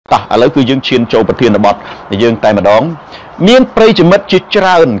ឥឡូវគឺយើងឈានចូលប្រធានបទយើងតែម្ដងមានប្រិយមិត្តជាច្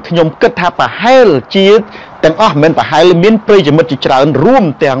រើនខ្ញុំគិតថាប្រហែលជាទាំងអស់មិនប្រហែលមានប្រិយមិត្តជាច្រើនរួម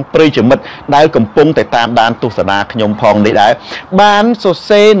ទាំងប្រិយមិត្តដែលកំពុងតែតាមដានទស្សនាខ្ញុំផងនេះដែរបានសរ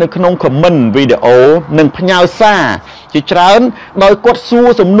សេរនៅក្នុង comment វីដេអូនិងផ្ញើសារជាច្រើនដោយគាត់សួរ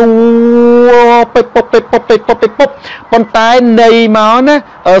សំណួរពេពុបប៉ុន្តែនៃមកណា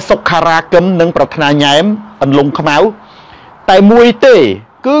សុខារាគមនិងប្រាថ្នាញ៉ែមអន្លង់ខ្មៅតែមួយទេ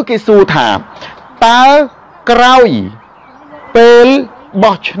គឺគេសួរថាតើក្រោយពេល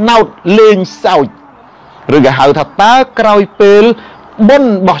បោះឆ្នោតលេងសើចឬក៏ហៅថាតើក្រោយពេលបុណ្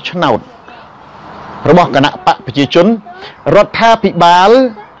យបោះឆ្នោតរបស់គណៈបកប្រជាជនរដ្ឋាភិបាល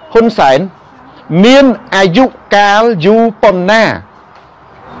ហ៊ុនសែនមានអាយុកាលយូរប៉ុណ្ណា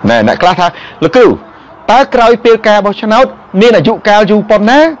ណែអ្នកខ្លះថាលោកគ្រូតើក្រោយពេលការបោះឆ្នោតមានអាយុកាលយូរប៉ុណ្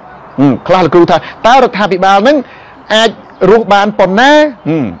ណាខ្លះលោកគ្រូថាតើរដ្ឋាភិបាលនឹងអាចរស់បានប៉ុណ្ណា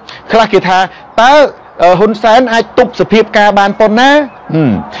ខ្លះគេថាតើហ៊ុនសែនអាចទប់សភាពការបានប៉ុណ្ណា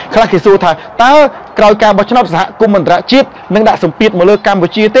ខ្លះគេសួរថាតើក្រោយការបោះឆ្នោតសហគមន៍អន្តរជាតិនឹងដាក់សម្ពាធមកលើកម្ពុ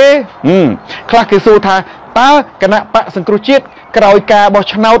ជាទេខ្លះគេសួរថាតើគណៈបកសង្គ្រោះជាតិក្រោយការបោះ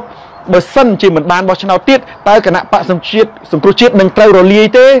ឆ្នោតបើសិនជាមិនបានបោះឆ្នោតទៀតតើគណៈបកសង្គ្រោះជាតិនឹងត្រូវរលាយ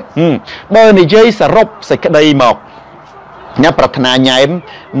ទេបើនិយាយសរុបសេចក្តីមកអ្នកប្រាថ្នាញ៉ែម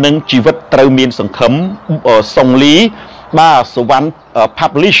និងជីវិតត្រូវមានសង្ឃឹមសុងលីបាទសវណ្ណ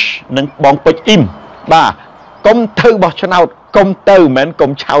publish និងបងពេជ្រអ៊ីមបាទកុំទៅបោះឆ្នោតកុំទៅមិនមែន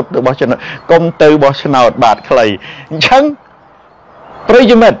កុំឆោតទៅបោះឆ្នោតកុំទៅបោះឆ្នោតបាទខ្លីអញ្ចឹងប្រិ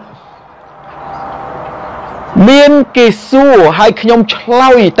យមិត្តមានគេសួរឲ្យខ្ញុំឆ្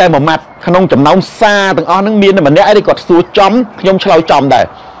លើយតែមួយម៉ាត់ក្នុងចំណោមសារទាំងអស់ហ្នឹងមានតែម្នាក់ឯងគាត់សួរចំខ្ញុំឆ្លើយចំដែរ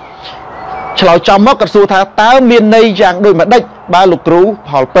ឆ្លើយចំមកគាត់សួរថាតើមានន័យយ៉ាងដូចម្ដេចបើលោកគ្រូ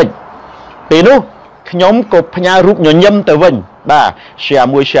ផលពេជ្រពេលនោះខ្ញុំក៏ផ្ញើរូបញញឹមទៅវិញបាទ share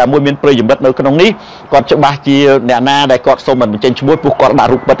មួយមានប្រិយមិត្តនៅក្នុងនេះគាត់ច្បាស់ជាអ្នកណាដែលគាត់សុំមិនបញ្ចេញឈ្មោះពួកគាត់ដាក់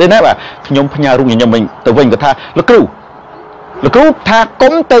រូបពិតទេណាបាទខ្ញុំផ្ញើរូបញញឹមវិញទៅវិញគាត់ថាលោកគ្រូថា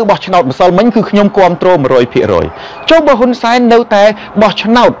គុំទៅបោះឆ្នោតម្សិលមិញគឺខ្ញុំគ្រប់គ្រង 100% ចុះបើហ៊ុនសែននៅតែបោះឆ្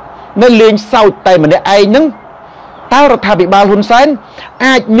នោតនៅលេងសើចតែម្នាក់ឯងហ្នឹងតើរដ្ឋាភិបាលហ៊ុនសែន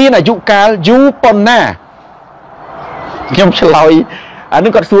អាចមានអាយុកាលយូរប៉ុណ្ណាខ្ញុំឆ្លើយអានឹ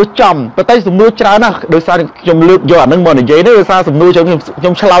ងគាត់សួរចំប៉ុន្តែសំណួរច្រើនណាស់ដោយសារខ្ញុំលើកយកអានឹងមកនិយាយនេះដោយសារសំណួរខ្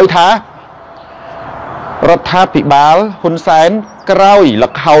ញុំឆ្លើយថារដ្ឋាភិបាលហ៊ុនសែនក្រោយ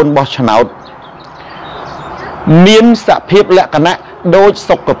ល្ខោនបោះឆ្នោតមានសភាពលក្ខណៈដូច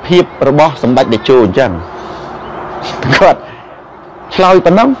សុខភាពរបស់សម្ដេចតេជោអញ្ចឹងគាត់ឆ្លើយ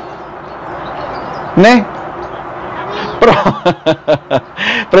ប៉ុណ្ណឹងណែ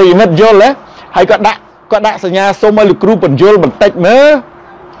ប្រិយមិត្តយល់ហ៎ហើយគាត់ដាក់សញ្ញាសុំឲ្យលោកគ្រូបញ្យល់បន្តិចមើល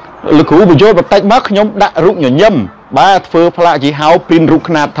លោកគ្រូបញ្យល់បន្តិចមកខ្ញុំដាក់រូបញញឹមបាទធ្វើផ្លាកយីហោព្រីនរូប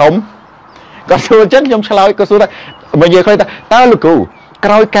ខ្នាតធំគាត់សួរអញ្ចឹងខ្ញុំឆ្លើយគាត់សួរថាបើនិយាយខ្លីថាតើលោកគ្រូ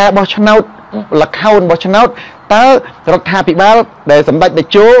ក្រោយការបោះឆ្នោតល្ខោនបោះឆ្នោតតើរដ្ឋាភិបាលដែលសម្ដេចតេ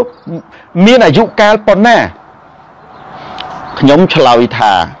ជោមានអាយុកាលប៉ុណ្ណាខ្ញុំឆ្លើយ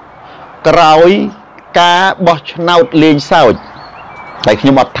ថាក្រោយការបោះឆ្នោតលេងសើចតែខ្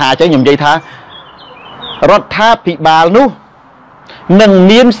ញុំអត់ថាអញ្ចឹងខ្ញុំនិយាយថារដ្ឋាភិបាលនោះនឹង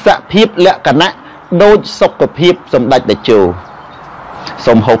មានសភាពលក្ខណៈដូចសុខភាពសម្ដេចតេជោ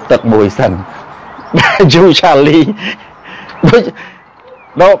សូមហូបទឹកមួយសិនយូឆាលី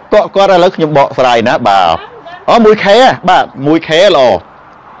ដូចគាត់ឥឡូវខ្ញុំបកស្រាយណាបាទអូ 1K បាទ 1K ល្អ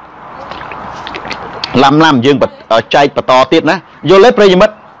ឡាំយើងចែកបន្តទៀតណាយល់ទេប្រិយមិ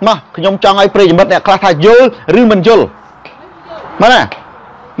ត្តមកខ្ញុំចង់ឲ្យប្រិយមិត្តអ្នកខ្លះថាយល់ឬមិនយល់មកណា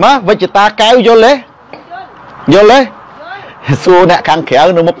មកវិជ្ជតាកែវយល់ទេសួរអ្នកខាងក្រៅ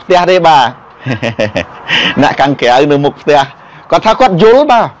នៅមុខផ្ទះទេបាទអ្នកខាងក្រៅនៅមុខផ្ទះគាត់ថាគាត់យល់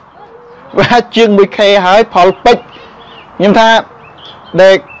បាទជាង 1K ហើយផលពេជ្រខ្ញុំថា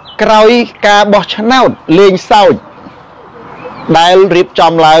ដែលក្រោយការបោះឆ្នោតលេងសើចដែលរៀប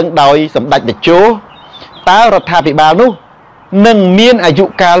ចំឡើងដោយសម្ដេចតេជោតើរដ្ឋាភិបាលនោះនឹងមានអាយុ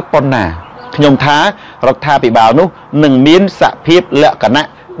កាលប៉ុណ្ណាខ្ញុំថារដ្ឋាភិបាលនោះនឹងមានសភាពលក្ខណៈ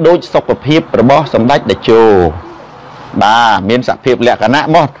ដូចសុខភាពរបស់សម្ដេចតេជោបាទមានសភាពលក្ខណៈ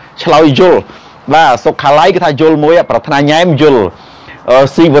មកឆ្លើយយល់បាទសុខាល័យគេថាយល់មួយប្រាថ្នាញ៉ែមយល់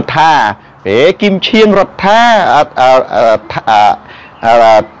ស៊ីវថាគឹមឈៀងរដ្ឋា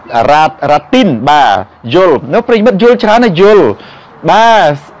រ៉ាទីនបាទយល់នៅប្រិមិត្តយល់ច្រើនណាស់យល់បា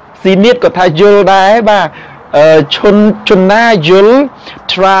ទស៊ីនៀតក៏ថាយល់ដែរបាទជុនណាយល់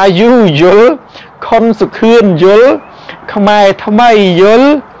ត្រាយូយល់ខុនសុខឿនយល់ខ្មែរថ្មីយល់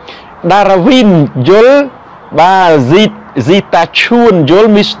ដារាវីនយល់បាទស៊ីតាឈួនយល់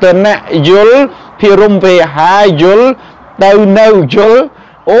មីស្ទឺណាយល់ភិរមវេហាយល់ទៅនៅយល់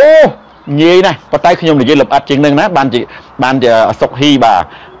អូងាយណាស់ប៉ុន្តែខ្ញុំនិយាយលម្អិតជាងនឹងណាបានជាសុកហ៊ីបាទ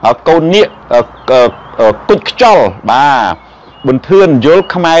កូននាគគុជខ្យល់បាទបន្ទឿនយល់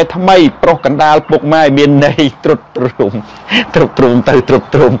ខ្មែរថ្មីប្រុសកណ្ដាលពុកម៉ែមានន័យត្រុតទ្រោម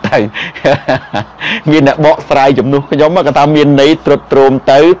ទៅមានអ្នកបកស្រាយជំនួសខ្ញុំក៏ថាមានន័យត្រុតទ្រោម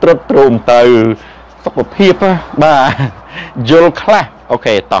ទៅសុខភាពបាទយល់ខ្លះអូ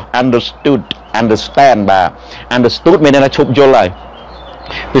ខេតោះ understand បាទ understood មានន័យថាឈប់យល់ហើយ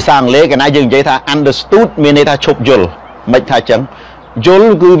ភាសាអង់គ្លេសកាលណាយើងនិយាយថា understood មានន័យថាឈប់យល់មិនថាចឹងយល់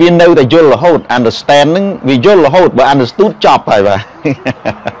គឺវានៅតែយល់រហូត understand ហ្នឹងវាយល់រហូតបើ understood ចប់ហើយបាទ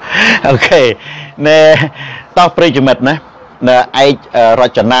អូខេណែតោះប្រិយមិត្តណានៅឯករ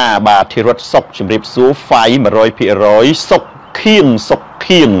ចនាបាទធីរុតសុកជំរាបសួរ file 100%សុក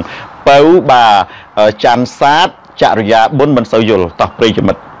ខៀងបើបាទច័ន្ទសាទចរិយាបុណ្យមិនសូវយល់តោះប្រិយ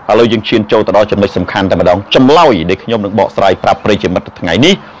មិត្តឥឡូវយើងឈានចូលទៅដល់ចំណុចសំខាន់តែម្ដងចម្លើយដែលខ្ញុំនឹងបកស្រាយប្រាប់ប្រិយមិត្តថ្ងៃ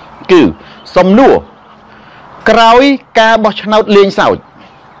នេះគឺសំណួរក្រោយការបោះឆ្នោតលេងសើច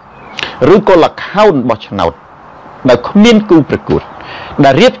ឬក៏ល្ខោនបោះឆ្នោតដែលគ្មានគូប្រកួតដែ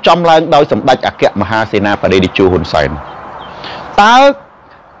លរៀបចំឡើងដោយសម្ដេចអគ្គមហាសេនាបតីតេជោហ៊ុនសែនតើ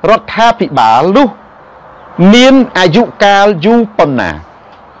រដ្ឋាភិបាលនោះមានអាយុកាលយូរប៉ុណ្ណា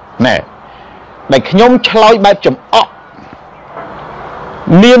ណែដែលខ្ញុំឆ្លើយបែបចំអក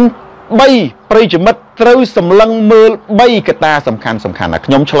មាន3ប្រិយមិត្តត្រូវសម្លឹងមើល3កត្តាសំខាន់ណា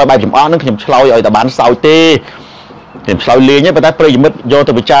ខ្ញុំឆ្លើយបែបចំអកនឹងខ្ញុំឆ្លើយឲ្យតែបានសោយទេខ្ញុំឆ្លើយលេងទេប៉ុន្តែប្រិយមិត្តយក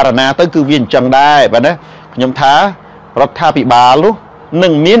ទៅពិចារណាទៅគឺវាអញ្ចឹងដែរបាទណាខ្ញុំថារដ្ឋាភិបាលនោះនឹ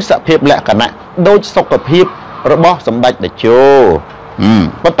ងមានសភាពលក្ខណៈដូចសុខភាពរបស់សម្ដេចតេជោ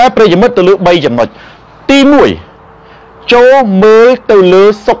ប៉ុន្តែប្រិយមិត្តទៅលើ3ចំណុចទី1ចូលមើលទៅលើ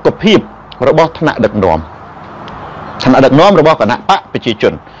សុខភាពរបស់ថ្នាក់ដឹកនាំរបស់គណៈបកប្រជាជ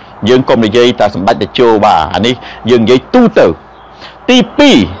នយើងកុំនិយាយតែសម្ដេចតេជោបាទអានេះយើងនិយាយទូទៅទី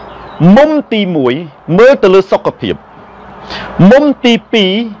2មុំទី1មើលទៅលើសុខភាពមុំទី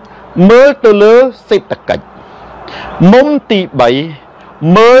2មើលទៅលើសេដ្ឋកិច្ចមុំទី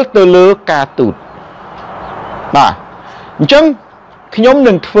3មើលទៅលើការទូតបាទអញ្ចឹងខ្ញុំ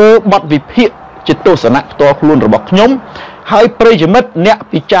នឹងធ្វើបទវិភាគជាទស្សនៈផ្ទាល់ខ្លួនរបស់ខ្ញុំហើយប្រិយមិត្តអ្នក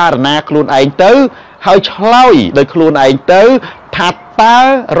ពិចារណាខ្លួនឯងទៅហើយឆ្លើយដោយខ្លួនឯងទៅថាតើ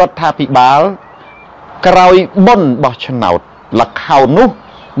រដ្ឋាភិបាលក្រោយបុណ្យបោះឆ្នោតល្ខោននោះ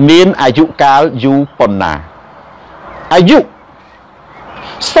មានអាយុកាលយូរប៉ុណ្ណាអាយុ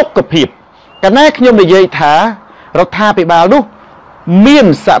សុខភាពកាលណាខ្ញុំនិយាយថារដ្ឋាភិបាលនោះមាន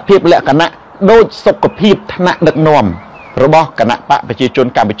សភាពលក្ខណៈដូចសុខភាពថ្នាក់ដឹកនាំរបស់គណៈបកប្រជាជន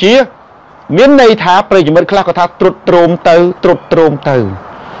កម្ពុជាមានន័យថាប្រិយមិត្តខ្លះក៏ថាត្រុតត្រោមទៅ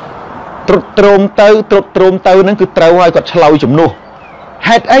ហ្នឹងគឺត្រូវហើយគាត់ឆ្លើយជំនួស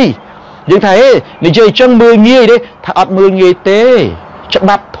ហេតុអីយើងថានិយាយអញ្ចឹងមើលងាយទេថាអត់មើលងាយទេច្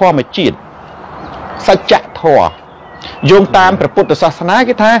បាប់ធម្មជាតិសច្ចធម៌យោងតាមព្រះពុទ្ធសាសនា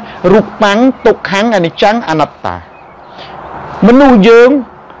គេថារូបបាំងទុក្ខំអនិច្ចំអនត្តាមនុស្សយើង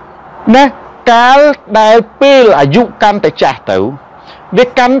ណាកាលដែលពេលអាយុកាន់តែចាស់ទៅវា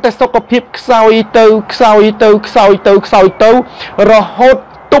កាន់តែសុខភាពខ្សោយទៅរហូត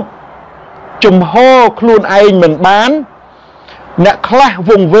ទប់ជំហរខ្លួនឯងមិនបានអ្នកខ្លះ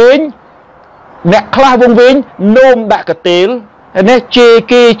វង្វេងនោមដាក់កទេលនេះជេរ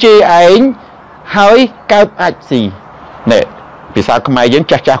គេជេរឯងហើយកើបអាចស៊ីនេះភាសាខ្មែរយើង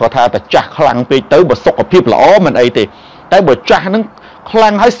ចាស់ក៏ថាតែចាស់ខ្លាំងពេកទៅបើសុខភាពល្អមិនអីទេតែបើចាស់ហ្នឹងខ្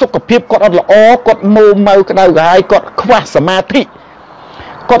លាំងហើយសុខភាពគាត់អត់ល្អគាត់ម៉ូម៉ៅក្តៅក្រហាយគាត់ខ្វះសមាធិ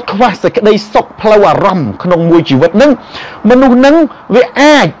គាត់ខ្វះសេចក្តីសុខផ្លូវអារម្មណ៍ក្នុងមួយជីវិតហ្នឹងមនុស្សហ្នឹងវា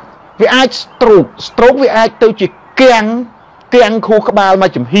អាច stroke វាអាចទៅជាគាំងខួរក្បាលមក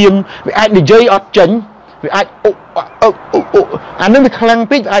ចំហៀងវាអាចនិយាយអត់ចេញវាអាចអានឹងវាខ្លាំង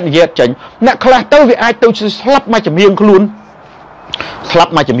ពេកវាអាចនិយាយអត់ចេញអ្នកខ្លះទៅវាអាចទៅស្លាប់មកចំហៀងខ្លួនខ្លះ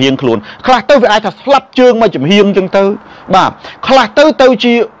ទៅវាអាចថាស្លាប់ជើងមកចំហៀងអញ្ចឹងទៅបាទខ្លះទៅ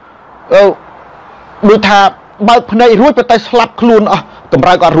ជាដូចថាបើកភ្នែករួចប៉ុន្តែស្លាប់ខ្លួនអស់តម្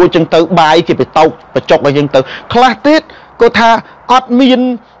រូវអត់រួចចឹងទៅបាយគេទៅតោកបចុកអីចឹងទៅខ្លះទៀតគាត់ថាអត់មាន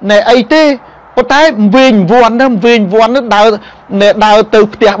ណែអីទេប៉ុន្តែវិញវាន់ដើរទៅ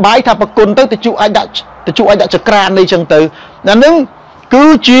ផ្ទះបាយថាប្រគុណទៅជក់អាចដាក់ចក្រានអីចឹងទៅអានឹងគឺ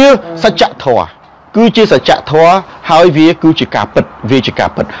ជាសច្ចធម៌ហើយវាគឺជាការពិត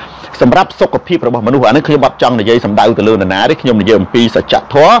សម្រាប់សុខភាពរបស់មនុស្សអានេះខ្ញុំអត់ចង់និយាយសម្ដៅទៅលើនរណាទេខ្ញុំនិយាយអំពីសច្ច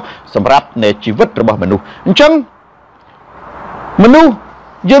ធម៌សម្រាប់នៃជីវិតរបស់មនុស្សអញ្ចឹងមនុស្ស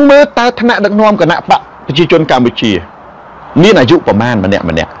យើងមើលតើថ្នាក់ដឹកនាំគណៈបកប្រជាជនកម្ពុជាមានអាយុប្រមាណម្នាក់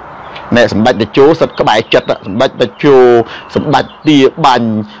nè sầm bạch để chỗ sật các bài chật sầm bạch để chỗ sầm bạch tia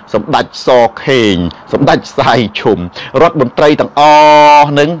bành sầm bạch so khền sầm bạch sai chùm rót bồn tray tầng o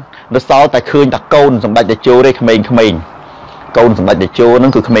nứng nó sau tại khơi tại côn sầm bạch để chỗ đây khmền côn sầm bạch để chỗ nó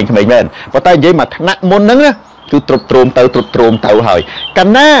cứ khmền men và tay giấy mà nặng môn nứng á cứ trục trồm tàu hỏi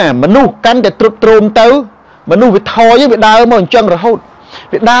cắn na mà nu cắn để trục trồm tàu mà nu bị thò với bị đau mà chân rồi hốt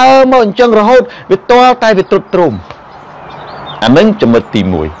bị đau mà chân rồi hốt bị to tay bị trục trồm anh nứng chấm mật tì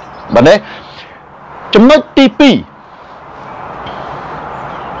mùi bạn đấy chấm mật tì pi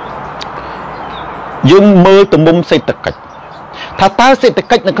dương mơ từ mông xây tật cách thà ta xây tật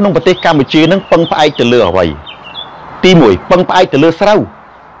cách nó không phải Campuchia nó băng phải từ lừa vậy tì mùi băng phải từ lừa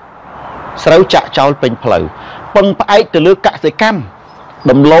sao chạ trao bên phở băng phải từ lừa cả xây cam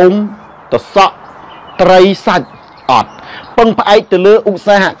đầm lông tờ sọ tray sạch ọt băng phải từ lừa u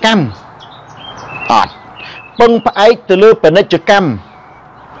sa hạ cam ọt băng phải từ lừa bên đây cam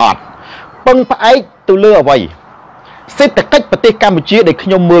ọt băng phải từ lừa vậy xây tật cáchประเทศ Campuchia để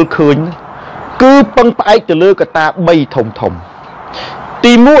nhom mưa khơi cứ băng phải từ lừa cả ta bay thòng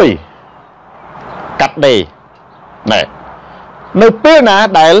tì mùi cắt đề này nơi bên nào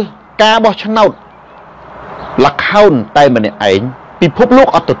đại ca bò chân nâu lạc hôn tay mình ảnh bị phốp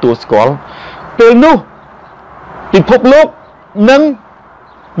lúc ởตัวสกอลเป็นนู้bị phốp lúc nâng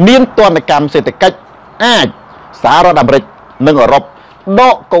miên toàn là cầmเศรษฐกิจสหรัฐอเมริกnâng ở rộp đọ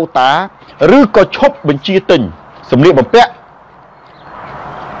câu tá rư có chốt bên chia tình sầm liệp bằng pẹ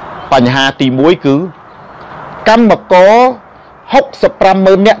ปัญหาตีมุ้ยคือกำมาก็60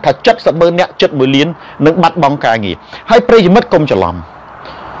 มื่นเนี่ยถ้า70 มื่นเนี่ย70 ล้านนึกบัตรบองกางี้ให้ประโยชน์มัดกลมจะล้อม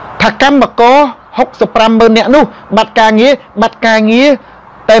ถ้ากำมาก็60 มื่นเนี่ยนู้บัตรกางี้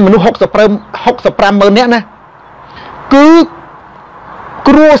แต่มนุษย์60 มื่นเนี่ยนะคือก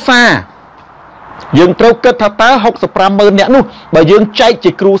ลัวซายังเท่ากับถ้าตา60 มื่นเนี่ยนู้บ่ยังใจจี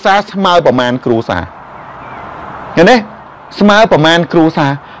กลัวซาสมาประมาณกลัวซาเห็นไหมสมาประมาณกลัวซา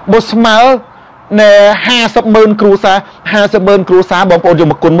บสมาเนี่ย50 มื่นครูซา50 มื่นครูซาบางคนจะ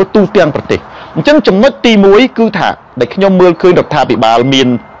มาคนมาตู้เตียงประเทศจังจำนวนตีมวยคือถ้าได้ขยมเมืองคืนดับทาปิบาลมีน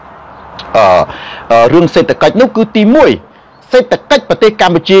เรื่องเศรษฐกิจนั่นคือตีมวยเศรษฐกิจประเทศกัม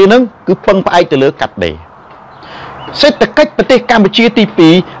พูชีนั่นคือปังไปแต่เลือกัดเดเศรษฐกิจประเทศกัมพูชีตีปี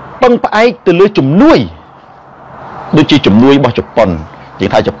ปังไปแต่เลือจุ่มนุ้ยโดยจีจุ่มนุ้ยบ่จุ่มปนจี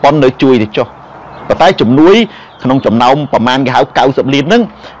ไทยจุ่มปนเลยจุยดิจ้ะแต่ใต้จุ่มนุ้ยขนมจุ่มน้ำประมาณเขา90 ล้านนั่น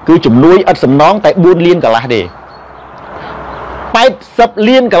คือจุ่มนุ้ยอัดสำน้องแต่4 ล้านกันละเด80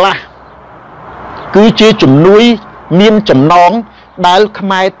 ล้านกันละคือจีจุ่มนุ้ยมีนจุ่มน้องได้ข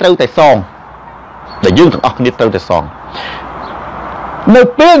มายเต้าแต่ซองแต่ยื่นถึงออกนิดเต้าแต่ซองใน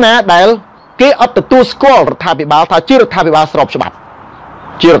ปีนั้นได้เกี่ยอัตตัวสกอลรัฐบาลถ้าจีรัฐบาลสอบฉบับ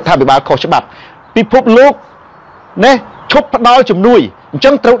จีรัฐบาลขอฉบับพิภพโลกเนี่ยชุบพดอจุ่มนุ้ยจั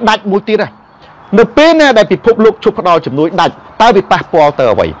งเต้าดัดมุตีนะในปีนั้นได้พิภพโลกชุบพดอจุ่มนุ้ยดัดใต้ไปปะปอลเตอ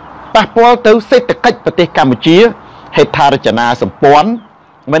ร์ไว้ปะปอลเตอร์เศรษฐกิจประเทศกัมพูชีเหตุการณ์จนาสมปอน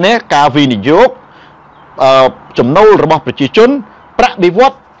มันเนี่ยกาวินิยกจุ่มโนระบบประชาชนประดิวั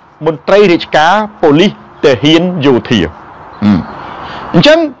ตมนตรีราชการโพลิสเตหินอยู่ที่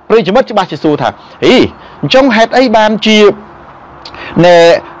จังประชาชนจะบาดเจ็บสูท่าจังเหตุไอ้บานจีใน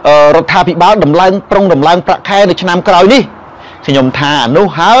รัฐบาลดำลังปรงดำลังประแค่ในชนามกลายนี่ขยมท่าโน้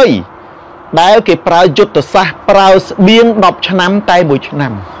หายได้เก็บปลาจุดตัวซะปลาเบี้ยงดอกชนามไตบุญชนา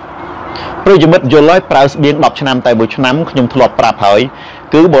มประโยชน์โยนลอยปลาเบี้ยงดอกชนามไตบุญชนามขยมถลอดปลาเผย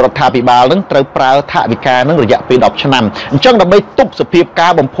คือบรัฐบาลนั้นเติมปลาท่าวิกานั้นระยะปีดอกชนามจังดับใบตุบสเปียบกา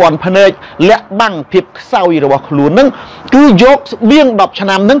บ่มพรพเนจและบังเพียบเศร้าอยู่ระหว่างขลุ่นนั้นคือยกเบี้ยงดอกช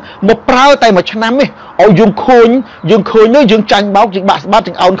นามนั้นมาปลาไตมาชนามไม่เอายุงโคนเนี่ยยุงจันบ้าจิกบาสบ้า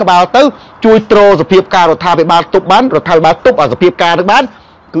จิกเอาขบาเต้ช่วยโตสเปียบการัฐบาลตุบบ้านรัฐบาลตุบเอาสเปียบการบ้าน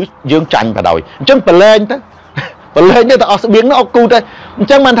cứ dương tranh vào đời chân bật lên như ta ở biến nó cu đây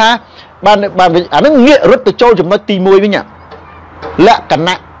chân man thà ban nó nghĩa rất từ châu chấm nó tì môi với nhỉ lẽ cẩn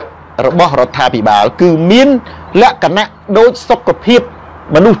nặng rồi bỏ rồi thà bị bảo cứ miên lẽ cẩn nặng đôi sọc cột hiệp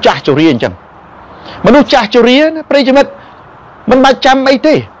mà nu cha cho riêng chẳng mà nu cha cho riêng bây giờ mình 300 ấy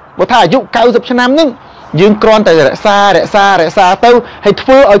thế một thà dụ cao dập cho nam nưng dương con tại để xa tao hay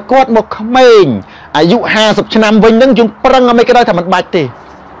phơi ở quạt một mình dụ 50 cho nam vinh nưng dương prang mấy cái đó thà mình bạch thì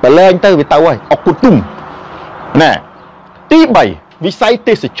แต่เล่นเตอร์วิตาไว้ออกกุตุ้มน่ะตีใบวิสัยเต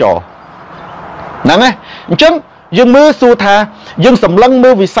สจอนั่นไงจังยังมือสู่ทายังสำลังมื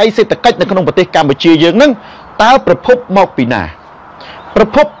อวิสัยเศรษฐกิจในขนมประเทศกัมพูชียังนั่งตาประพบหมอกปีนาประ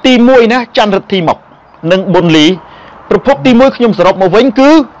พบตีมวยนะจันทร์ทีหมอกนั่งบนหลีประพบตีมวยขยมสระมาเว้นคื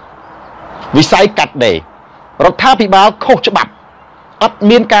อวิสัยกัดเดย์รัฐบาลโคฉบับอัดเ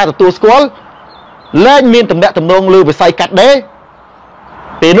มียนกาตัวสกอลเล่นเมียนตำแหน่งตำนองลือวิสัยกัดเดย์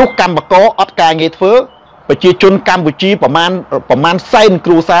ពេលនោះកម្មករអត់ការងារធ្វើប្រជាជនកម្ពុជាប្រមាណសែន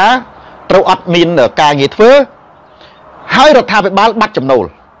គ្រួសារត្រូវអត់មានការងារធ្វើហើយរដ្ឋាភិបាលបាត់ចំណូល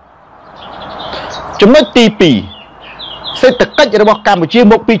ចំណុចទី2សេដ្ឋកិច្ចរបស់កម្ពុជា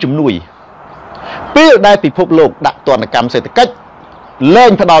មកពីជំនួយពេលដែលពិភពលោកដាក់ទណ្ឌកម្មសេដ្ឋកិច្ចលែ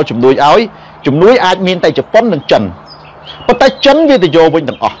ងផ្ដល់ជំនួយឲ្យជំនួយអាចមានតែជប៉ុននិងចិនប៉ុន្តែចិនវាទៅយកវិញ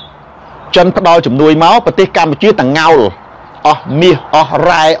ទាំងអស់ចិនផ្ដល់ជំនួយមកប្រទេសកម្ពុជាទាំងងោលអស់មាសអស់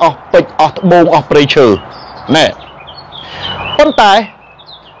រ៉ែអស់ពេជ្រអស់ត្បូងអស់ព្រៃឈើណែប៉ុន្តែ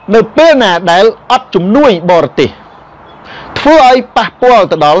នៅពេលណាដែលអត់ជំនួយបរទេសធ្វើឲ្យប៉ះពាល់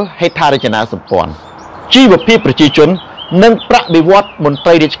ទៅដល់ហេដ្ឋារចនាសម្ព័ន្ធជីវភាពប្រជាជននិងប្រតិវត្តមន្ត្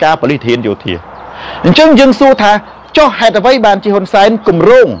រីរាជការប៉ូលីសធានយោធាអញ្ចឹងយើងសួរថាចុះហេតុអ្វីបានជាហ៊ុនសែនគម្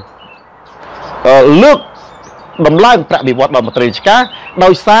រោងលើកដំឡើងប្រតិវត្តដល់មន្ត្រីរាជការដោ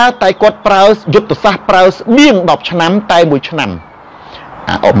យសារតែគាត់ប្រើយុទ្ធសាស្ត្រប្រើស្បៀង10ឆ្នាំតែ1ឆ្នាំ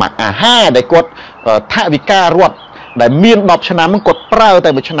អាហារដែលគាត់ថវិការដ្ឋដែលមាន10ឆ្នាំគាត់ប្រើតែ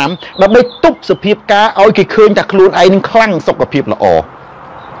1ឆ្នាំដើម្បីទប់សភាពការឲ្យគេឃើញថាខ្លួនឯងនឹងខ្លាំងសុខភាពល្អ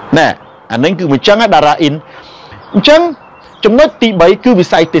ណែអានេះគឺមិនចឹងតារាអ៊ីនអញ្ចឹងចំណុចទី3គឺវិ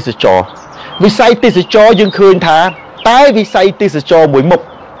ស័យទេសចរវិស័យទេសចរយើងឃើញថាតែវិស័យទេសចរមួយមុខ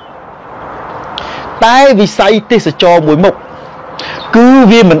គឺ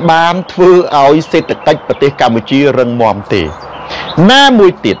វាមិនបានធ្វើឲ្យសេដ្ឋកិច្ចប្រទេសកម្ពុជារឹងមាំទេណាមួ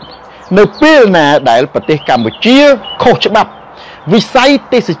យទៀតនៅពេលណាដែលប្រទេសកម្ពុជាខុសច្បាប់វិស័យ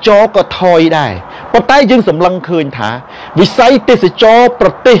ទេសចរក៏ថយដែរប៉ុន្តែយើងសម្លឹងឃើញថាវិស័យទេសចរប្រ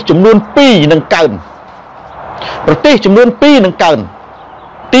ទេសចំនួន2នឹងកើន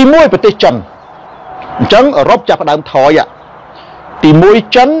ទី1ប្រទេសចិនអញ្ចឹងអឺរ៉ុបចាប់ផ្ដើមថយទី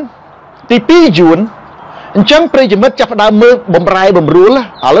1ចិនទី2យួនអញ្ចឹងប្រិយមិត្តចាប់ផ្ដើមមើលបំរែបំរួលឥ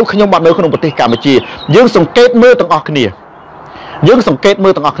ឡូវខ្ញុំបាត់នៅក្នុងប្រទេសកម្ពុជាយើងសង្កេតមើលទាំងអស់គ្នា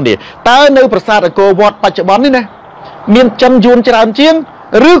តើនៅប្រាសាទអង្គរវត្តបច្ចុប្បន្ននេះណាមានចិនយួនច្រើនជាង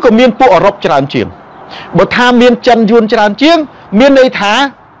ឬក៏មានពួកអឺរ៉ុបច្រើនជាងបើថាមានចិនយួនច្រើនជាងមានន័យថា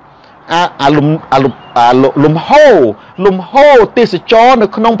លំហូរទេសចរនៅ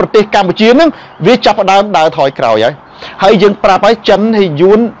ក្នុងប្រទេសកម្ពុជានឹងវាចាប់ផ្ដើមដើរថយក្រោយហើយយើងប្រាប់ឲ្យចិនហើយ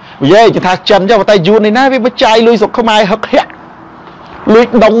យួននិយាយថាចិនចុះតែយួននេះណាវាបចាយលុយស្រុកខ្មែរហឹកហាក់លុយ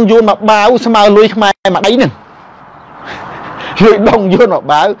ដងយួនមកបាវស្មើលុយខ្មែរមួយដៃហ្នឹងលុយដងយួនមក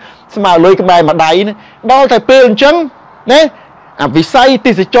បាវស្មើលុយខ្មែរមួយដៃហ្នឹងដល់តែពេលអញ្ចឹងណាអាវិស័យ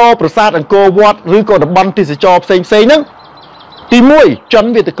ទេសចរប្រាសាទអង្គរវត្តឬក៏តំបន់ទេសចរផ្សេងហ្នឹងទី1ចិន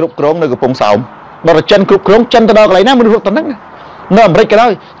វាទៅគ្រប់គ្រងនៅកំពង់សោមដល់តែចិនគ្រប់គ្រងចិនទៅដល់កន្លែងណាមនុស្សរត់ទៅហ្នឹងនៅអាមេរិកក៏ដោ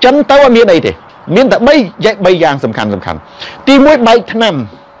យចិនទៅអត់មានអីទេមានតែ3យ៉ាងសំខាន់ទី1បែកថ្នាំ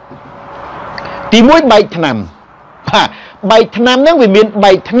បែកថ្នាំហ្នឹងវាមាន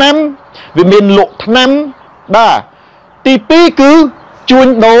បែកថ្នាំវាមានលក់ថ្នាំបាទទី2គឺជួញ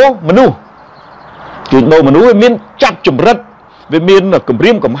ដូរមនុស្សវាមានចាប់ចម្រិតវាមានគម្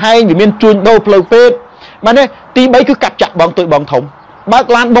រាមកំហែងវាមានជួញដូរផ្លូវពេទ្យបាទនេះទី3គឺកាត់ចាក់បងទុយបងធំបើក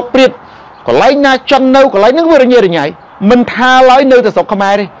ឡានបុកព្រាតកន្លែងណាចិននៅកន្លែងហ្នឹងវារញ៉េរញ៉ៃមិនថាឡើយនៅតែស្រុកខ្មែ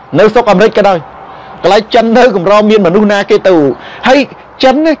រទេនៅស្រុកអាមេរិកក៏ដោយកន្លែងចិននៅកម្រមានមនុស្សណាគេទៅហើយ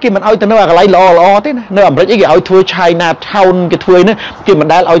ចិនគេមិនឲ្យទៅនៅអាកន្លែងល្អទេណានៅអាមេរិកគេឲ្យធ្វើ China Town គេធ្វើនេះគេមិន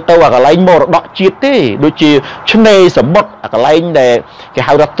ដែលឲ្យទៅអាកន្លែងមរតកជាតិទេដូចជាឆ្នេរសមុទ្រអាកន្លែងដែលគេ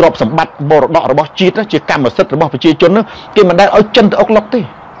ហៅថាទ្រព្យសម្បត្តិមរតករបស់ជាតិជាកម្មសិទ្ធិរបស់ប្រជាជនគេមិនដែលឲ្យចិនទៅអុកឡុកទេ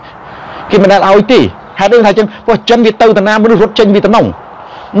គេមិនដែលឲ្យទេហេតុអីថាចឹងព្រោះចិនវាទៅតាណាមនុស្សរត់ចេញវាទៅនោះ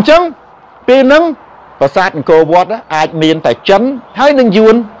អញ្ចឹងពេលហ្នឹងប្រាសាទអង្គរវត្តអាចមានតែចិនហើយនឹងយួ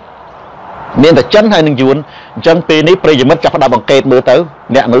នអញ្ចឹងពេលនេះប្រិយមិត្តចាប់ផ្ដើមអង្កេតមើលទៅ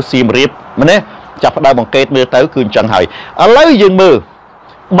អ្នកនៅសៀមរាបមែនទេចាប់ផ្ដើមអង្កេតមើលទៅគឺអញ្ចឹងហើយឥឡូវយើងមើល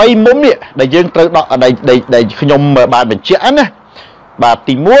3មុំនេះដែលយើងត្រូវដកដែលខ្ញុំបានបញ្ជាក់ណាបាទ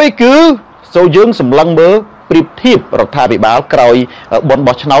ទី1គឺសូមយើងសម្លឹងមើលប្រៀបធៀបរដ្ឋាភិបាលក្រោយបន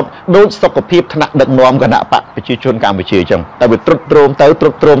បោះឆ្នោតដូចសុខភាពថ្នាក់ដឹកនាំគណៈបកប្រជាជនកម្ពុជាអញ្ចឹងតែវាទ្រុឌទ្រោម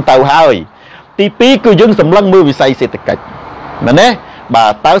ទៅហើយទី2គឺយើងសម្លឹងមើលវិស័យសេដ្ឋកិច្ចមែនទេបា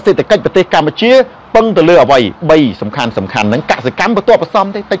ទតើសេដ្ឋកិច្ចប្រទេសកម្ពុជាពឹងទៅលើអ្វី3សំខាន់ហ្នឹងកសិកម្មបន្ទាប់បន្សំ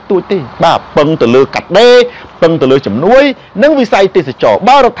ទេតិចតួចទេបាទពឹងទៅលើកាត់ដេរពឹងទៅលើជំនួយនិងវិស័យទេសចរ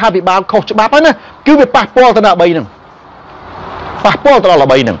បើរដ្ឋាភិបាលខុសច្បាប់ហើយណាគឺវាប៉ះពាល់ទៅដល់3ហ្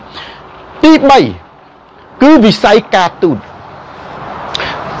នឹងទី3គឺវិស័យការទូត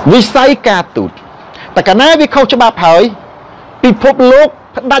តែកាលណាវាខុសច្បាប់ហើយពិភពលោក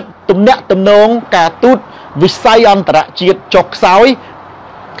ផ្ដាច់ទំនាក់ទំនងការទូតវិស័យអន្តរជាតិចុះខ្សោយ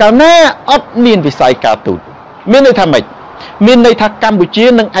កាលណាអត់មានវិស័យការទូតមានន័យថាម៉េចមានន័យថាកម្ពុជា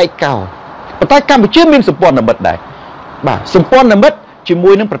នឹងឯកោប៉ុន្តែកម្ពុជាមានសម្ព័ន្ធមិត្តដែរបាទសម្ព័ន្ធមិត្តជាមួ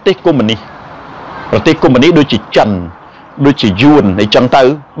យនឹងប្រទេសកុម្មុយនីសដូចជាចិន ដូចជាយួនអីចឹងទៅ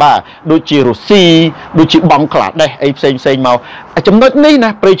បាទដូចជារុស្ស៊ីដូចជាបង់ក្លាដេសអីផ្សេងមកចំណុចនេះណា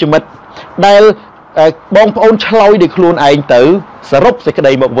ប្រិយមិត្តដែលបងប្អូនឆ្លើយដោយខ្លួនឯងទៅសរុបសេចក្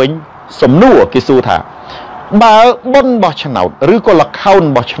តីមកវិញសំណួរគេសួរថាបើបុណ្យបោះឆ្នោតឬក៏ល្ខោន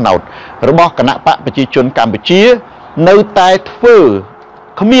បោះឆ្នោតរបស់គណៈបកប្រជាជនកម្ពុជានៅតែធ្វើ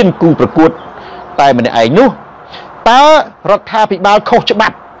គ្មានគូប្រកួតតែម្នាក់ឯងនោះតើរដ្ឋាភិបាលខុសច្បា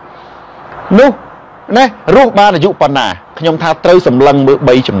ប់នោះណារស់បានអាយុប៉ុណ្ណាខ្ញុំថាត្រូវសម្លឹងមើល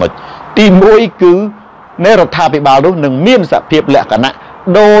3ចំណុចទី1គឺនៃរដ្ឋាភិបាលនោះនឹងមានសភាពលក្ខណៈ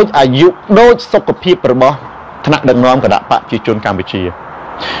ដូចអាយុដូចសុខភាពរបស់ថ្នាក់ដឹកនាំគណៈបកប្រជាជនកម្ពុជា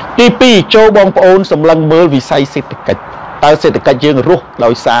ទី2ចូលបងប្អូនសម្លឹងមើលវិស័យសេដ្ឋកិច្ចតើសេដ្ឋកិច្ចយើងរស់ដោ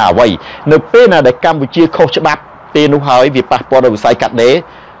យសារអ្វីនៅពេលណាដែលកម្ពុជាខុសច្បាប់ពេលនោះហើយវាប៉ះពាល់ដល់វិស័យកាត់ដេរ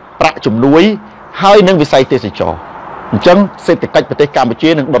ប្រាក់ជំនួយហើយនឹងវិស័យទេសចរអញ្ចឹងសេដ្ឋកិច្ចប្រទេសកម្ពុជា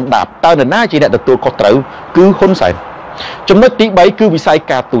នឹងដុនដាបតើនរណាជាអ្នកទទួលខុសត្រូវគឺហ៊ុនសែនចំណុចទី3គឺវិស័យ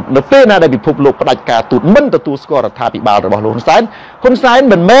ការទូតនៅពេលណាដែលពិភពលោកផ្ដាច់ការទូតមិនទទួលស្គាល់រដ្ឋាភិបាលរបស់លោកហ៊ុនសែន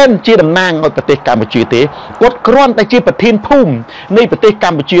មិនមែនជាតំណាងឲ្យប្រទេសកម្ពុជាទេគាត់គ្រាន់តែជាប្រធានភូមិនៃប្រទេសក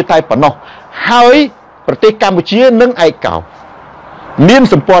ម្ពុជាតែប៉ុណ្ណោះហើយប្រទេសកម្ពុជានឹងឯកោមាន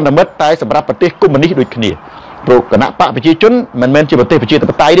សម្ព័ន្ធមិត្តតែសម្រាប់ប្រទេសកុម្មុយនីសដូចគ្នាព្រោះគណៈបកប្រជាជនមិនមែនជាប្រទេសប្រជាធិ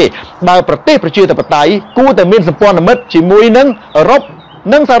បតេយ្យទេបើប្រទេសប្រជាធិបតេយ្យគួរតែមានសម្ព័ន្ធមិត្តជាមួយនឹងអឺរ៉ុប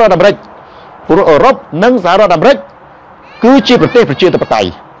និងសហរដ្ឋអាមេរិកព្រោះអឺរ៉ុបនិងសហរដ្ឋអាមេរិកគឺជាប្រទេសប្រជាធិបតេយ្យ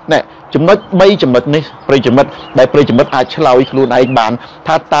ណែចំណុច3ចំណុចនេះប្រិយមិត្តដែលប្រិយមិត្តអាចឆ្លើយខ្លួនឯងបាន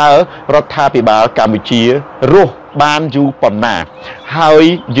ថាតើរដ្ឋាភិបាលកម្ពុជារស់បានយូរប៉ុណ្ណាហើយ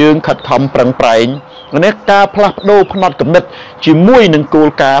យើងខិតខំប្រឹងប្រែងនេះការផ្លាស់ប្ដូរផ្នត់គំនិតជាមួយនឹងគោល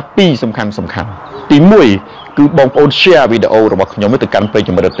ការណ៍2សំខាន់ទី1គឺបងប្អូន share វីដេអូរបស់ខ្ញុំទៅកាន់ប្រិយ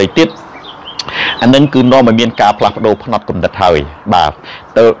មិត្តដទៃទៀតអានឹងគឺនាំឲ្យមានការផ្លាស់ប្ដូរផ្នត់គំនិតហើយបាទ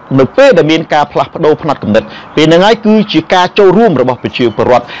ទៅនៅពេលដែលមានការផ្លាស់ប្ដូរផ្នត់គំនិតពេលហ្នឹងហើយគឺជាការចូលរួមរបស់ប្រជាពល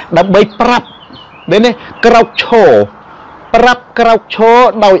រដ្ឋដើម្បីប្រាប់នេះក្រោកឈរប្រាប់ក្រោកឈរ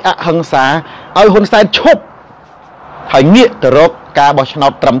ដោយអហិង្សាឲ្យហ៊ុនសែនឈប់ហើយងាកទៅរកការបោះឆ្នោ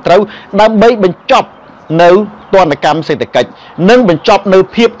តត្រឹមត្រូវដើម្បីបញ្ចប់នៅទណ្ឌកម្មសេដ្ឋកិច្ចនិងបញ្ចប់នៅ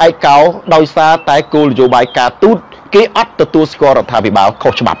ភាពឯកោដោយសារតែគោលនយោបាយការទូតគេអត់ទទួលស្គាល់រដ្ឋាភិបាលខុ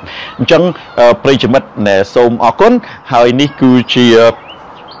សច្បាប់អញ្ចឹងប្រិយមិត្តសូមអរគុណហើយនេះគឺជា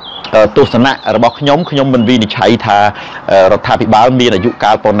ទស្សនៈរបស់ខ្ញុំមិនវិនិច្ឆ័យថារដ្ឋាភិបាលមានអាយុ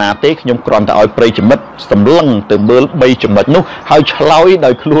កាលប៉ុណ្ណាទេខ្ញុំគ្រាន់តែឲ្យប្រិយមិត្តសម្លឹងទៅមើល3ចំណុចនោះហើយឆ្លើយដោ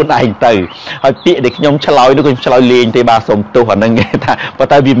យខ្លួនឯងទៅហើយពាក្យដែលខ្ញុំឆ្លើយនោះខ្ញុំឆ្លើយលេងទេបាទសូមទោសអាហ្នឹងគេថាប៉ុ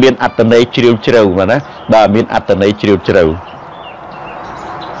ន្តែវាមានអត្ថន័យជ្រាលជ្រៅណាបាទមានអត្ថន័យជ្រាលជ្រៅ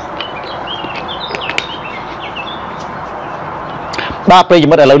បាទប្រិយ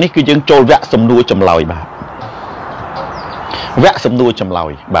មិត្តឥឡូវនេះគឺយើងចូលវគ្គសំណួរចម្លើយបាទវគ្គសំណួរចម្លើ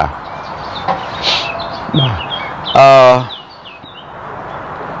យបាទ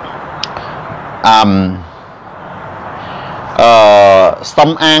សំ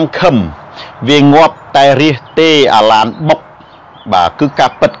អាងខឹមវាងាប់តែរះទេអាឡានបុកបាទគឺកា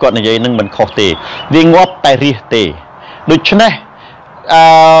រពិតគាត់និយាយនឹងមិនខុសទេវាងាប់តែរះទេដូច្នេះ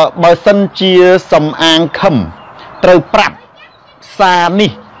បើសិនជាសំអាងខឹមត្រូវប្រាប់សារ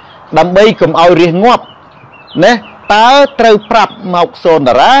នេះដើម្បីកុំឲ្យរះងាប់ណាតើត្រូវប្រាប់មកសូន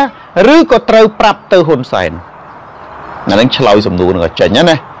តារាឬក៏ត្រូវប្រាប់ទៅហ៊ុនសែនអានឹងឆ្លើយសំណួរនឹងឲ្យចេញ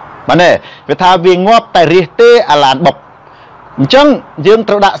ណាបាទនេះវាថាវាងាប់តែរះទេអាឡានបុកអញ្ចឹងយើង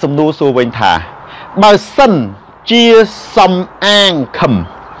ត្រូវដាក់សំណួរសួរវិញថាបើសិនជាសំអាងខឹម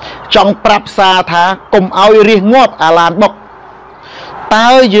ចង់ប្រាប់សារថាកុំឲ្យរះងាប់អាឡានបុកតើ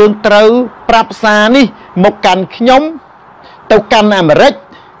យើងត្រូវប្រាប់សារនេះមកកាន់ខ្ញុំទៅកាន់អាមេរិក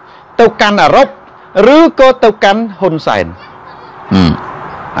ទៅកាន់អឺរ៉ុបឬក៏ទៅកាន់ហ៊ុនសែន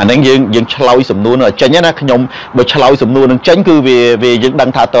អាហ្នឹងយើងឆ្លើយសំណួរនឹងចេញណាខ្ញុំបើឆ្លើយសំណួរនឹងចេញគឺវាយើងដឹង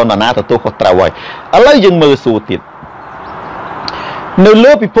ថាតើនរណាទទួលខុសត្រូវហើយឥឡូវយើងមើលសួរទៀតនៅ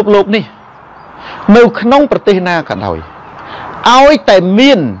លើពិភពលោកនេះនៅក្នុងប្រទេសណាក៏ដោយឲ្យតែ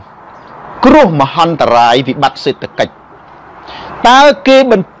មានគ្រោះមហន្តរាយវិបត្តិសេដ្ឋកិច្ចតើគេ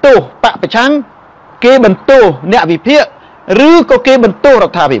បន្ទោសបកប្រឆាំងគេបន្ទោសអ្នកវិភាគឬក៏គេបន្ទោសរ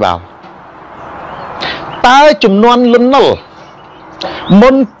ដ្ឋាភិបាលតើចំនួនលន់នល់មុ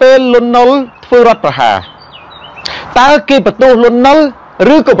នពេលលន់នល់ធ្វើរដ្ឋប្រហារតើគេបន្ទោសលន់នល់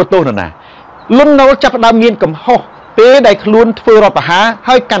ឬក៏បន្ទោសនរណាលន់នល់ចាប់ផ្ដើមមានកំហុសពេលដែលខ្លួនធ្វើរដ្ឋប្រហារ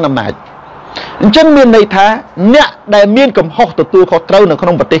ហើយកាន់អំណាចអញ្ចឹងមានន័យថាអ្នកដែលមានកំហុសទទួលខុសត្រូវនៅក្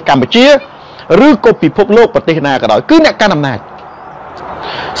នុងប្រទេសកម្ពុជាឬក៏ពិភពលោកប្រទេសណាក៏ដោយគឺអ្នកកាន់អំណាច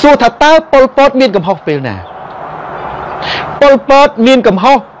សួរថាតើប៉ុលពតមានកំហុសពេលណាប៉ុលពតមានកំ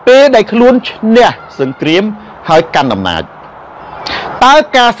ហុសពេលដែលខ្លួនឈ្នះសង្គ្រាមហើយកាន់អំណាចតើ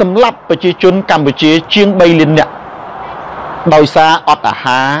ការសម្លាប់ប្រជាជនកម្ពុជាជាង3លាននាក់ ដោយសារអត់អា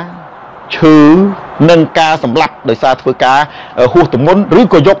ហារឈឺនិងការសម្លាប់ដោយសារធ្វើការហួសទម្ងន់ឬ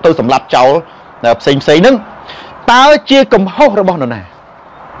ក៏យកទៅសម្លាប់ចោលផ្សេងហ្នឹងតើជាកំហុសរបស់នរណា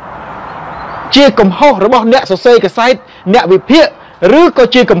ជាកំហុសរបស់អ្នកសរសេរកាសែតអ្នកវិភាគឬក៏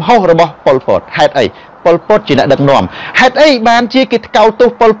ជាកំហុសរបស់ប៉ុលពតហេតុអីប៉ុលពតជាអ្នកដឹកនាំហេតុអីបានជាគេថ្កោលទោស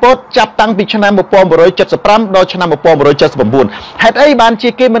ប៉ុលពតចាប់តាំងពីឆ្នាំ1975ដល់ឆ្នាំ1979ហេតុអីបានជា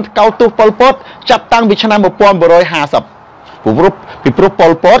គេមិនថ្កោលទោសប៉ុលពតចាប់តាំងពីឆ្នាំ1950ពីព្រោះប៉ុ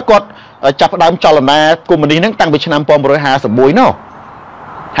លពតគាត់ចាប់ផ្ដើមចលនាកុម្មុយនីសហ្នឹងតាំងពីឆ្នាំ1951នោះ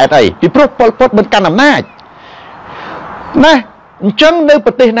ហេតុអីពីព្រោះប៉ុលពតមិនកាន់អំណាចណាអញ្ចឹងនៅ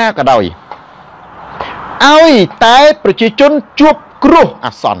ប្រទេសណាក៏ដោយឲ្យតែប្រជាជនជួបគ្រោះ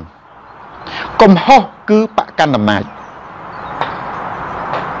អាសន្នកំហុសគឺបកកណ្ដាលអំណាច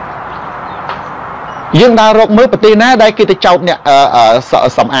យើងដើររកមើលប្រទេសណាដែលគេទៅចោទអ្នក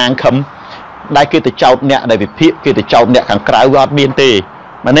សំអាងខឹមដែលគេទៅចោទអ្នកដែលវិភាគគេទៅចោទអ្នកខាងក្រៅវាអត់មានទេ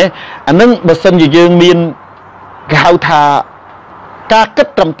មែនទេអានឹងបើសិនជាយើងមានគេហៅថាការគិត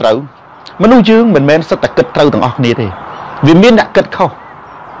ត្រឹមត្រូវមនុស្សយើងមិនមែនសិតតែគិតត្រូវទាំងអស់គ្នាទេវាមានអ្នកគិតខុស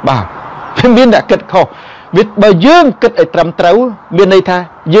បាទវាមានអ្នកគិតខុសវាបើយើងគិតឲ្យត្រឹមត្រូវមានន័យថា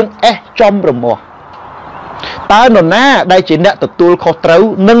យើងអេះចំរមាស់តើនរណាដែលជាអ្នកទទួលខុសត្រូវ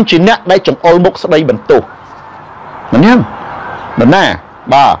និងជាអ្នកដែលចង្អុលមុខស្ដីបន្ទោសមិនហ្នឹងនរណា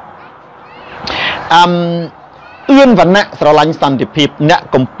បាទអឿនវណ្ណៈស្រឡាញ់សន្តិភាពអ្នក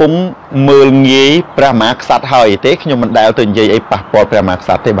កំពុងមើលងាយព្រះមហាក្សត្រហើយទេខ្ញុំមិនដែលទៅនិយាយអីប៉ះពាល់ព្រះមហាក្ស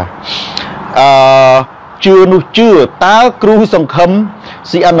ត្រទេបាទជឿនោះជឿតើគ្រូសង្ឃឹម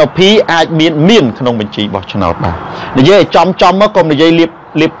CNP អាចមានក្នុងបញ្ជីបោះឆ្នោតបាទនិយាយចំមកកុំនិយាយ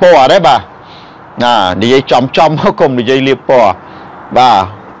លៀបពណ៌ទេបាទណានិយាយចំមកកុំនិយាយលៀបពណ៌បា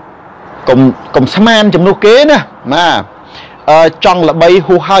ទកុំស្មានជំនួសគេណាបាទចង់ល្បី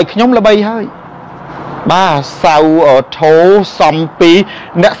ហួសហើយខ្ញុំល្បីហើយបាទសៅថោសំពី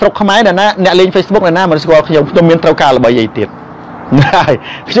អ្នកស្រុកខ្មែរណាអ្នកលេង Facebook ណាមិនស្គាល់ខ្ញុំមានត្រូវការល្បីអីទៀតហើយ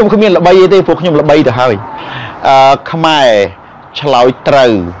ខ្ញុំគ្មានល្បីអីទេព្រោះខ្ញុំល្បីទៅហើយខ្មែរឆ្លើយត្រូ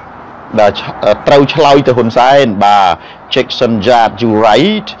វដល់ត្រូវឆ្លើយទៅហ៊ុនសែនបាទ Jackson Yard you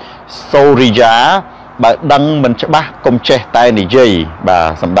right Soria បើដឹងមិនច្បាស់កុំចេះតែនិយាយបាទ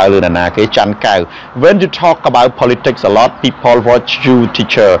សំដៅលើណាគេច័ន្ទកែវ When you talk about politics a lot people watch you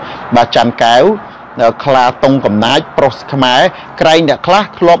teacher បាទច័ន្ទកែវខ្លាតុងកំណាចប្រុសខ្មែរក្រែងអ្នកខ្លះ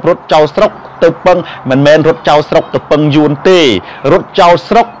ធ្លាប់រត់ចោលស្រុកទៅពឹងមិនមែនរត់ចោលស្រុកទៅពឹងយួនទេរត់ចោល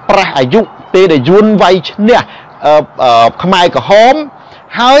ស្រុកប្រះអាយុពេលដែលយួនវាយឈ្នះខ្មែរក្រហម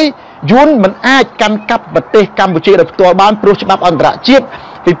ហើយយួនមិនអាចកាន់កាប់ប្រទេសកម្ពុជាដោយផ្ទាល់បានព្រោះច្បាប់អន្តរជាតិ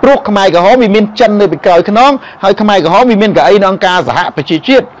ពីព្រោះខ្មែរក្រហមវាមានចិននៅពីក្រោយខ្នងហើយខ្មែរក្រហមវាមានកៅអីនៅអង្គការសហប្រជា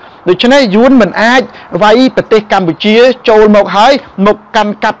ជាតិដូច្នេះយួនមិនអាចវាយប្រទេសកម្ពុជាចូលមកហើយមកកា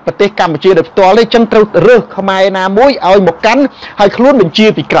ន់កាប់ប្រទេសកម្ពុជាដោយផ្ទាល់ទេចឹងត្រូវរើសខ្មែរណាមួយឲ្យមកកាន់ហើយខ្លួនបញ្ជា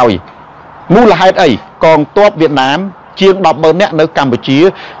ពីក្រោយមូលហេតុអីកងទ័ពវៀតណាមជាង 10,000 នាក់នៅកម្ពុជា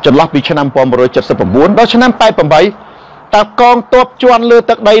ចន្លោះពីឆ្នាំ1979ដល់ឆ្នាំ88តើកងទ័ពជន់លើ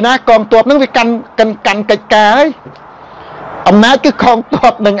ទឹកដីណាកងទ័ពនឹងវាកាន់កិច្ចការហើយអំណាចគឺកងទ័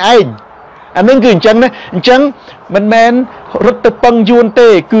ពនឹងឯងអានឹងគឺអញ្ចឹងណាអញ្ចឹងមិនមែនរត់ទៅពឹងយួនទេ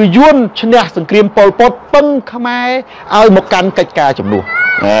គឺយួនឈ្នះសង្គ្រាមប៉ុលពតពឹងខ្មែរឲ្យមកកាន់កិច្ចការជំនួស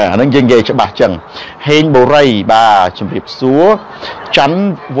អានឹងយើងនិយាយច្បាស់ចឹងហេងបូរីបាទជំរាបសួរច័ន្ទ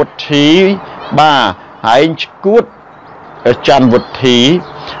វុធីបាទហើយឈួតច័ន្ទវុធី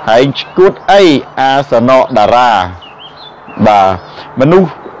ហើយឈួតអីអាសនៈតារាបាទមនុស្ស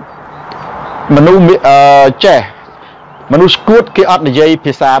ចេះមនុស្សគួតគេអត់និយាយ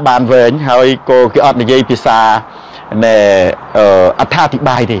ភាសាបានវែងហើយក៏គេអត់និយាយភាសាអត្ថាធិប្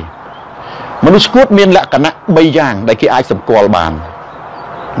បាយទេមនុស្សគួតមានលក្ខណៈ3យ៉ាងដែលគេអាចសម្គាល់បាន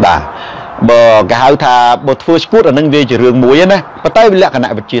បាទបើគេហៅថាបើធ្វើឈួតអានឹងវាជារឿងមួយណាប៉ុន្តែវាលក្ខ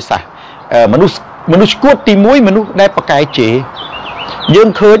ណៈវិទ្យាសាស្ត្រមនុស្សគួតទី1មនុស្សដែលប្រកែកជេរយើង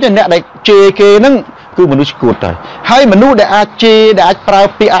ឃើញអ្នកដែលជេរគេហ្នឹងគឺមនុស្សគួតហើយមនុស្សដែលអាចជេរដែលអាចប្រើ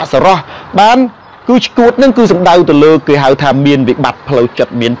ពាក្យអសរោះបានគឺឈួតនឹងគឺសំដៅទៅលើគេហៅថាមានវិបត្តិផ្លូវចិត្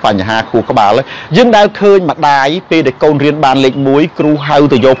តមានបញ្ហាខួរក្បាលយើងដែលឃើញម្ដាយពេលដែលកូនរៀនបានលេខ1គ្រូហៅ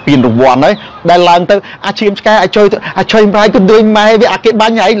ទៅយកពានរង្វាន់ហើយដែលឡើងទៅអាឈាមឆ្កែអាចជួយម្ដាយទៅដេញម៉ែវាអាគេបា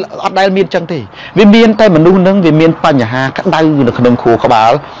ញ់ហើយអត់ដែលមានចឹងទេវាមានតែមនុស្សនឹងវាមានបញ្ហាក្តៅនៅក្នុងខួរក្បា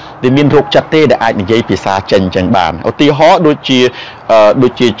លវាមានរោគចិត្តទេដែលអាចនិយាយភាសាចេញចឹងបានឧទាហរណ៍ដូចជា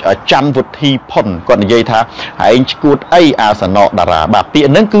ច័ន្ទវុធីផុនគាត់និយាយថាឯងឈួតអីអាសនៈតារាបាទពាក្យ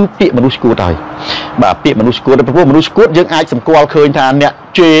ហ្នឹងគឺពាក្យមនុស្សឈួតហើយបាទពាក្យមនុស្សឈួតព្រោះមនុស្សឈួតយើងអាចសម្គាល់ឃើញថាអ្នក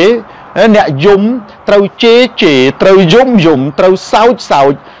ជេរអ្នកយំត្រូវជេរត្រូវយំត្រូវសោ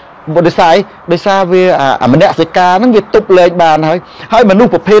ចដោយសារវាមនសិការហ្នឹងវាទប់លែងបានហើយមនុស្ស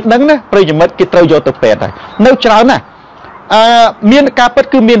ប្រភេទហ្នឹងណាប្រិយមិត្តគេត្រូវយកទៅពេទ្យហើយនៅច្រើនណា មានការពិត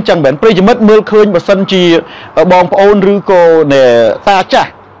គឺមានចឹងមែនប្រិយមិត្តមើលឃើញបើសិនជាបងប្អូនឬក៏តាចាស់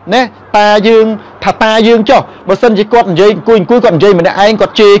ណាតាយើងថាតាយើងចុះបើសិនជាគាត់និយាយអង្គុយគាត់និយាយម្នាក់ឯងគា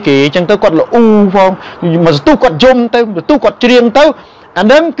ត់ជេរគេអញ្ចឹងទៅគាត់ល្អូផងមកស្ទុះគាត់យំទៅស្ទុះគាត់ច្រៀងទៅអា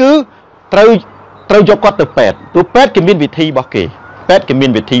ហ្នឹងគឺត្រូវយកគាត់ទៅពេទ្យព្រោះពេទ្យគេមានវិធីរបស់គេពេទ្យគេមា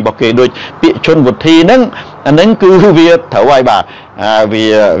នវិធីរបស់គេដូចពាក្យជន់វិធីហ្នឹងអាហ្នឹងគឺវាត្រូវហើយបាទ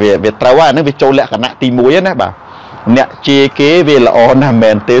វាត្រូវហើយអាហ្នឹងវាចូលលក្ខណៈទី1ណាបាទអ្នកជាគេវាល្អណាស់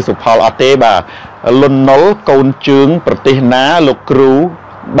មែនទេសុផលអត់ទេបាទលន់ណុលកូនជើងប្រទេសណាលោកគ្រូ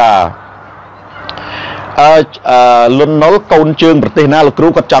បាទលន់ណុលកូនជើងប្រទេសណាលោកគ្រូ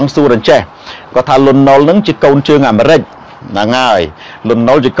គាត់ចង់សួរអញ្ចេះគាត់ថាលន់ណុលហ្នឹងជាកូនជើងអាមេរិកហ្នឹងហើយលន់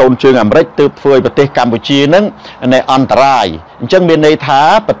ណុលជាកូនជើងអាមេរិកទើបធ្វើឲ្យប្រទេសកម្ពុជាហ្នឹងនៅអន្តរាយអញ្ចឹងមានន័យថា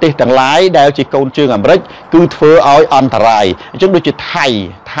ប្រទេសទាំងឡាយដែលជាកូនជើងអាមេរិកគឺធ្វើឲ្យអន្តរាយអញ្ចឹងដូចជាថៃ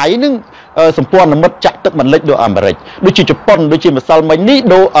ហ្នឹងសម្ព័ន្ធមិត្តចាក់ទឹកបន្លិចដូចអាមេរិកដូចជាជប៉ុនដូចជាម្សិលមិញនេះ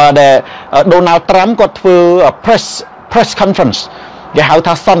ដែលដូណាល់ត្រាំគាត់ធ្វើ press conference គេហៅ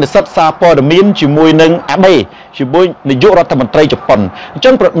ថាសន្និសីទសារព័ត៌មានជាមួយនឹងអាបេជាមួយនាយករដ្ឋមន្ត្រីជប៉ុនអញ្ចឹ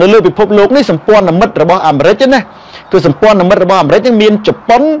ងនៅលើពិភពលោកនេះសម្ព័ន្ធមិត្តរបស់អាមេរិកណាគឺសម្ព័ន្ធមិត្តរបស់អាមេរិកមានជ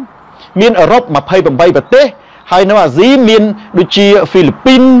ប៉ុនមានអឺរ៉ុប28ប្រទេសហើយនៅអាស៊ីមានដូចជាហ្វីលី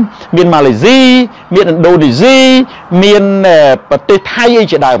ពីនមានម៉ាឡេស៊ីមានឥណ្ឌូនេស៊ីមានប្រទេសថៃអី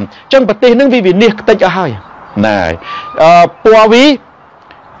ជាដើមអញ្ចឹងប្រទេសហ្នឹងវាវិនិច្ឆ័យខ្ទេចអស់ហើយណាព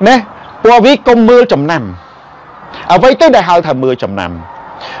ណ៌វីកុំមើលចំណាំអ្វីទៅដែលហៅថាមើលចំណាំ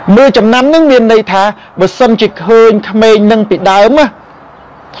ហ្នឹងមានន័យថាបើសិនជាឃើញក្មេងនឹងពីដើម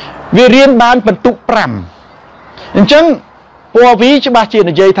វារៀនបានពិន្ទុ5អញ្ចឹងពណ៌វីច្បាស់ជា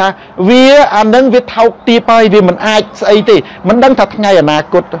និយាយថាវាអានឹងវាថោកទាបហើយវាមិនអាចស្អីទេមិនដឹងថាថ្ងៃអនា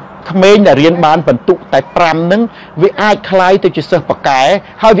គតក្មេងដែលរៀនបានពិន្ទុតែ5ហ្នឹងវាអាចคล้ายទៅជាសិស្សប៉កែ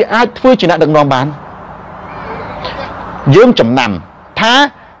ហើយវាអាចធ្វើជាអ្នកដឹកនាំបានយើងចំណាំថា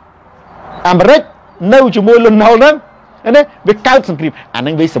អាមេរិកនៅជាមួយលន់ណុលហ្នឹងណាវាកើតសង្គ្រាមអា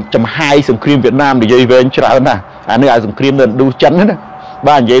នឹងវាចំហាយសង្គ្រាមវៀតណាមនិយាយវែងច្រើនណាស់អានេះឲ្យសង្គ្រាមនៅឥណ្ឌូចិនណា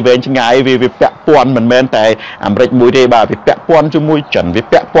បាទនិយាយវែងឆ្ងាយវាពាក់ព័ន្ធមិនមែនតែអាមេរិកមួយទេបាទវាពាក់ព័ន្ធជាមួយចិនវា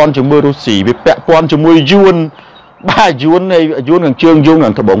ពាក់ព័ន្ធជាមួយរុស្ស៊ីវាពាក់ព័ន្ធជាមួយយួនបាទយួនខាងជើងយួន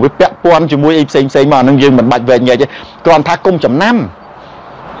ខាងត្បូងវាពាក់ព័ន្ធជាមួយអីផ្សេងមកអានឹងយើងមិនបាច់វែងញែកទេគ្រាន់ថាគុំចំណាំ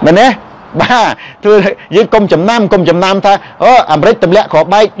មែនទេបាទធ្វើយើងគុំចំណាំថាអាមេរិកទម្លាក់គ្រាប់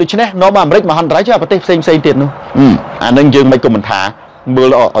បែកដូច្នេះនាំអាមេរិកមហន្តរាយទៅប្រទេសផ្សេងទៀតនោះអានឹងយើងមិនគុំមិនថាមើល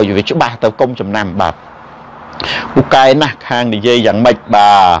ឲ្យវាច្បាស់ទៅគុំចំណាំបាទពូកែណាស់ខាងនិយាយយ៉ាងម៉េចបា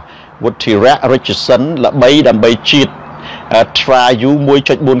ទវុฒิរៈ Richardson ល្បីដើម្បីជាតិ try you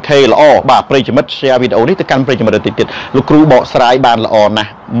 1.4k ល្អបាទប្រិយមិត្ត share វីដេអូនេះទៅកាន់ប្រិយមិត្តទៀតលោកគ្រូបកស្រាយបានល្អណា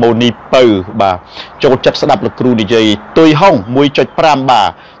ស់ម៉ូនីពៅបាទចូលចិត្តស្ដាប់លោកគ្រូនិយាយទុយហុង 1.5 បាទ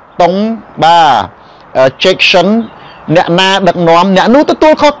តុងបាទ Jackson អ្នកណាដឹកនាំអ្នកនោះទទួ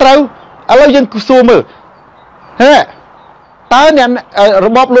លខុសត្រូវឥឡូវយើងសួរមើលហេតើអ្នករ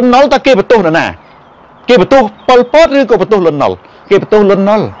បបលន់ណុលតើគេបន្ទោសនរណាគេបន្ទោសប៉ុលពតឬក៏បន្ទោសលន់ណុលគេបន្ទោសលន់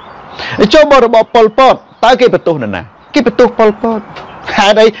ណុលចូលមករបបប៉ុលពតតើគេបន្ទោសនរណាគេបន្ទោសប៉ុលពតហេ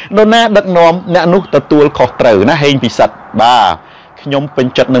តុអីនរណាដឹកនាំអ្នកនោះទទួលខុសត្រូវណាហេងពិសិដ្ឋបាទខ្ញុំពេញ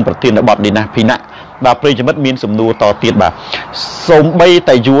ចិត្តនឹងប្រធានបទនេះណាភីណាបាទប្រិយមិត្តមានសំណួរតទៀតបាទសូម្បី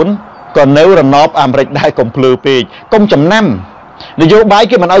តែយួនក៏នៅរណបអាមេរិកដែរកុំភ្លើពេកកុំចំណាំនយោបាយ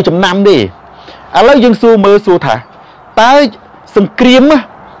គេមិនឲ្យចំណាំទេឥឡូវយើងសួរថាតើសង្គ្រាម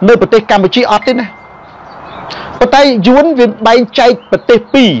នៅប្រទេសកម្ពុជាអត់ទេណាប៉ុន្តែយួនវាបែងចែកប្រទេស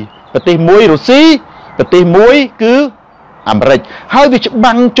2ប្រទេសមួយរុស្ស៊ីប្រទេសមួយគឺអាមេរិកហើយវាច្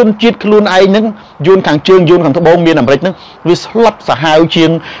បាំងជនជាតិខ្លួនឯងហ្នឹងយួនខាងជើងយួនខាងត្បូងមានអាមេរិកហ្នឹងវាស្លាប់សាហាវជាង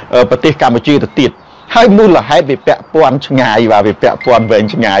ប្រទេសកម្ពុជាទៅទៀតហើយមូលហេតុវាពាក់ព័ន្ធឆ្ងាយបាទវាពាក់ព័ន្ធវែង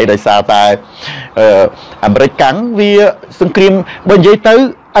ឆ្ងាយដោយសារតែអាមេរិកកាំងវាសង្គ្រាមបើនិយាយទៅ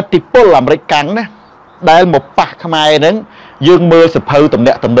អធិពលអាមេរិកកាំងណាដែលមកប៉ះខ្មែរហ្នឹងយើងមើលសភៅតំ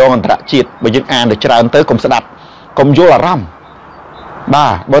ណាក់តំណងអន្តរជាតិបើយើងអានទៅច្រើនទៅកុំស្ដាប់កុំយល់អារម្មណ៍បា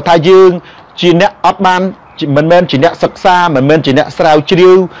ទបើថាយើងជាអ្នកអត់បានមិនមែនជាអ្នកសិក្សាមិនមែនជាអ្នកស្រាវជ្រា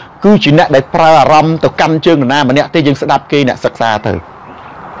វគឺជាអ្នកដែលប្រើអារម្មណ៍ទៅកាន់ជើងនរណាម្នាក់ទេយើងស្ដាប់គេអ្នកសិក្សាទៅ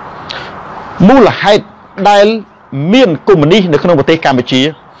មូលហេតុដែលមានកុម្មុយនីសនៅក្នុងប្រទេសកម្ពុជា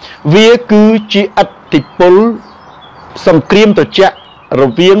វាគឺជាឥទ្ធិពលសង្គ្រាមត្រជាក់រ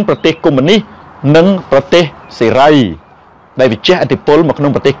វាងប្រទេសកុម្មុយនីសនិងប្រទេសសេរីដែលវាជះឥទ្ធិពលមកក្នុ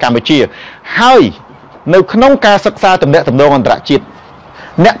ងប្រទេសកម្ពុជាហើយនៅក្នុងការសិក្សាតំណាក់តំណងអន្តរជាតិ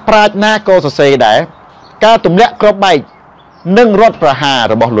អ្នកប្រាជ្ញណាក៏សរសេរដែរការទម្លាក់គ្រាប់បែកនិងរដ្ឋប្រហារ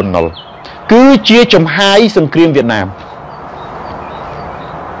របស់លន់ណុលគឺជាចំហាយសង្គ្រាមវៀតណាម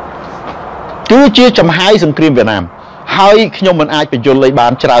ហើយខ្ញុំមិនអាចបញ្យល់លេខបា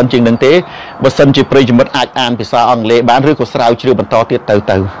នច្រើនជាងនឹងទេបើសិនជាប្រិយមិត្តអាចអានភាសាអង់គ្លេសបានឬក៏ស្រាវជ្រាវបន្តទៀតទៅ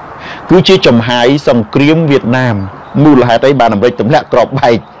គឺជាចំហាយសង្គ្រាមវៀតណាមមូលហេតុអីបានអាមេរិកទម្លាក់គ្រាប់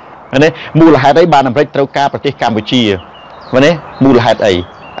បែកណាមូលហេតុអីបានអាមេរិកត្រូវការប្រទេសកម្ពុជាណាមូលហេតុអី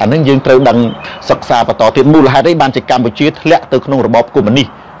អានឹងយើងត្រូវដឹងសិក្សាបន្តទៀតមូលហេតុអីបានជាកម្ពុជាធ្លាក់ទៅក្នុងរបបកុម្មុយនីស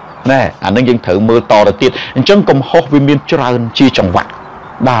ណែអានឹងយើងត្រូវមើលតទៅទៀតអញ្ចឹងកំហុសវាមានច្រើនជាចង្វាក់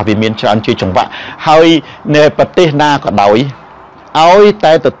បាទវាមានច្រើនជាចង្វាក់ហើយនៅប្រទេសណាក៏ដោយឲ្យ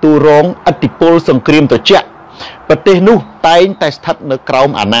តែទទួលរងឥទ្ធិពលសង្គ្រាមត្រជាក់ប្រទេសនោះតែងតែស្ថិតនៅក្រោម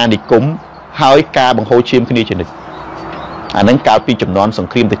អាណានិគមហើយការបង្ហូរឈាមគ្នាជានិច្ចអានឹងកាលពីចំនួនស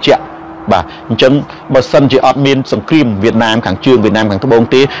ង្គ្រាមត្រជាក់បាទអញ្ចឹងបើសិនជាអត់មានសង្គ្រាមវៀតណាមខាងជើងវៀតណាមខាងត្បូង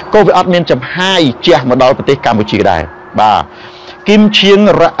ទេក៏វាអត់មានចំហាយជះមកដល់ប្រទេសកម្ពុជាដែរបាទគីមឈៀង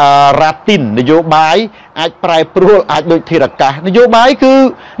រ៉ាទីននយោបាយអាចប្រែប្រួលអាចដូចធាតុអាកាសនយោបាយគឺ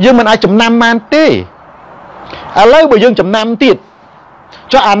យើងមិនអាចចំណាំបានទេឥឡូវបើយើងចំណាំទៀត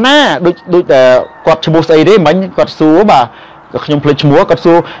ចុះអាណាដូចតែគាត់ឈ្មោះស្អីទេមិញគាត់សួរបាទខ្ញុំភ្លេចឈ្មោះគាត់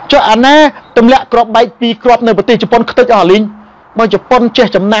សួរចុះអាណាទម្លាក់គ្រាប់បែក2គ្រាប់នៅប្រទេសជប៉ុនខ្ទេចអស់លីងបើជប៉ុនចេះ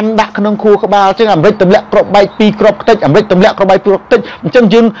ចំណាំដាក់ក្នុងខួរក្បាលចឹងអាមេរិកទម្លាក់គ្រាប់បែក2គ្រាប់ខ្ទេចអាមេរិកទម្លាក់គ្រាប់បែក2គ្រាប់ខ្ទេចអញ្ចឹង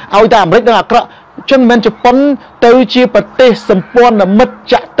យើងឲ្យតែអាមេរិកនឹងអាក្រក់ចឹងមិនជប៉ុនទៅជាប្រទេសសម្ព័ន្ធមិត្ត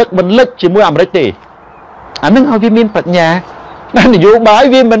ចាក់ទឹកបន្លិចជាមួយអាមេរិកទេអានឹងឲ្យវាមានប្រាជ្ញានយោបាយ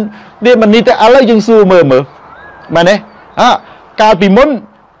វាមិននេះទេឥឡូវយើងសួរមើលបាទទេកាលពីមុន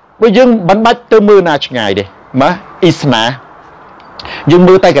បើយើងមិនបាច់ទៅមើលណាឆ្ងាយទេបាទអ៊ីស្នាយើង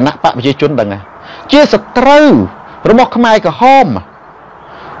មើលតែគណៈបកប្រជាជនដឹងជាសត្រូវរបស់ខ្មែរក្រហម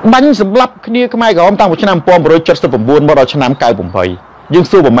បាញ់សម្លាប់គ្នាខ្មែរក្រហមតាំងពីឆ្នាំ1979មកដល់ឆ្នាំ98យើង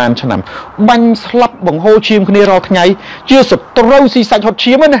សួរប្រហែលឆ្នាំបាញ់ស្លាប់បង្ហូរឈាមគ្នារាល់ថ្ងៃជាសត្រូវស៊ីសាច់ហត់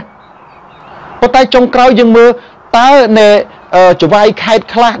ឈាមណាប៉ុន្តែចុងក្រោយយើងមើលតើនៅចវាយខេត្ត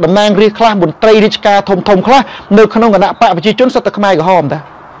ខ្លះតំណាងរាស្ត្រខ្លះមន្ត្រីរាជការធំខ្លះនៅក្នុងគណៈបកប្រជាជនសិតតែខ្មែរក្រហមតា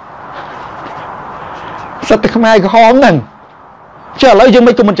សិតតែខ្មែរក្រហមហ្នឹងចុះឥឡូវយើង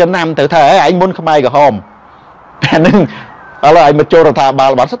មិនក៏មិនចំណាំទៅថាឯងមុនខ្មែរក្រហមអានឹងឥឡូវឯងមកចូលរដ្ឋាភិបា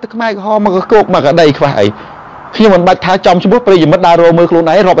លបាត់សិតតែខ្មែរក្រហមមកគោកមកក្តីខ្វះអីខ្ញុំមិនបាច់ថាចំឈ្មោះប្រិយមិត្តដើររមើលខ្លួន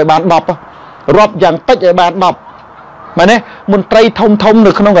ឯងរាប់ឲ្យបាន10រាប់យ៉ាងតិចឲ្យបាន10មែនទេមន្ត្រីធំ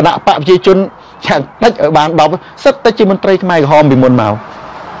នៅក្នុងគណៈបកប្រជាជនយ៉ាងតិចឲ្យបាន10សិតតែជាមន្ត្រីខ្មែរក្រហមពីមុនមក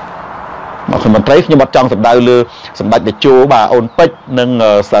មន្ត្រីខ្ញុំអត់ចង់សម្ដៅលើសម្ដេចតេជោបាទអូនពេជ្រនិង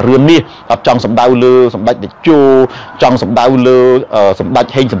សារឿននេះអត់ចង់សម្ដៅលើសម្ដេចតេជោចង់សម្ដៅលើសម្ដេច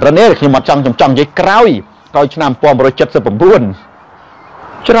ហេងសំរិនទេខ្ញុំអត់ចង់និយាយក្រោយឆ្នាំ1979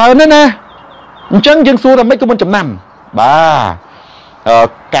ច្រើនណាស់ណាអញ្ចឹងយើងសួរថាម៉េចក៏មិនចំណាំបាទ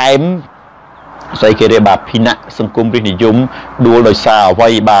កែមស្អីគេទេបាទភិណៈសង្គមរាជនិយមដួលដោយសារអ្វី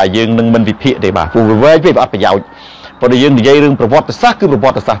បាទយើងនឹងមិនវិភាគទេបាទព្រោះវាអត់ប្រយោជន៍ប៉ុន្តែយើងនិយាយរឿងប្រវត្តិសាស្ត្រគឺប្រវ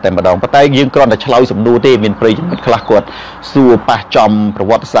ត្តិសាស្ត្រតែម្ដងប៉ុន្តែយើងគ្រាន់តែឆ្លើយសំណួរទេមានប្រិយមិត្តខ្លះគាត់សួរប៉ះចំប្រ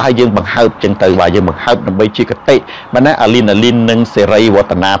វត្តិសាស្ត្រហើយយើងបង្ហើបចឹងទៅបាទយើងបង្ហើបដើម្បីជាគតិបាទណាអាលីននិងសេរីវឌ្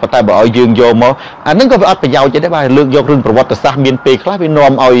ឍនាប៉ុន្តែបើឲ្យយើងយកមកអានឹងក៏វាអត់ប្រយោជន៍ទេបាទលើកយករឿងប្រវត្តិសាស្ត្រមានពេលខ្លះវា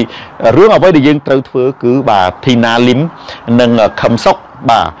នាំឲ្យរឿងអ្វីដែលយើងត្រូវធ្វើគឺបាទធីណាលីមនិងខឹមសុក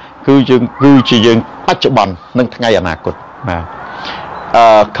បាទគឺជាយើងបច្ចុប្បន្ននិងថ្ងៃអនាគតបាទ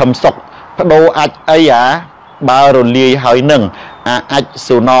ខឹមសុកបដូរអាចអីបើរលាយហើយនឹងអាច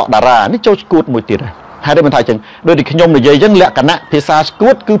សុណតារានេះចូលឈួតមួយទៀតហើយមិនថាអញ្ចឹងដូចទីខ្ញុំនិយាយអញ្ចឹងលក្ខណៈភាសាឈួ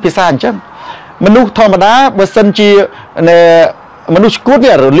តគឺភាសាអញ្ចឹងមនុស្សធម្មតាបើសិនជាមនុស្សឈួត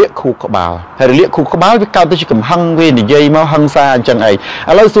វារលាកខួរក្បាលហើយរលាកខួរក្បាលវាកើតទៅជាកំហឹងវានិយាយមកហឹង្សាអញ្ចឹងអីឥ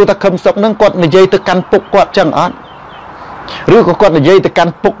ឡូវសួរថាខឹមសុកហ្នឹងគាត់និយាយទៅកាន់ពុកគាត់អញ្ចឹងអត់ឬក៏គាត់និយាយទៅកា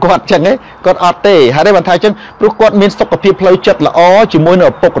ន់ពុកគាត់អញ្ចឹងគាត់អត់ទេហើយបានថាអញ្ចឹងព្រោះគាត់មានសុខភាពផ្លូវចិត្តល្អជាមួយនឹង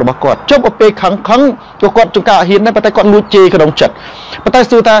ឪពុករបស់គាត់ចុះទៅពេលខឹងក៏គាត់ចង្ការហ៊ានដែរប៉ុន្តែគាត់លួចជេរក្នុងចិត្តប៉ុន្តែ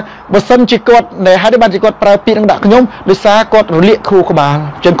សួរថាបើសិនជាគាត់ហើយបានជាគាត់ប្រើពាក្យនឹងដាក់ខ្ញុំដោយសារគាត់រលាកខួរក្បាល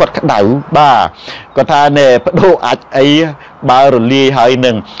អញ្ចឹងគាត់ក្តៅបាទគាត់ថាបដូរអាចអីបើរលាយហើយ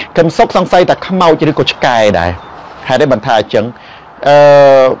នឹងខឹមសុកសង្ស័យថាខ្មោចឬក៏ឆ្កែដែរហើយបានថាអញ្ចឹង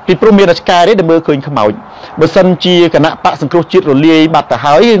ពីព្រោះមានឆ្កែទេដែលមើលឃើញខ្មោចបើសិនជាគណៈបកសង្គ្រោះជាតិរលាយបាត់ទៅ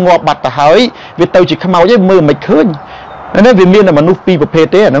ហើយងាប់បាត់ទៅហើយវាទៅជាខ្មោចឯងមើលមិនឃើញនេះវាមានមនុស្សពីរប្រភេទ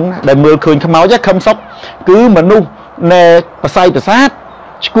ទេអាហ្នឹងដែលមើលឃើញខ្មោចខឹមសុកគឺមនុស្សនៃប្រស័យប្រសាទ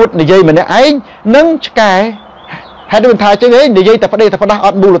ឈួតនិយាយម្នាក់ឯងនិងឆ្កែហើយដូចថាចឹងឯងនិយាយតែប្តេផ្ដាស់អ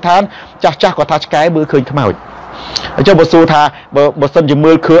ត់មូលដ្ឋានចាស់គាត់ថាឆ្កែមើលឃើញខ្មោចអញ្ចឹងបើសួរថាបើសិនជា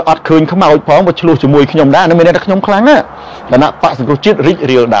មើលឃើញអត់ឃើញខ្មោចផងបើឆ្លោះជាមួយខ្ញុំដែរនឹងមានតែខ្ញុំខ្លាំងណាគណៈបកសង្គ្រោះជាតិរីក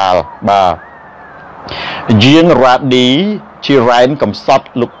រាលដាលបាទជាងរ៉ាឌីជារ៉ែនកំសត់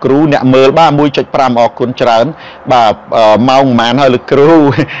លោកគ្រូអ្នកមើលបាទ 1.5 អរគុណច្រើនបាទម៉ោងប៉ុន្មានហើយលោកគ្រូ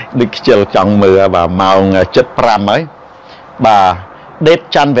ដូចខ្ជិលចង់មើលបាទម៉ោង 7:05 ហើយបាទដេត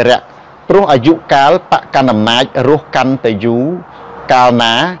ច័ន្ទវិរៈ ព្រោះអាយុកាលបកកណ្ដាលអំណាចរស់កាន់តែយូរកាល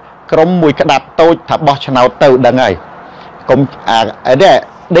ណាក្រុមមួយក្តាប់តូចថាបោះឆ្នោតទៅដឹងហើយកុំ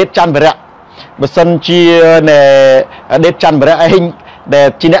ដេតច័ន្ទវរៈបើសិនជាដេតច័ន្ទវរៈឯងដែល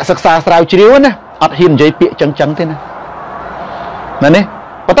ជាអ្នកសិក្សាស្រាវជ្រាវណាអត់ហ៊ាននិយាយពាក្យចឹងទេណានេះ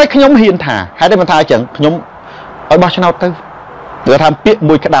ប៉ុន្តែខ្ញុំហ៊ានថាហេតុតែមិនថាចឹងខ្ញុំឲ្យបោះឆ្នោតទៅគឺថាពាក្យ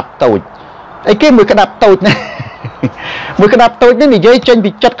មួយក្តាប់តូចអីគេមួយក្តាប់តូចណាមួយក្តាប់តូចនេះនិយាយចេញ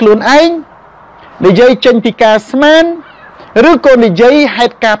ពីចិត្តខ្លួនឯងនិយាយចេញពីការស្មានឬក៏និយាយហេ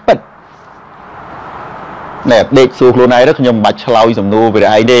តុការពិតណែដេកសួរខ្លួនឯងទៅខ្ញុំមិនបាច់ឆ្លើយសំណួរវា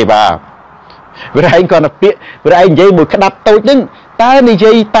ឯងទេបាទវាឯងគាត់ទៅពាក្យវាឯងនិយាយមួយក្តាប់តូចហ្នឹងតើនិ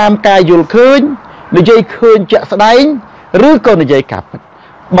យាយតាមការយល់ឃើញនិយាយឃើញជាក់ស្ដែងឬក៏និយាយការពិត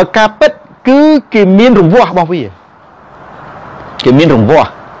បើការពិតគឺគេមានរង្វាស់របស់វាគេមានរង្វាស់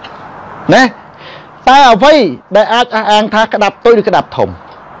ណាតើអ្វីដែលអាចអះអាងថាក្តាប់តូចឬក្តាប់ធំ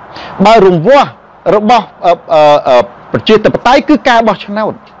បើរង្វាស់របស់ប្រជាធិបតេយ្យគឺការបោះឆ្នោ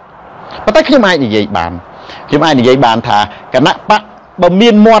តប៉ុន្តែខ្ញុំអាចនិយាយបានថាគណៈបកបើមា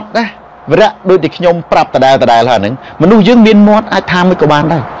នមាត់ណាវរៈដូចតែខ្ញុំប្រាប់ដដែលហើយហ្នឹងមនុស្សយើងមានមាត់អាចថាមិនក៏បាន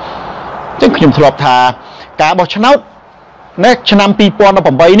ដែរអញ្ចឹងខ្ញុំធ្លាប់ថាការបោះឆ្នោតណាឆ្នាំ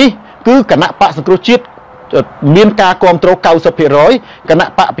2018នេះគឺគណៈបកសង្គ្រោះជាតិមានការគ្រប់គ្រង 90% គណៈ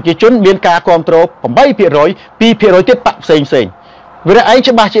បកប្រជាជនមានការគ្រប់គ្រង 8% 2% ទៀតបកផ្សេងវាឯង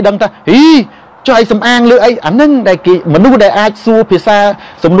ច្បាស់ជាដឹងថាចុះឯងសំអាងលើអីអាហ្នឹងដែលគេមនុស្សដែលអាចសួរភាសា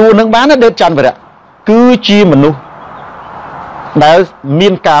សំណួរនឹងបានណាដេតច័ន្ទវរៈគឺជាមនុស្សដែលមា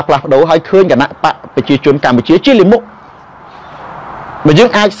នការផ្លាស់ប្ដូរហើយឃើញគណៈបកប្រជាជនកម្ពុជាជាលិមុខបើយើង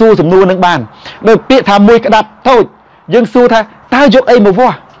អាចសួរសំណួរនឹងបានដោយពាក្យថាមួយក្តាប់តូចយើងសួរថាតើយកអីមកវា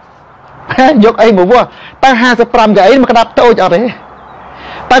ស់យកអីមកវាស់តើ55កៅអីមកក្តាប់តូចអត់ទេ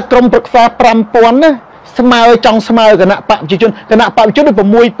តើក្រុមប្រឹក្សា 5000 ណាស្មើចង់ស្មើគណៈបកប្រជាជនគណៈបកប្រជាជន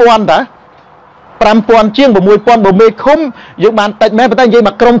 6000 តា 5000 ជាង 6000 បើមេឃុំយើងបានតិចមែនប៉ុន្តែនិយាយម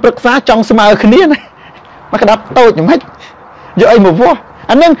កក្រុមប្រឹក្សាចង់ស្មើគ្នាណាមកក្តាប់តូចយ៉ាងម៉េចយកអីមកវាស់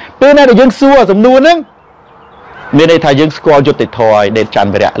អាហ្នឹងពេលណាដែលយើងសួរសំណួរហ្នឹងមានន័យថាយើងស្គាល់យុត្តិធម៌ឲ្យដេតច័ន្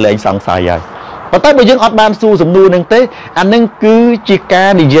ទវរៈលែងសង្ស័យហើយប៉ុន្តែបើយើងអត់បានសួរសំណួរហ្នឹងទេអាហ្នឹងគឺជាការ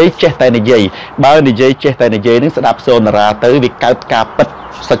និយាយចេះតែនិយាយបើនិយាយចេះតែនិយាយហ្នឹងស្ដាប់សូនារាទៅវាកើតការពិត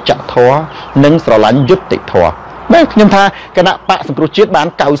សច្ចធម៌និងស្រឡាញ់យុត្តិធម៌បាទខ្ញុំថាគណៈបកសង្គ្រោះជាតិបាន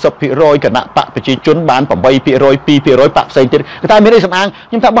 90% គណៈបកប្រជាជនបាន 8% 2% បកផ្សេងទៀតតែមានអីសំអាង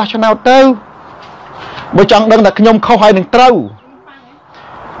ខ្ញុំថាបោះឆ្នោតទៅបើចង់ដឹងថាខ្ញុំខុសហើយនឹងត្រូវ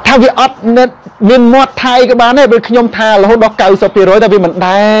ថាវាអត់មានមាត់ថៃក៏បានដែរបើខ្ញុំថារហូតដល់ 90% តែវាមិន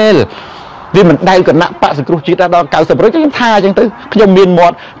ដែលគណៈបកសង្គ្រោះជាតិដល់ 90% ខ្ញុំថាអញ្ចឹងទៅខ្ញុំមានមា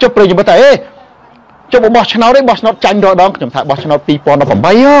ត់ចុះប្រិយមិត្តថាចុះបោះឆ្នោតទេបោះឆ្នោតចាញ់រដងខ្ញុំថាបោះឆ្នោត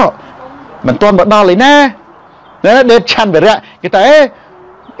 2018 មិនទាន់មកដល់ឯណាដេតឆាន់វរៈគេថា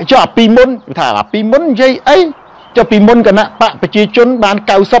ចុះអាពីមុនគេថាអាពីមុននិយាយអីចុះពីមុនគណៈបកប្រជាជនបាន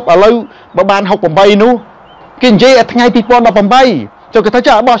 90 ឥឡូវបើបាន 68 នោះគេនិយាយថ្ងៃ 2018 ចុះគេថា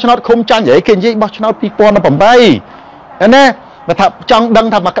ចុះបោះឆ្នោតឃុំចាញ់ហីគេនិយាយបោះឆ្នោត 2018 ណាបើថាចង់ដឹង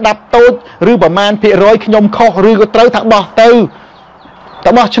ថាមកក្តាប់តូចឬប្រមាណភាគរយខ្ញុំខុសឬក៏ត្រូវថាបោះទៅតែ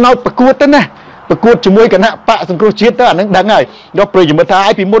បោះឆ្នោតប្រកួតទៅណាប្រកួតជាមួយគណៈបកសង្គ្រោះជាតិទៅអានឹងដឹងហើយយកប្រិយមិត្តថា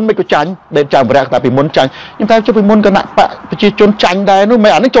ឲ្យពីមុនមិនក៏ចាញ់ដេតច័ន្ទវរៈថាពីមុនចាញ់ខ្ញុំថាចុះពីមុនគណៈបកប្រជាជនចាញ់ដែរនោះមិ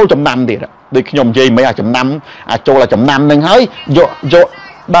នអានឹងចូលចំណាំទៀតដូចខ្ញុំនិយាយមិនអាចំណាំចូលចំណាំនឹងហើយយក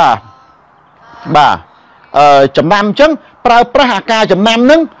បាទចំណាំអញ្ចឹងប្រើប្រាស់អាការចំណាំ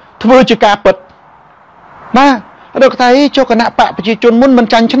នឹងធ្វើជាការពិតបាទដល់ថាចុះគណៈបកប្រជាជនមុនមិន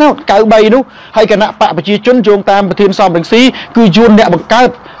ចាញ់ឆ្នោត 93 នោះហើយគណៈបកប្រជាជនយោងតាមប្រធានសំរងស៊ីគឺយួនអ្នកបង្កើត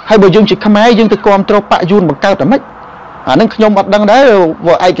ហើយបើយើងជាខ្មែរយើងទៅគ្រប់គ្រងបកយួនបង្កើតតែម៉េចអានឹងខ្ញុំអត់ដឹងដែរ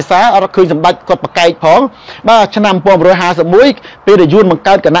ឯកសារអត់ឃើញសម្ដេចគាត់ប្រកែកផងបាទឆ្នាំ1951ពេលដែលយួនបង្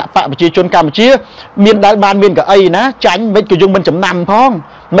កើតគណៈបកប្រជាជនកម្ពុជាមានដែលបានមានកៅអីណាចាញ់មិនក៏យើងមិនចំណាំផង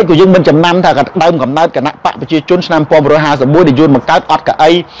មិនក៏យើងមិនចំណាំថាដើមកំណើតគណៈបកប្រជាជនឆ្នាំ1951ដែលយួនបង្កើតអត់កៅ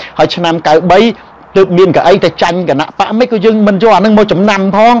អីហើយឆ្នាំ93ទើបមានកៅអីតែចាញ់គណៈបកមិនក៏យើងមិនយកអានឹងមកចំណាំ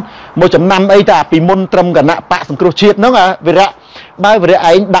ផងមកចំណាំអីតែពីមុនត្រឹមគណៈបកសង្គ្រោះជាតិហ្នឹងវិរៈបើវិរៈ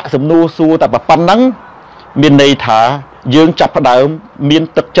ឯងដាក់សំណួរសួរតែប៉ុណ្ណឹងមានន័យថាយើងចាប់ផ្ដើមមាន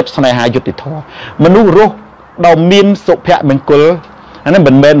ទឹកចិត្តស្នេហាយុត្តិធម៌មនុស្សរស់ដ៏មានសុភមង្គលអានេះ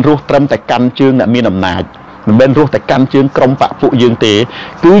មិនមែនរស់ត្រឹមតែកាន់ជើងអ្នកមានអំណាចមិនមែនរស់តែកាន់ជើងក្រុមបកពួកយើងទេ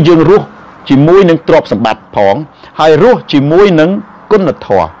គឺយើងរស់ជាមួយនឹងទ្រព្យសម្បត្តិផងហើយរស់ជាមួយនឹងគុណធ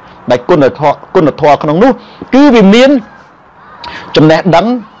ម៌ដែលគុណធម៌ក្នុងនោះគឺវាមានចំណេះដឹង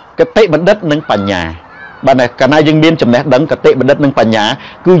គតិបណ្ឌិតនិងបញ្ញាបាទកាលណាយើងមានចំណេះដឹងគតិបណ្ឌិតនិងបញ្ញា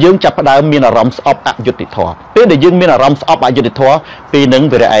គឺយើងចាប់ផ្ដើមមានអារម្មណ៍ស្អប់អយុត្តិធម៌ពេលដែលយើងមានអារម្មណ៍ស្អប់អយុត្តិធម៌ពេលហ្នឹង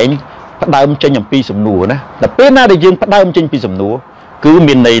វាឯងផ្ដើមចេញអំពីសំណួរណាដល់ពេលណាដែលយើងផ្ដើមចេញពីសំណួរគឺ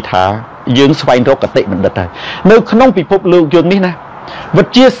មានន័យថា យើងស្វែងរកកតិបណ្ឌិតហើយនៅក្នុងពិភពលោកយើងនេះណាវិ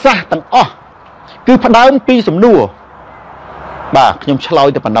ទ្យាសាស្ត្រទាំងអស់គឺផ្ដើមពីសំណួរបាទខ្ញុំឆ្លើយ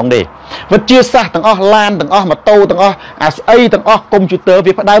តែប៉ុណ្ណឹងទេវិទ្យាសាស្ត្រទាំងអស់ឡានទាំងអស់ម៉ូតូទាំងអស់អាស្អីទាំងអស់កុំព្យូទ័រ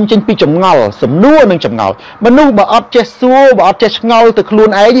វាផ្ដើមចេញពីចម្ងល់សំណួរនិងចម្ងល់មនុស្សបើអត់ចេះសួរបើអត់ចេះឆ្ងល់ទៅខ្លួន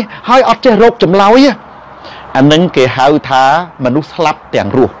ឯងហើយអត់ចេះរកចម្លើយអានឹងគេហៅថាមនុស្សស្លាប់ទាំង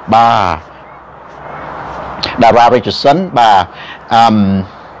រស់បាទតារា Richardson បាទ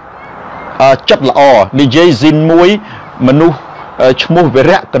ចិត្តល្អនិយាយស៊ីនមួយមនុស្សឈ្មោះវិ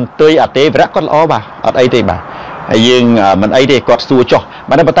រៈកន្ទុយអទេវិរៈគាត់ល្អបាទអត់អីទេបាទហើយយើងមិនអីទេគាត់សួរចុះ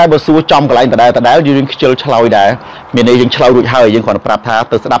បាទតែបើសួរចំកន្លែងដដែលយើងខ្ជិលឆ្លើយដែរមានន័យយើងឆ្លើយរួចហើយយើងគ្រាន់តែប្រាប់ថា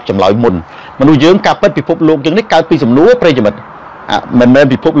ទៅស្ដាប់ចម្លើយមុនមនុស្សយើងការពិតពិភពលោកយើងនេះកើតពីសំណួរប្រិយមិត្តមិនមែន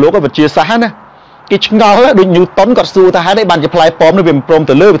ពិភពលោកវិទ្យាសាស្ត្រណាគេឆ្ងល់ដូចញូតុនគាត់សួរថាហេតុអីបានជាផ្លែប៉ោមនេះវាមិនព្រម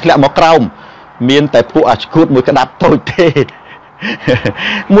ទៅលើវាធ្លាក់មកក្រោមមានតែពួកអាឆ្កួតមួយក្តាប់តូចទេ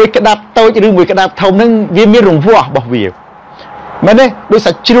មួយក្តាប់តូចឬមួយក្តាប់ធំហ្នឹងវាមានរង្វាស់របស់វាមែនទេដូច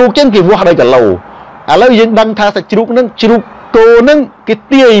សាច់ជ្រូកចឹងគេវាស់ដោយគីឡូឥឡូវយើងដឹងថាសាច់ជ្រូកហ្នឹងជ្រូកគោហ្នឹងគេ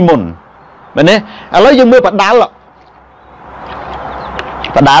ទាយមុនមែនទេឥឡូវយើងមើលបដាល់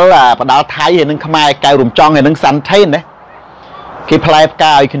ថៃហើយនឹងខ្មែរកៅរំចង់ហើយនឹងសាន់ថេនណាគេផ្លែផ្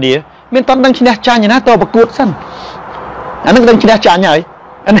កាឲ្យគ្នាមានតន់ដឹងឈ្នះចាញ់ណាតប្រកួតសិនអានឹងដឹងឈ្នះចាញ់ហើយ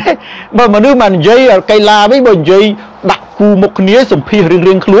អានេះបើមនុស្សមកនិយាយកីឡាវិញបើនិយាយដាក់គូមុខគ្នាសម្ភាស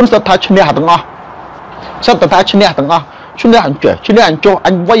រៀងខ្លួនសុទ្ធថាឈ្នះទាំងអស់សុទ្ធថាឈ្នះទាំងអស់ឈ្នះអញ្ចុះអ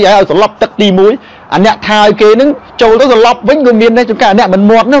ញវៃឲ្យសន្លប់ទឹកទី1អាអ្នកថាឲ្យគេនឹងចូលទៅសន្លប់វិញក៏មានដែរជួនកាលអ្នកមិន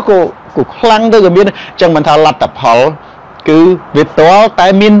មាត់នោះក៏ខ្លាំងទៅក៏មានអញ្ចឹងមិនថាលទ្ធផលគឺវាតលតែ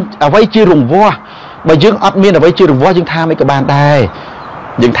មានអ្វីជារង្វាស់បើយើងអត់មានអ្វីជារង្វាស់យើងថាមិនក៏បានដែរ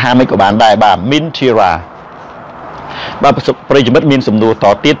បាទមីនធីរ៉ាបាទប្រិយមិត្តមានសំណួរត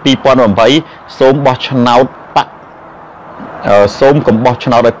ទៀត2008សូមបោះឆ្នោតសូមកុំបោះឆ្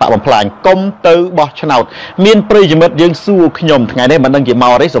នោតឲ្យបាក់បំផ្លាញកុំទៅបោះឆ្នោតមានប្រិយមិត្តយើងសួរខ្ញុំថ្ងៃនេះមិនដឹងជាម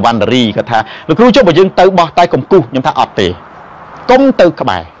កទេសវណ្ណរីគាត់ថាលោកគ្រូចុះបើយើងទៅបោះតែកំគូសខ្ញុំថាអត់ទេកុំទៅក្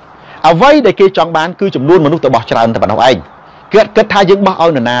បែរអ្វីដែលគេចង់បានគឺចំនួនមនុស្សទៅបោះច្រើនតែប៉ុណ្ណោះឯងគេគិតថាយើងបោះឲ្យ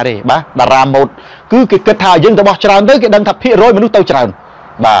នរណាទេបាទតារាម៉ូតគឺគេគិតថាយើងទៅបោះច្រើនទៅគេដឹងថាភាគរយមនុស្សទៅច្រើន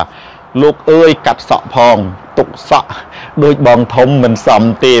បាទលោកអើយកាត់សក់ផងទុកសក់ដូចបងធំមិនសម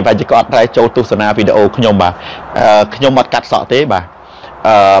ទេបាទជាគាត់តែចូលទស្សនាវីដេអូខ្ញុំបាទខ្ញុំអត់កាត់សក់ទេបាទ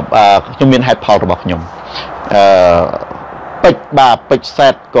ខ្ញុំមានហេតុផលរបស់ខ្ញុំពេជ្របាទពេជ្រសែ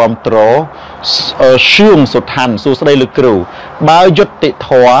តគ្រប់ត្រឈឿងសុថាន់សួស្ដីលោកគ្រូបើយុត្តិធ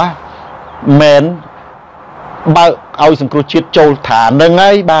ម៌មែនបើឲ្យសង្គ្រោះជាតិចូលឋានហ្នឹងហើ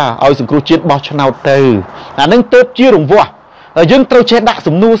យបាទឲ្យសង្គ្រោះជាតិបោះឆ្នោតទៅអានឹងទៅជារង្វាស់យើងត្រូវចេះដាក់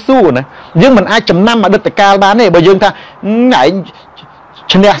សំណួរសួរណាយើងមិនអាចចំណាំអតីតកាលបានទេបើយើងថាឯង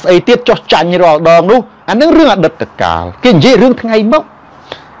ឈ្នះស្អីទៀតចោះចាញ់រាល់ដងនោះអានឹងរឿងអតីតកាលគេនិយាយរឿងថ្ងៃមក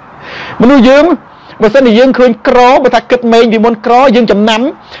មនុស្សយើងបើសិនជាយើងឃើញក្របើថាគិតមេងពីមុនក្រយើងចំណាំ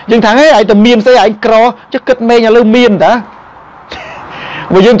យើងថាហេឯងតែមានស្អីឯងក្រចុះគិតមេងឥឡូវមានតា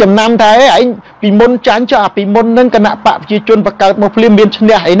បើយើងចំណាំថាឯងពីមុនចាញ់ចុះពីមុននឹងគណៈបកប្រជាជនបង្កើតមកភ្លាមមានឈ្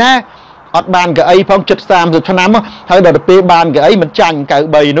នះអីណាអត់បានកៅអីផងជិត30ឆ្នាំហើយដល់ទៅពេលបានកៅអីមិនចាញ់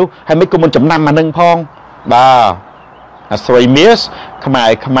93នោះហើយមិនក៏មិនចំណាំអានឹងផងបាទអាស្រ័យមាសខ្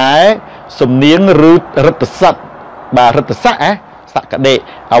មែរសំនៀងឬរដ្ឋស័ក្តិបាទរដ្ឋស័ក្តិសក្តិ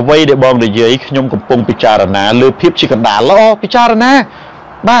អ្វីដែលបងនិយាយខ្ញុំកំពុងពិចារណាលើភាពជាកណ្ដាលល្អពិចារណា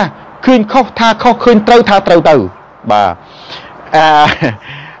បាទឃើញខុសថាខុសឃើញត្រូវថាត្រូវទៅបាទ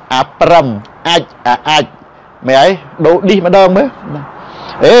អាប្រឹមអាចមែនហើយដូរឌីសម្ដងមើល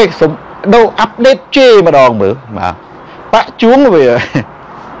អេសុំដូរអាប់ដេតជេម្ដងមើលបាទបាក់ជួងវា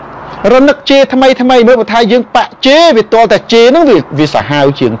រនឹកជេថ្មីមើលបើថាយើងបាក់ជេវាតលតែជេហ្នឹងវាសាហាវ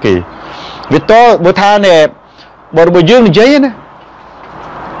ជាងគេវាតលបើថាណែបើយើងនិយាយណា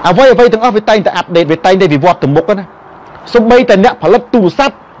អ្វីទាំងអស់វាតែងតែអាប់ដេតវាតែងតែវិវត្តទៅមុខណាសូម្បីតែអ្នកផលិតទូរស័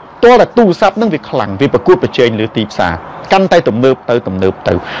ព្ទតលតែទូរស័ព្ទហ្នឹងវាខ្លាំងវាប្រកួតប្រជែងលើទីផ្សារកាន់តែទំនើបទៅ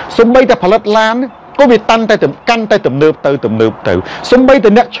សូម្បីតែផលិតឡានក៏វាកាន់តែទំនើបទៅសូម្បីតែ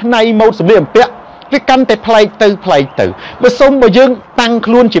អ្នកច្នៃម៉ូដសម្លៀកបំពាក់វាកាន់តែប្លែកទៅបើយើងតាំង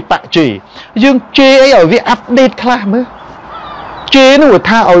ខ្លួនជាបច្ចេយើងជេអីឲ្យវាអាប់ដេតខ្លះមើលជេនោះ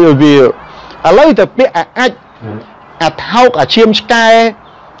ថាឲ្យវាឥឡូវទៅពាក់អាថោកអាឈាមឆ្កែ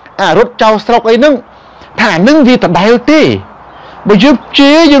អារត់ចោលស្រុកអីហ្នឹងថាអានឹងវាដដែលទេបើយើង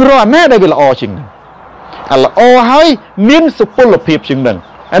ជេយើងរកអាណាដែលវាល្អជាងហ្នឹងអាល្អហើយមានសុពលភាពជាងហ្នឹង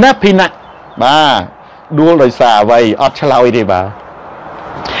អាណាភីណាក់បាទដួលដោយសារអ្វីអត់ឆ្លើយទេបាទ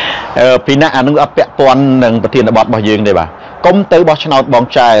ពីណាអានឹងអត់ពាក់ព័ន្ធនឹងប្រធានបទរបស់យើងទេបាទកុំទៅបោះឆ្នោតបង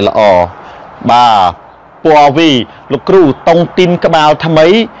ចែល្អបាទពណ៌វីលោកគ្រូតុងទីនក្បាលថ្មី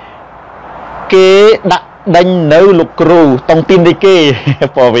គេដាក់ដេញនៅលោកគ្រូតុងទីននេះគេ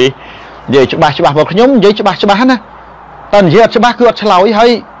ពណ៌វី về cho bà một nhóm vậy cho bà na tần gì cho bà cứ cho lầu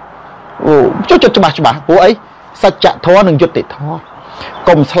hay cho bà của ấy sao chạ thua đừng giật tịt thua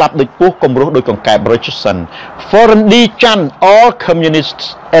cùng slap được quốc cùng rốt đôi còn cài Bridgerton foreign dichan all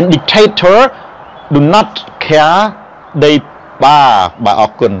communists and dictator do not care they bà ở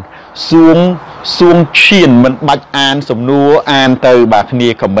quần xuống chiên mình bạch an sầm nua an từ bà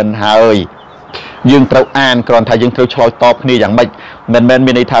kia của mình hơi dương trâu an còn thay dương trâu chloi top kia dạng bạch mình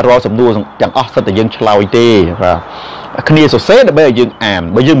đi thay ro sầm nua dạng óc saoแต่dương chloi tê và kia số xế là bây giờ dương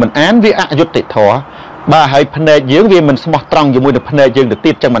an bây giờ mình án với ạยุติ bà hãy phân đề dưỡng vì mình smart trong với mùi được phân đề dưỡng được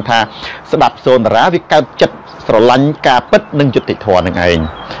tiếp trong mình tha sẽ đạp xôn ra vì cao chất sổ lánh ca bích nâng chút tịch thỏa nâng ảnh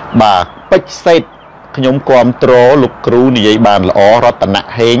bà bích xét nhóm quam trô lục cửu như vậy bàn là ó rót tận nạ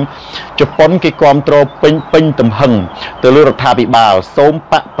hên cho bốn cái quam trô pinh tầm hừng từ lưu rập thà bị bào xôm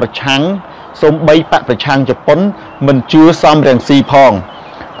bạc bà trắng xôm bay bạc bà trắng cho bốn mình chưa xong rèn si phong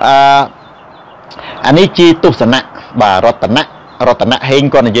anh ấy chi tu sẵn nạ bà rót tận nạ hên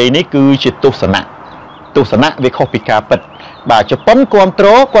còn là vậy này cứ chỉ tu sẵn nạ tu sẵn nạ về khó bị ca bích bà cho bốn quam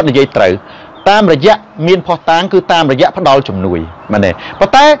trô còn là vậy trời tamระยะ miên phò táng គឺ តាមរយៈ ផ្ដល់ ជំនួយ មែនទេ ប៉ុ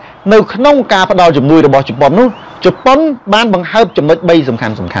ន្តែ នៅ ក្នុង ការ ផ្ដល់ ជំនួយ របស់ ជប៉ុន នោះ ជប៉ុន បាន បង្ហើប ចំណុច 3 សំខា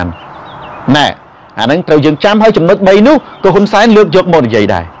ន់ ណែ អា ហ្នឹង ត្រូវ យើង ចាំ ហើយ ចំណុច 3 នោះ ក៏ ហ៊ុន សែន លើក យក មក និយាយ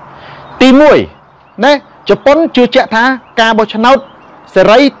ដែរ ទី 1 ណែ ជប៉ុន ជឿជាក់ ថា ការ បោះ ឆ្នោត សេ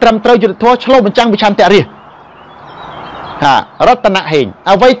រី ត្រឹម ត្រូវ យុត្តិធម៌ ឆ្លុះ បញ្ចាំង ពី ឆន្ទៈ រាស្ត្រ ហា រតនហេង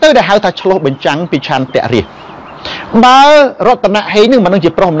អ្វី ទៅ ដែល ហៅ ថា ឆ្លុះ បញ្ចាំង ពី ឆន្ទៈ រាស្ត្រ បើរតនហេងនឹងមិននឹងជា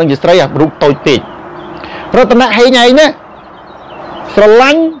ប្រុសមិននឹងជាស្រីរូបតូចពេករតនហេងឯនេះស្រ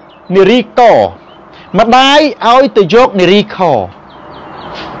ឡាញ់នារីកម្ដាយឲ្យទៅយកនារីខ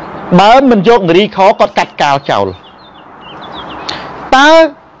បើមិនយកនារីខគាត់កាត់កាលចោលតើ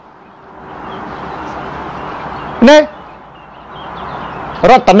នេះ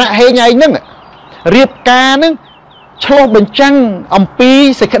រតនហេងឯហ្នឹងរៀបការហ្នឹងឆ្លុះបញ្ចាំងអំពី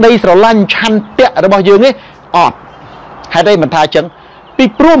សេចក្តីស្រឡាញ់ឆន្ទៈរបស់យើងនេះអត់ហើយđây មិនថាអញ្ចឹងពី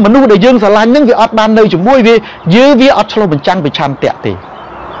ព្រោះមនុស្សដែលយើងស្រឡាញ់នឹងវាអត់បាននៅជាមួយវាយើងវាអត់ឆ្លុះបញ្ចាំងពីឆន្ទៈទេ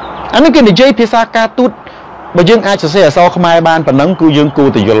អានេះគេនិយាយភាសាការទូតបើយើងអាចសរសេរអក្សរខ្មែរបានប៉ុណ្ណឹងគឺយើងគួរ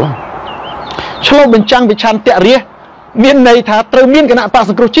តែយល់ឆ្លុះបញ្ចាំងពីឆន្ទៈរាស្ត្រមានន័យថាត្រូវមានគណៈបក្ស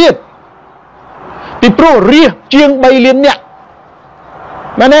សង្គ្រោះជាតិពីព្រោះរាស្ត្រជាង3លាននាក់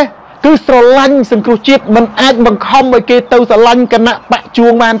មែនទេគឺស្រឡាញ់សង្គ្រោះជាតិមិនអាចបង្ខំឲ្យគេទៅស្រឡាញ់គណៈបកជួ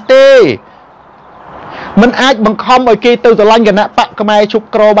ងបានទេមិនអាចបង្ខំឲ្យគេទៅស្រឡាញ់គណៈបកខ្មែរឈប់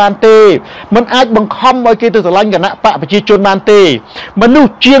ក្របានទេមិនអាចបង្ខំឲ្យគេទៅស្រឡាញ់គណៈបកប្រជាជនបានទេមនុស្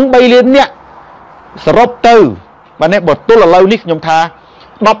សជាង3លាននាក់សរុបទៅបាទនេះបើទល់ឥឡូវនេះខ្ញុំថា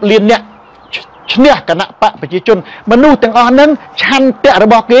10លាននាក់ឈ្នះគណៈបកប្រជាជនមនុស្សទាំងអស់ហ្នឹងឆន្ទៈរ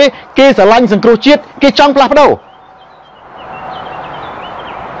បស់គេស្រឡាញ់សង្គ្រោះជាតិគេចង់ផ្លាស់ប្ដូរ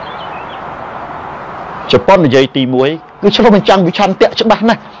ជប៉ុននិយាយទី1គឺឆ្លុះបញ្ចាំងវិឆន្ទៈច្បាស់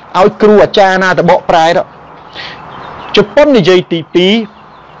ណាស់ឲ្យគ្រូអាចារ្យណាទៅបកប្រែទៅជប៉ុននិយាយទី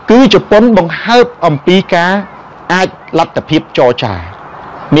2គឺជប៉ុនបង្ហើបអំពីការអាចលទ្ធភាពចរចា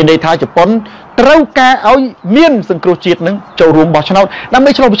មានន័យថាជប៉ុនត្រូវការឲ្យមានសង្គ្រោះជាតិនឹងចូលរួមបោះឆ្នោតដើម្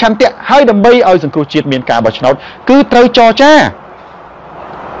បីឆ្លុះវិឆន្ទៈហើយដើម្បីឲ្យសង្គ្រោះជាតិមានការបោះឆ្នោតគឺត្រូវចរចា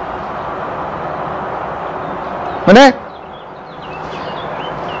មែនទេ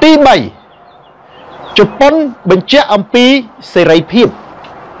ទី3ជប៉ុនបញ្ជាក់អំពីសេរីភាព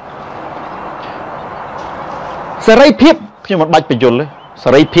ខ្ញុំមិនបាច់បញ្យល់ទេសេ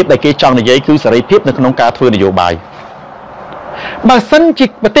រីភាពដែលគេចង់និយាយគឺសេរីភាពនៅក្នុងការធ្វើនយោបាយបើសិនជា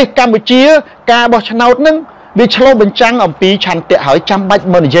ប្រទេសកម្ពុជាការបោះឆ្នោតនឹងវាឆ្លុះបញ្ចាំងអំពីឆន្ទៈហើយចាំបាច់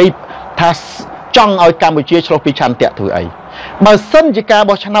មកនិយាយថាចង់ឲ្យកម្ពុជាឆ្លុះពីឆន្ទៈធ្វើអីបើសិនជាការ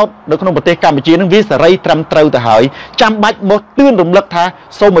បោះឆ្នោតនៅក្នុងប្រទេសកម្ពុជានឹងវាសេរីត្រឹមត្រូវទៅហើយចាំបាច់មកទឿនរំលឹកថា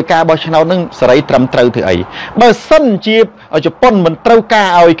សូមឲ្យការបោះឆ្នោតនឹងសេរីត្រឹមត្រូវធ្វើអីបើសិនជាជប៉ុនមិនត្រូវការ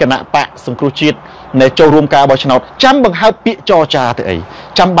ឲ្យគណៈបកសង្គ្រោះជាតិនៅចូលរួមការបោះឆ្នោតចាំបង្ហើបពាក្យចរចាទៅអី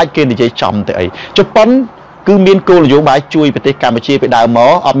ចាំបាច់គេនិយាយចំទៅអីជប៉ុនគឺមានគោលនយោបាយជួយប្រទេសកម្ពុជាពីដើមម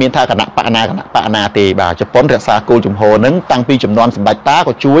កអត់មានថាគណៈបកណាទេបាទជប៉ុនរក្សាគោលជំហរនឹងតាំងពីចំនួនសម្ដេចតា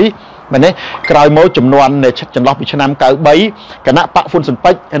ក៏ជួយមែនទេក្រោយមកចំនួនចន្លោះពីឆ្នាំ93គណៈបកហ៊ុនស៊ិន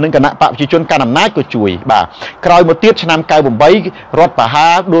ប៉ិចនិងគណៈបកប្រជាជនកាន់អំណាចក៏ជួយបាទក្រោយមកទៀតឆ្នាំ98រដ្ឋប្រហា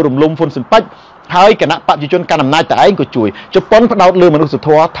រដួលរំលំហ៊ុនស៊ិនប៉ិចហើយគណៈបកប្រជាជនកាន់អំណាចតែឯងក៏ជួយជប៉ុនផ្ដោតលើមនុស្សធ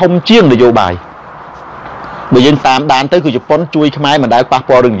ម៌ធំជាងនយោបាយបើយើងតាមដានទៅគឺជប៉ុនជួយខ្មែរមិនដែលប៉ះ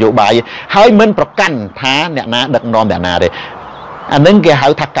ពាល់រឿងនយោបាយហើយមិនប្រកាន់ថាអ្នកណាដឹកនាំអ្នកណាទេអានឹងគេហៅ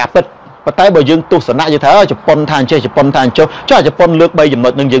ថាការពិតប៉ុន្តែបើយើងទស្សនៈយើងថាជប៉ុនថាអញ្ចេះជប៉ុនថាអញ្ចោះចុះជប៉ុនលើក3ចំណុ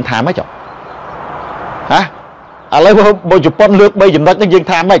ចនឹងយើងថាម៉េចចុះឥឡូវបើជប៉ុនលើក3ចំណុចនឹងយើង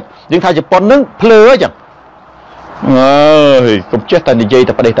ថាម៉េចយើងថាជប៉ុននឹងភ្លើអញ្ចឹង អើយកុំចេះតែនិយាយ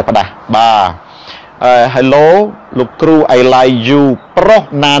តែប្រទេសតែផ្ដាស់បាទ hello លោកគ្រូ I like you ប្រុស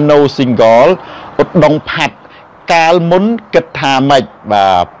nano single ឧត្តងផាត់កាលមុនគិតថាម៉េចបា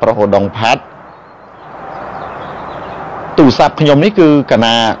ទប្រុសឧត្តងផាត់ទូរស័ព្ទខ្ញុំនេះគឺកាល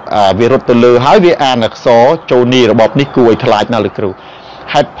ណាវារត់ទៅលើហើយវាអានអក្សរចូលនីរបបនេះគួរឲ្យខ្លាចណាស់លោកគ្រូ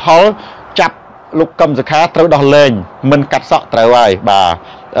ហេតុផលចាប់លោកកឹមសុខាត្រូវដោះលែងមិនកាត់សក់ត្រូវហើយបាទ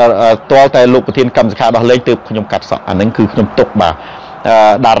ទាល់តែលោកប្រធានកឹមសុខាដោះលែងទើបខ្ញុំកាត់សក់អាហ្នឹងគឺខ្ញុំទុកបាទ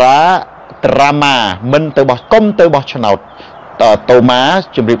តារាដ្រាម៉ាមិនទៅបោះកុំទៅបោះឆ្នោតតូម៉ា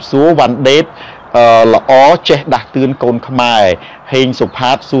ជំរាបសួរវ៉ាន់ដេតល្អចេះដាស់តឿនកូនខ្មែរហេងសុ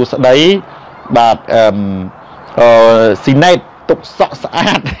ផាតសួស្ដីបាទស៊ីណេតទុកសក់ស្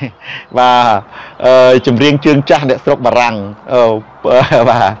អាតបាទចម្រៀងជើងចាស់អ្នកស្រុកបារាំង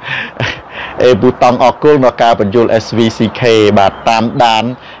បាទពូតង់អរគុណដល់ការបញ្យល់ SVCK បាទតាមដាន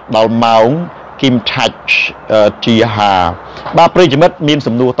ដល់ម៉ោងគីមថាច់ជាហាបាទប្រិយមិត្តមាន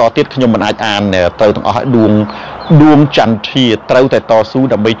សំណួរតទៀតខ្ញុំមិនអាចអានត្រូវទាំងអស់ឲ្យដួងចន្ទធាត្រូវតែតស៊ូ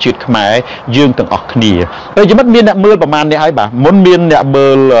ដើម្បីជាតិខ្មែរយើងទាំងអស់គ្នាប្រិយមិត្តមានអ្នកមើលប្រមាណនេះហើយបាទមុនមានអ្នកមើ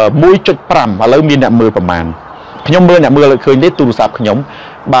ល 1.5 ឥឡូវមានអ្នកមើលប្រមាណខ្ញុំមើលអ្នកមើលឃើញទេទូរស័ព្ទខ្ញុំ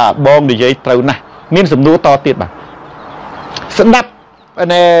បាទបងនិយាយត្រូវណាស់មានសំណួរតទៀតបាទស្ដាប់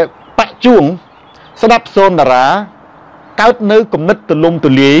បច្ចុប្បន្នស្ដាប់សូនតារាកើតនៅគំនិតទលំទ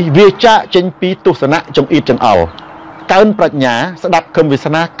លាយវាចាក់ចេញពីទស្សនៈចង្អៀតចង្អល់កើនប្រាជ្ញាស្ដាប់ខឹមវាស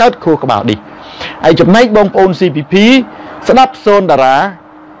នាកើតខួរក្បាលនេះហើយចំណែកបងប្អូន CPP ស្ដាប់សូនតារា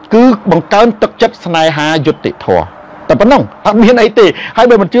គឺបង្កើនទឹកចិត្តស្នេហាយុត្តិធម៌តែប៉ុណ្ណឹងអត់មានអីទេហើយ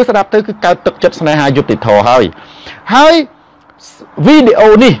បើមិនជឿស្ដាប់ទៅគឺកើតទឹកចិត្តស្នេហាយុត្តិធម៌ហើយវីដេ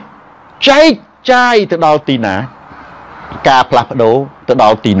អូនេះចែកចាយទៅដល់ទីណាការផ្លាស់ប្ដូរទៅដ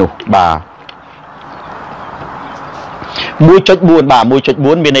ល់ទីនោះបាទ1.4 បាទ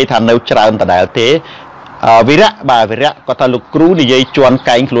 1.4 មានន័យថានៅច្រើនដដែលទេវិរៈបាទវិរៈគាត់ថាលោកគ្រូនិយាយជន់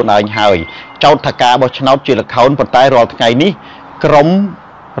កែងខ្លួនឯងហើយចោទថាការបោះឆ្នោតជាល្ខោនប៉ុន្តែរាល់ថ្ងៃនេះក្រុម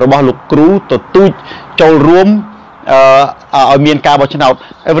របស់លោកគ្រូទទូចចូលរួមឲ្យមានការបោះឆ្នោត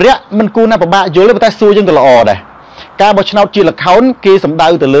វិរៈមិនគួរណាពិបាកយល់ទេប៉ុន្តែសួរយើងក៏ល្អដែរការបោះឆ្នោតជាល្ខោនគេសំដៅ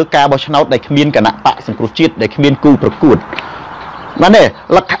ទៅលើការបោះឆ្នោតដែលគ្មានគណៈបកសង្គ្រោះជាតិដែលគ្មានគូប្រកួតបាទនេះ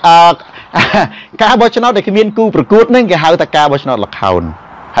ការបោះឆ្នោតដែលគ្មានគូប្រកួតហ្នឹងគេហៅថាការបោះឆ្នោតល្ខោន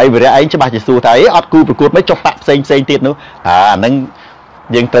ហើយវិរៈឯងច្បាស់ជាសួរថាអត់គូប្រកួតមិនចុះបាក់ផ្សេងទៀតនោះអាហ្នឹង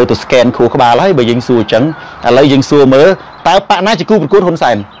យើងត្រូវទៅ scan ខួរក្បាលហើយបើយើងសួរអញ្ចឹងឥឡូវយើងសួរមើលតើបាក់ណាជាគូប្រកួតហ៊ុន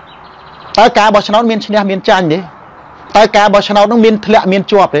សែនតើការបោះឆ្នោតមានឈ្នះមានចាញ់ទេតើការបោះឆ្នោតនោះមានធ្លាក់មាន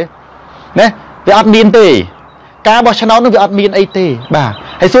ជាប់ទេណាវាអត់មានទេការបោះឆ្នោតនោះវាអត់មានអីទេបាទ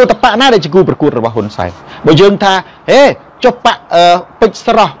ហើយសួរតើបាក់ណាដែលជាគូប្រកួតរបស់ហ៊ុនសែនបើយើងថាហេចុះបាក់ពេជ្រ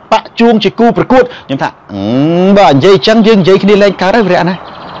ស្រស់បាក់ជួងជាគូប្រកួតខ្ញុំថាបើនិយាយអញ្ចឹងយើងនិយាយគ្នាលេងកើតហើយវិរៈណា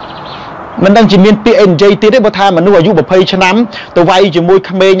មិនដឹងជាមានពាក្យអីនិយាយទៀតទេបើថាមនុស្សអាយុ20ឆ្នាំទៅវាយជាមួយ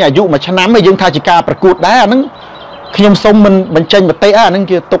ក្មេងអាយុ1ឆ្នាំហើយយើងថាជាការប្រកួតដែរអាហ្នឹងខ្ញុំសុំមិនបញ្ចេញមតិអាហ្នឹង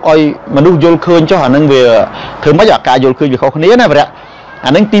ជាទុកឲ្យមនុស្សយល់ឃើញចុះអាហ្នឹងវាធ្វើម៉េចអាការយល់ឃើញវាខុសគ្នាណាវិរៈអា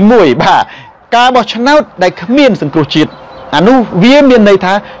ហ្នឹងទី1បាទការបោះឆ្នោតដែលគ្មានសង្គ្រោះជាតិអានោះវាមានន័យ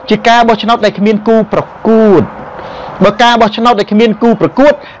ថាជាការបោះឆ្នោតដែលគ្មានគូប្រកួតបើការបោះឆ្នោតដែលគ្មានគូប្រកួ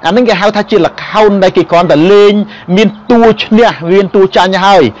តអានឹងគេហៅថាជាល្ខោនដែលគេគ្រាន់តែលេងមានតួឈ្នះមានតួចាញ់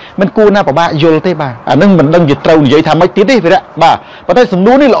ហើយមិនគួរណាពិបាកយល់ទេបាទអានឹងមិនដឹងជាត្រូវនិយាយថាម៉េចទៀតទេវិរៈបាទប៉ុន្តែសំ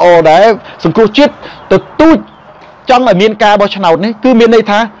ណួរនេះល្អដែរសង្គ្រោះជាតិទៅទូចចង់ឲ្យមានការបោះឆ្នោតនេះគឺមានន័យ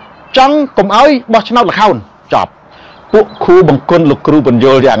ថាចង់កុំឲ្យបោះឆ្នោតល្ខោនចប់ពួកគ្រូបង្គន់លោកគ្រូបញ្យ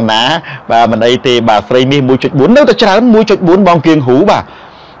ល់យ៉ាងណាបាទមិនអីទេបាទស្រីមាស 1.4 នៅតែច្រើន 1.4 បងគៀងហ៊ូបាទ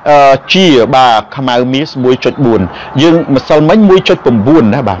ជាបាទខ្មៅមាស 1.4 យើងម្សិលមិញ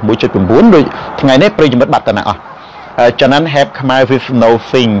 1.9 ណាបាទ 1.9 ដូចថ្ងៃនេះប្រិយមិត្តបាត់តាណាអស់ចំណាន have ខ្មែរ with no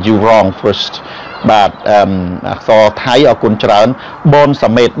thing you wrong first បាទអក្សរថៃអរគុណច្រើនបនស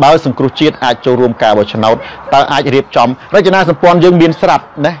មេតបើសង្គ្រោះជាតិអាចចូលរួមការបោះឆ្នោតតើអាចរៀបចំរចនាសម្ព័ន្ធយើងមានស្រាប់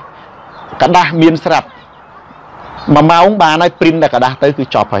ណាกระดาษមានស្រាប់1ម៉ោងបានហើយ print តែกระดาษទៅគឺ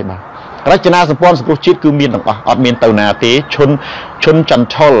ចប់ហើយបាទរចនាសម្ព័ន្ធសង្គ្រោះជាតិគឺមានទាំងអស់អត់មានទៅណាទេឈុនចន្ទ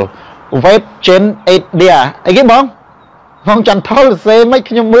ថុល web gen 8 dia អីគេបងចន្ទថុលសេមិន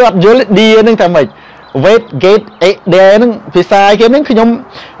ខ្ញុំមើលអត់យល់ dia ហ្នឹងតែម៉េច web gate 8 dia ហ្នឹងភាសាគេហ្នឹងខ្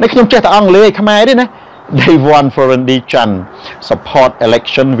ញុំចេះតែអង់គ្លេសខ្មែរទេណា they want foreign chan support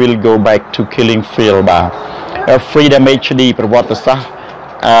election will go back to killing field បាទ freedom HD ប្រវត្តិសាស្ត្រ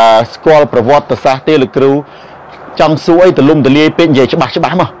ស្គាល់ប្រវត្តិសាស្ត្រទេលោកគ្រូចង់សួរអីទលំទលាយពេកនិយាយច្បាស់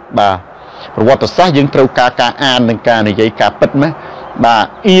មកបាទប្រវត្តិសាស្ត្រយើងត្រូវការអាននិងការនិយាយការពិតណាបាទ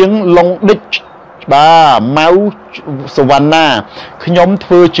អៀងឡុងឌិចបាទម៉ៅសវណ្ណាខ្ញុំធ្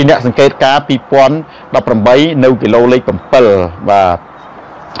វើជាអ្នកសង្កេតការ2018នៅគីឡូលេខ7បាទ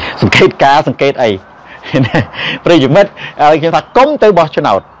សង្កេតអី ប្រិយមិត្តគេថាកុំទៅបោះឆ្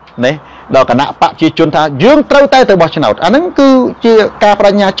នោតណាដល់គណៈបកប្រជាជនថាយើងត្រូវតែទៅបោះឆ្នោតអាហ្នឹងគឺជាការប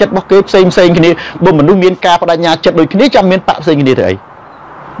ដិញ្ញាចិត្តរបស់គេផ្សេងគ្នាបើមនុស្សមានការបដិញ្ញាចិត្តដូចគ្នាចាំមានបកផ្សេងគ្នាទៅអី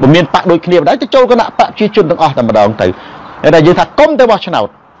បើមានបកដូចគ្នាមិនដែរទៅចូលគណៈបកប្រជាជនទាំងអស់តែម្ដងទៅតែយើងថាកុំទៅបោះឆ្នោត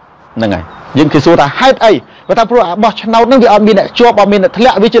ហ្នឹងហើយយើងគេសួរថាហេតុអីបើថាព្រោះបោះឆ្នោតហ្នឹងវាអត់មានអ្នកជាប់អត់មានអ្នកធ្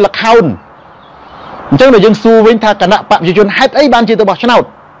លាក់វាជាលខោនអញ្ចឹងដល់យើងសួរវិញថាគណៈបកប្រជាជនហេតុអីបានជាទៅបោះឆ្នោត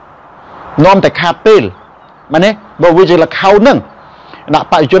នាំតែខាតពេលមែនទេបើវាជាលខោនហ្នឹងគណៈបក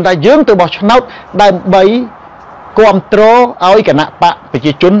ប្រជាជនថាយើងទៅបោះឆ្នោតដើម្បីគ្រប់គ្រងឲ្យគណៈបកប្រ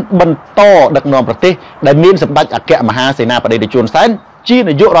ជាជនបន្តដឹកនាំប្រទេសដែលមានសម្ដេចអគ្គមហាសេនាបតីតេជោ ហ៊ុនសែនជា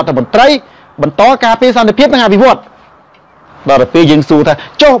នាយករដ្ឋមន្ត្រីបន្តការពារសន្តិភាពនិងអភិវឌ្ឍដល់ទៅពេលយើងសួរថា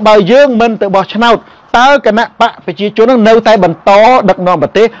ចុះបើយើងមិនទៅបោះឆ្នោតតើគណៈបកប្រជាជននឹងនៅតែបន្តដឹកនាំប្រ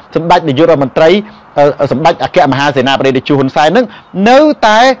ទេសសម្ដេចនាយករដ្ឋមន្ត្រីសម្ដេចអគ្គមហាសេនាបតីតេជោ ហ៊ុនសែននឹងនៅ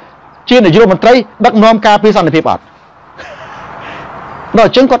តែជានាយករដ្ឋមន្ត្រីដឹកនាំការពារសន្តិភាពអត់ដល់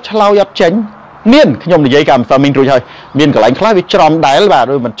អញ្ចឹងគាត់ឆ្លើយអត់ចេញមានខ្ញុំនិយាយការមិនសមមិញរួចហើយមានកន្លែងខ្លះវាច្រំដែលបាទ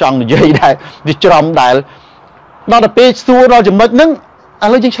ដូចមិនចង់និយាយដែរវាច្រំដែលដល់ទៅពេលសួរដល់ចំណុចហ្នឹងឥ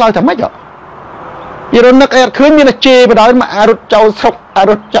ឡូវយើងឆ្លើយថាម៉េចយរនឹកអត់ឃើញមានតែជេរបដ ாய் មករត់ចោលស្រុក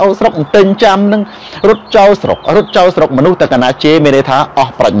រត់ចោលស្រុកទិញចាំនឹងរត់ចោលស្រុកមនុស្សតែកណាជេរមានន័យថាអ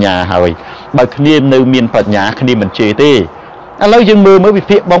ស់ប្រាជ្ញាហើយបើគ្នានៅមានប្រាជ្ញាគ្នាមិនជេរទេឥឡូវយើងមើលវិ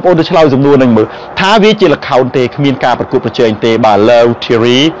ភាគបងប្អូនទៅឆ្លើយសំណួរនឹងមើលថាវាជាលខោនទេគ្មានការប្រកួតប្រជែងទេបាទ Low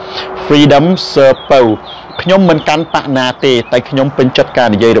Theory Freedom Serpo ខ្ញុំមិនកាន់បកណាទេតែខ្ញុំពេញចិត្តការ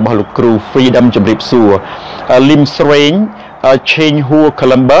និយាយរបស់លោកគ្រូ Freedom ជំរាបសួរ Lim Sreng Change Who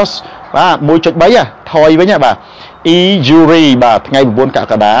Columbus បាទ 1.3 ថយវិញបាទ E Jury បាទថ្ងៃ9 កក្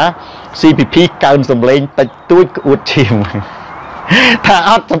កដា CPP កើនសម្លេងតិចតួចក្អួតឈាមថា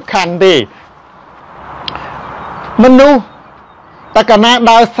អត់សំខាន់ទេមនុស្សតែកាលណា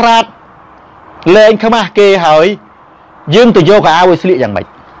ដើរស្រាតលែងខ្មាស់គេហើយយើងទៅយកកៅអៅឲ្យស្លៀកយ៉ាងម៉េច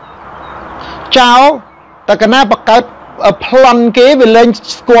ចោលតែកាលណាបកើត ប្លន់គេវាលែង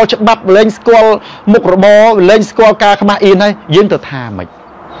ស្គាល់ច្បាប់លែងស្គាល់មុខរបរលែងស្គាល់ការខ្មាស់អៀនហើយយើងទៅថាម៉េច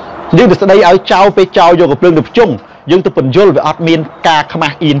យើងទៅស្ដីឲ្យចោលពេលចោលយកកំភ្លើងទៅភ្ជុងយើងទៅបញ្យល់វាអត់មានការខ្មា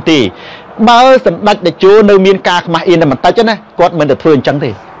ស់អៀនទេបើសម្ដេចតេជោនៅមានការខ្មាស់អៀនតែបន្តិចណាគាត់មិនទៅធ្វើអញ្ចឹងទេ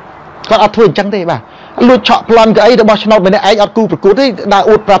គាត់អត់ធ្វើអញ្ចឹងទេបាទលួចឆក់ប្លន់ក៏អីរបស់ឆ្នោតម្នាក់ឯងអត់គូប្រកួតទេដើរ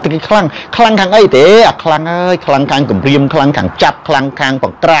អួតប្រាប់តែគេខ្លាំងខាងអីទេអាខ្លាំងហើយខ្លាំងខាងគម្រាមខ្លាំងខាងចាប់ខ្លាំងខាងប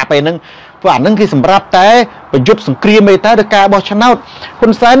ង្ក្រាបអីហ្នឹងព្រោះអាហ្នឹងគេសម្រាប់តែប្រយុទ្ធសង្គ្រាមឯទៅដល់ការបោះឆ្នោតហ៊ុ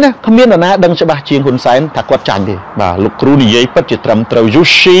នសែនណាគ្មាននរណាដឹងច្បាស់ជាងហ៊ុនសែនថាគាត់ចាញ់ទេបាទលោកគ្រូនិយាយពិតជាត្រឹមត្រូវ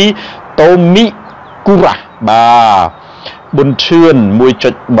Yushi Tomikura បាទប៊ុនឈឿន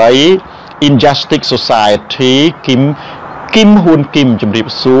 1.3 Injustice Society គឹមហ៊ុនគឹមជំរាប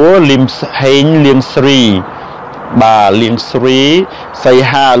សួរលឹមហេងលៀងស្រីបាទលៀងស្រីសី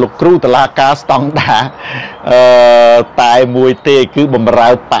ហាលោកគ្រូតឡាការស្តង់ដាតែមួយទេគឺបំរើ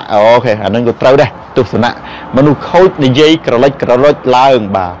បកអូខេអានឹងក៏ត្រូវដែរទស្សនៈមនុស្សខូចនិយាយក្រឡិចក្រឡុចឡើង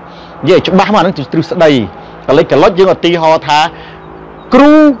បាទនិយាយច្បាស់មកអានឹងទ្រឹស្ដីក្រឡិចក្រឡុចយើងឧទាហរណ៍ថាគ្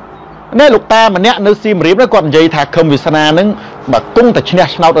រូនេះលោកតាម្នាក់នៅសៀមរាបគាត់និយាយថាខឹមវាសនានឹងបើគង់តែឈ្នះ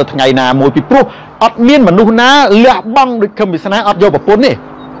ឆ្នោតនៅថ្ងៃណាមួយពីព្រោះអត់មានមនុស្សណាលះបង់ដូចខឹមវាសនាអត់យកប្រពន្ធទេ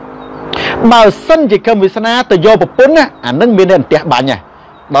បើសិនជាខឹមវាសនាទៅយកប្រពន្ធណាអានឹងមានតែអន្ទះបាញ់ហ่ะ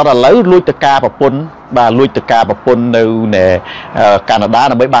ដល់ឥឡូវលួចទៅការប្រពន្ធបាទលួចទៅការប្រពន្ធនៅកាណាដា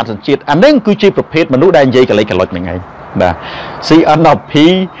ដើម្បីបានសញ្ជាតិអានឹងគឺជាប្រភេទមនុស្សដែលនិយាយកលិចកលុចហ្នឹងឯងបាទ CNP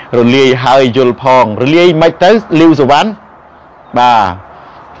រលាយហើយយល់ផងរលាយមិនទៅលីវសវណ្ណបាទ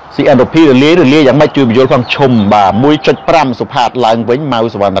CNP រលាយយ៉ាងម៉េចជួយបញ្យល់ផងឈុំបាទ 1.5 សុផាតឡើងវិញម៉ៅ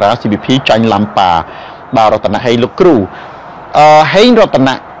សវណ្ណរា CPP ចាញ់ឡាំប៉ាបាទរតនហេងលោកគ្រូហេងរត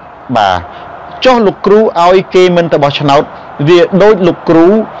នៈបាទចុះលោកគ្រូឲ្យគេមិនទៅបោះឆ្នោតវាដូចលោកគ្រូ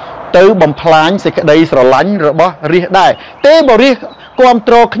ទៅបំផ្លាញសេចក្តីស្រឡាញ់របស់រាជដែរទេបើរាជគ្រប់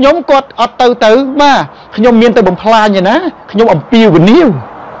គ្រងខ្ញុំគាត់អត់ទៅបាទខ្ញុំមានទៅបំផ្លាញឯណាខ្ញុំអំពាវនាវ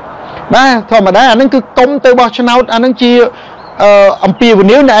បាទធម្មតាអានឹងគឺកុំទៅបោះឆ្នោតអានឹងជាអំពាវ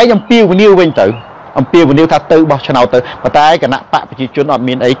នាវណែឯងអំពាវនាវវិញទៅអំពាវនាវថាទៅបោះឆ្នោតទៅប៉ុន្តែគណៈបកប្រជាជនអត់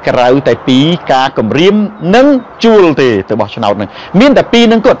មានអីក្រៅតែពីការគម្រាមនិងជួលទេទៅបោះឆ្នោតហ្នឹងមានតែពីរ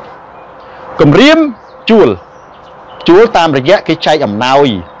ហ្នឹងគាត់គម្រាមជួលតាមរយៈគេចែកអំណោយ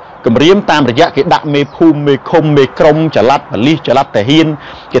គម្រាមតាមរយៈគេដាក់មេភូមិមេឃុំមេក្រុមចល័តបលិសចល័តតាហ៊ាន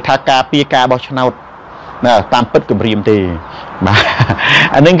គេថាការពារការបោះឆ្នោតណាតាមពិតគម្រាមទេបាទ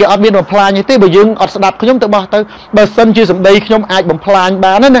អានឹងគេអត់មានបំផ្លាញទេបើយើងអត់ស្ដាប់ខ្ញុំទៅបោះទៅបើសិនជាសម្ដីខ្ញុំអាចបំផ្លាញ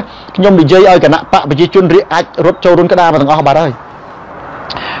បានណាខ្ញុំនិយាយឲ្យគណៈបកប្រជាជនរាជអាចរត់ចូលរុនក្តារទាំងអស់បាត់ហើយ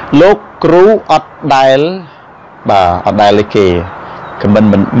លោកគ្រូអត់ដែលបាទអត់ដែលទេគេខម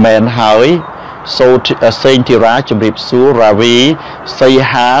មិនមែនហើយ សេងធីរ៉ាជំរាបសួររាវីសី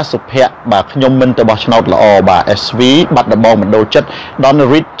ហាសុភ័ក្របាទខ្ញុំមិនទៅបោះឆ្នោតល្អបាទ SV បាត់ដំបងមណ្ឌលចិត្ត don't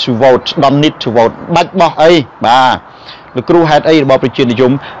need to vote បាច់បោះអីបាទលោកគ្រូហេតុអីរបស់ប្រជានិយ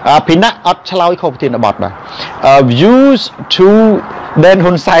មភិណៈអត់ឆ្លើយខុសប្រធានបទបាទ views to then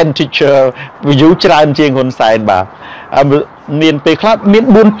ហ៊ុនសែន teacher view ច្រើនជាងហ៊ុនសែនបាទមានពេលខ្លះមាន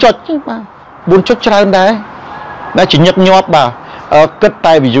4ចុចបាទ4ចុចច្រើនដែរតែជាញឹកញាប់បាទគិត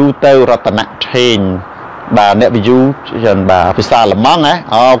តែ view ទៅរតនៈថេងបាទអ្នក view ចឹងបាទភាសាឡម៉ង់ណា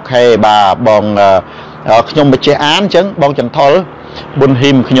អូខេបាទបងខ្ញុំបញ្ជាអានអញ្ចឹងបងចន្ទថុលប៊ុន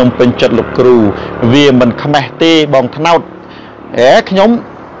ហ៊ីមខ្ញុំពេញចិត្តលោកគ្រូវាមិនខ្មេះទេបងថ្នោតខ្ញុំ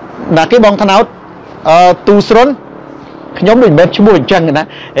ណាគេបងថ្នោតទូស្រុនខ្ញុំមិនមែនឈ្មោះអញ្ចឹងណា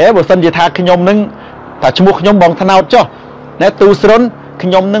បើសិនជាថាខ្ញុំនឹងថាឈ្មោះខ្ញុំបងថ្នោតចុះណែទូស្រុនខ្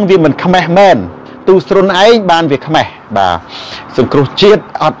ញុំនឹងវាមិនខ្មេះមែនទូស្រុនឯងបានវាខ្មេះបាទសង្គ្រោះជាតិ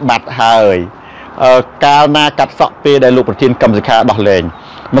អត់បាត់ហើយកាលណាកាត់សក់ពេលដែលលោកប្រធានកម្មសិក្ខាដោះលែង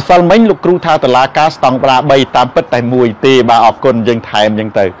ម្សិលមិញលោកគ្រូថាតឡាការស្តង់ប្រា3តាមពិតតែមួយទេបាទអរគុណយើងថែមអញ្ចឹង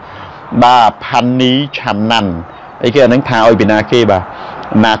ទៅបាទផានីឆាន់ណាន់អីគេអានឹងថាឲ្យពីណាគេបាទ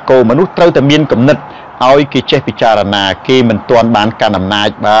ណាកោមនុស្សត្រូវតែមានគំនិតឲ្យគេចេះពិចារណាគេមិនទាន់បានកាន់អំណាច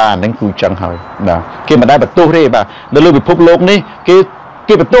បាទហ្នឹងគឺចឹងហើយបាទគេមិនដែលបន្ទោសទេបាទនៅលើពិភពលោកនេះ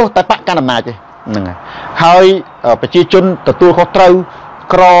គេបន្ទោសតែបកកាន់អំណាចទេហ្នឹងហើយប្រជាជនទទួលខុសត្រូវ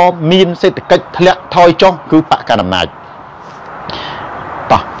ក្រមានសេដ្ឋកិច្ចធ្លាក់ថយចុះគឺបកកាន់អំណាច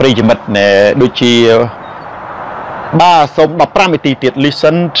តោះប្រិយមិត្តដូចជាបាទសូម15នាទីទៀត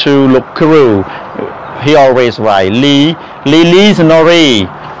listen to លោកគ្រូ he always right Lee Sonori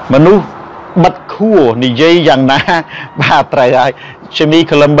មនុស្សបិទខួរនិយាយយ៉ាងណាបាទត្រូវហើយ Jimmy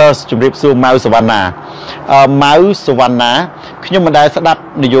Columbus ជំរាបសួរម៉ៅសវណ្ណាម៉ៅសវណ្ណាខ្ញុំមិនដែលស្ដាប់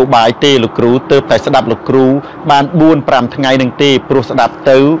នយោបាយទេលោកគ្រូទើបតែស្ដាប់លោកគ្រូបាន 4-5 ថ្ងៃនឹងទេព្រោះស្ដាប់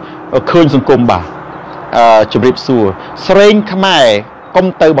ទៅឃើញសង្គមបាទជំរាបសួរស្រេងខ្មែរកុំ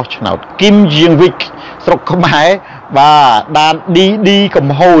ទៅបោះឆ្នោតគឹមយៀងវិកស្រុកខ្មែរបាទដានឌីកំ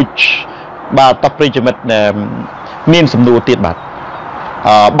ហូចបាទតប្រិយមិត្តមានសំណួរទៀតបាទ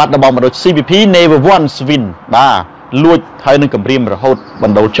បាត់របស់មនុស្ស CVP never once win បាទលួចហើយនឹងគម្រាមរហូតប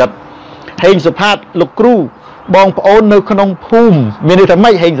ណ្ដូលចិត្តហេងសុផាតលោកគ្រូបងប្អូននៅក្នុងភូមិមានន័យថា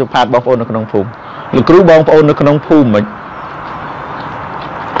ម៉េចហេងសុផាតបងប្អូននៅក្នុងភូមិលោកគ្រូបងប្អូននៅក្នុងភូមិមិន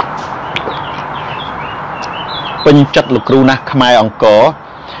ពេញចិត្តលោកគ្រូណាស់ខ្មែរអង្គរ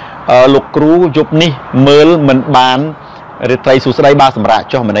លោកគ្រូយប់នេះមើលមិនបានរាត្រីសួស្ដីបាទសម្រាប់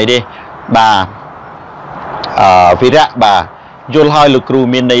ចុះមិនអីទេបាទវិរៈបាទយល់ហើយលោកគ្រូ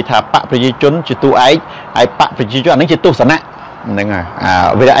មានន័យថាបកប្រជាជនជាតួឯកហើយបកប្រជាជនអានឹងជាទស្សនៈហ្នឹងហើយ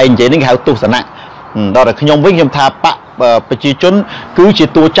វិរៈឯងនិយាយនេះគេហៅទស្សនៈដល់តែខ្ញុំវិញខ្ញុំថាបកប្រជាជនគឺជា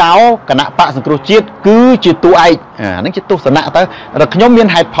តួចោលគណៈបកសង្គ្រោះជាតិគឺជាតួឯកអានឹងជាទស្សនៈទៅដល់ខ្ញុំមាន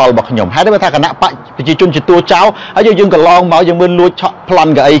ហេតុផលរបស់ខ្ញុំហេតុតែថាគណៈបកប្រជាជនជាតួចោលហើយយើងកន្លងមកយើងមើលលួចឆក់ប្ល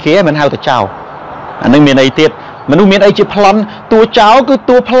ន់កៅអីគេមិនហៅទៅចោលអានឹងមានអីទៀតមនុស្សមានអីជាប្លន់តួចោលគឺ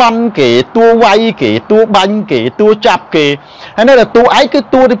តួប្លន់គេតួវាយគេតួបាញ់គេតួចាប់គេហើយនៅតែតួឯកគឺ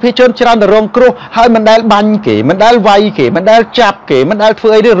តួទីភាគច្រើនតែរងគ្រោះហើយមិនដែលបាញ់គេមិនដែលវាយគេមិនដែលចាប់គេមិនដែលធ្វើ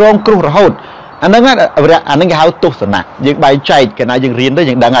អីទេរងគ្រោះរហូតអាហ្នឹងអាហ្នឹងគេហៅទស្សនៈយើងបែងចែកកាលណាយើងរៀនទៅ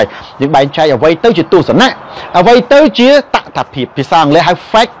យើងដឹងហើយយើងបែងចែកអ្វីទៅជាទស្សនៈអ្វីទៅជាតថភាពភាសាអង់គ្លេសហៅ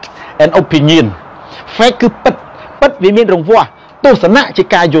fact and opinion fact គឺពិតវាមានរង្វាស់ទស្សនៈជា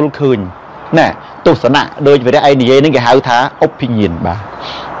ការយល់ឃើញណែទស្សនៈដូចវិរៈឯនិយាយហ្នឹងគេហៅថា opinion បាទ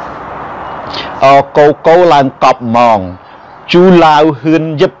កោឡើងកប់ហ្មងជូឡាវហ៊ឿន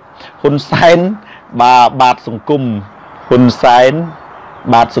យឹបហ៊ុនសែនបាទសង្គមហ៊ុនសែន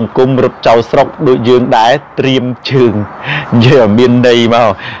បាទសង្គមរត់ចោលស្រុកដូចយើងដែរត្រៀមជើងនិយាយឲ្យមានន័យមក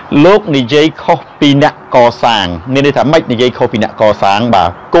លោកនិយាយខុសពីអ្នកកសាងមានន័យថាម៉េចនិយាយខុសពីអ្នកកសាងបាទ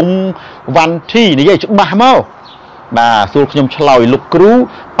គង់វ៉ាន់ធីនិយាយច្បាស់មកបាទសួរខ្ញុំឆ្លើយលោកគ្រូ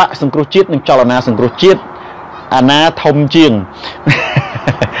បកសង្គ្រោះជាតិនិងចលនាសង្គ្រោះជាតិអាណាធំជាង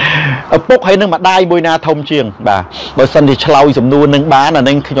ឪពុកហើយនឹងម្ដាយមួយណាធំជាងបាទបើសិនជាឆ្លើយសំណួរនឹងបានអា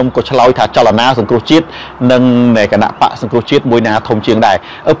នឹងខ្ញុំក៏ឆ្លើយថាចលនាសង្គ្រោះជាតិនិងគណៈបកសង្គ្រោះជាតិមួយណាធំជាងដែរ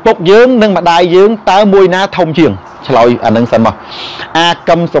ឪពុកយើងនិងម្ដាយយើងតើមួយណាធំជាងឆ្លើយអានឹងសិនមកអា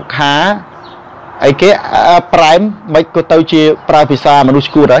កឹមសុខាអីគេប្រែមមិនក៏ទៅជាប្រើភាសាមនុស្ស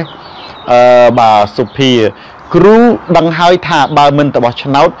ឈួតហើយបាទសុភាគ្រូដឹងហើយថាបើមិនទៅបោះឆ្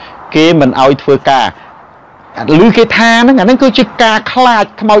នោតគេមិនឲ្យធ្វើការឬគេថាហ្នឹងអាហ្នឹងគឺជាការខ្លាច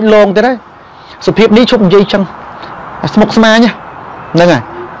ខ្មោចលងទៅដែរសុភាពនេះឈប់និយាយចឹងស្មុកស្មាញហ្នឹងហើយ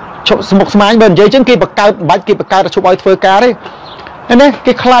ឈប់ស្មុកស្មាញបើនិយាយចឹងគេបង្កើតបាច់គេបង្កើតឈប់ឲ្យធ្វើការទេនេះ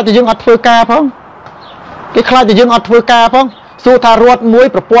គេខ្លាចតែយើងអត់ធ្វើការផងគេខ្លាចតែយើងអត់ធ្វើការផងសួរថារដ្ឋមួយ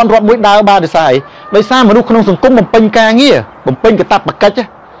ប្រព័ន្ធរដ្ឋមួយដើរបានដោយសារមនុស្សក្នុងសង្គមបំពេញការងារបំពេញកាតព្វកិច្ច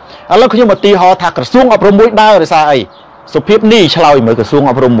ឥឡូវខ្ញុំឧទាហរណ៍ថាក្រសួងអប់រំមួយដើរដោយសារអីសុភាពនេះឆ្លើយមើលក្រសួង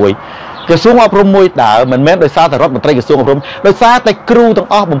អប់រំមួយក្រសួងអប់រំមួយដើរមិនមែនដោយសារតែរដ្ឋមន្ត្រីក្រសួងអប់រំដោយសារតែគ្រូទាំង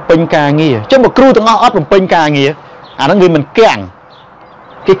អស់បំពេញការងារចឹងបើគ្រូទាំងអស់អត់បំពេញការងារអាហ្នឹងវាមិនគាំង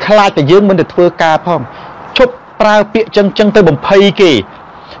គេខ្លាចតែយើងមិនទៅធ្វើការផងឈប់ប្រើពាក្យចឹងទៅបំភ័យគេ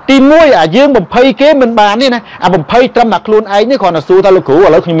ទីមួយអាយើងបំភ័យគេមិនបានទេណាអាបំភ័យត្រឹមតែខ្លួនឯងនេះគ្រាន់តែសួរថាលោកគ្រូឥ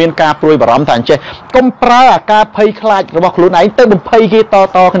ឡូវខ្ញុំមានការព្រួយបារម្ភថាអញ្ចេះកុំប្រើអាការភ័យខ្លាចរបស់ខ្លួនឯងទៅបំភ័យគេត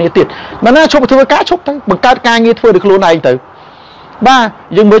គ្នាទៀតដល់ណាឈប់ធ្វើការឈប់ទៅបង្កើតការងារធ្វើដោយខ្លួនឯងទៅបាទ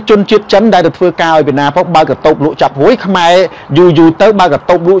យើងមើលជនជាតិចិនដែលទៅធ្វើការឲ្យពីណាផងបើកកតោបលក់ចាប់ហួយខ្មែរយូរទៅបើកក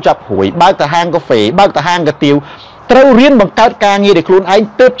តោបលក់ចាប់ហួយបើកទៅហាងកាហ្វេបើកទៅហាងកាទៀវត្រូវរៀនបង្កើតការងារដោយខ្លួនឯង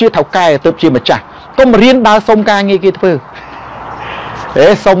ទើបជាថៅកែទើបជាម្ចាស់កុំរៀនដើរសុំការងារគេធ្វើ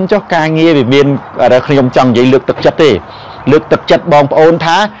សុំចុះការងារវាមានខ្ញុំចង់និយាយលើកទឹកចិត្តទេលើកទឹកចិត្តបងប្អូន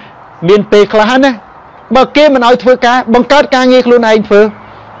ថាមានពេលខ្លះណាបើគេមិនឲ្យធ្វើការបង្កើតការងារខ្លួនឯងធ្វើ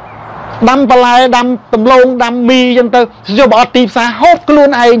ដាំបន្លែដាំដំឡូងដាំមីអញ្ចឹងទៅយកមកអត់ទីផ្សារហូបខ្លួន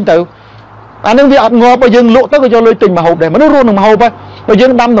ឯងទៅអានឹងវាអត់ងាប់បើយើងលក់ទៅក៏យកលុយទិញមកហូបដែរមនុស្សរស់នឹងមកហូបបើយើ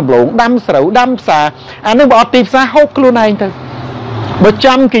ងដាំដំឡូងដាំស្រូវដាំផ្សារអានឹងបើអត់ទីផ្សារហូបខ្លួនឯងទៅបើ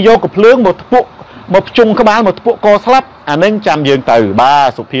ចាំគេយកកភ្លើងមកធ្ពក់មកភ្ជុងក្បាលមកធ្ពក់កស្លាប់អានឹងចាំយើងទៅបាទ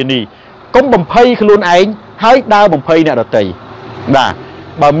សុភានីកុំបំភ័យខ្លួនឯងហើយដើរបំភ័យអ្នកដទៃបាទ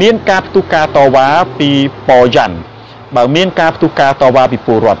បើមានការផ្ទុះការតវ៉ាពីបយ៉ាន់បើមានការផ្ទុះការតវ៉ាពីព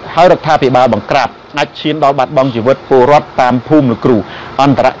លរដ្ឋហើយរដ្ឋាភិបាលបង្ក្រាបអាចឈានដល់បាត់បង់ជីវិតពលរដ្ឋតាមភូមិលោកគ្រូអ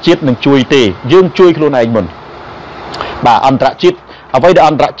ន្តរជាតិនឹងជួយទេយើងជួយខ្លួនឯងមុនបាទអន្តរជាតិអ្វីដែល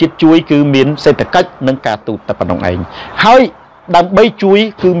អន្តរជាតិជួយគឺមានសេដ្ឋកិច្ចនិងការទូតតែប៉ុណ្្នឹងឯងហើយដើម្បីជួយ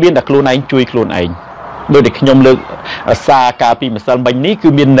គឺមានតែខ្លួនឯងជួយខ្លួនឯងដោយតែខ្ញុំលើកសារការពីម្សិលមិញនេះគឺ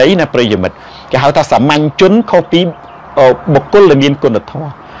មានន័យណាប្រិយមិត្តគេហៅថាសាមញ្ញជនខុសពីបុគ្គលដែលមានគុណធម៌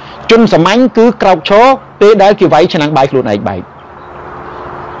ជនសាមញ្ញគឺក្រោកឈរពេលដែលគេវាយឆ្នាំងបាយខ្លួនឯងបែក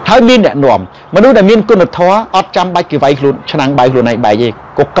ហើយមានអ្នកនាំមនុស្សដែលមានគុណធម៌អត់ចាំបាច់គេវាយខ្លួនឆ្នាំងបាយខ្លួនឯងបែកទេ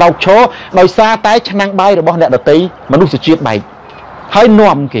ក៏ក្រោកឈរដោយសារតែឆ្នាំងបាយរបស់អ្នកដទៃមនុស្សជាតិបែកហើយ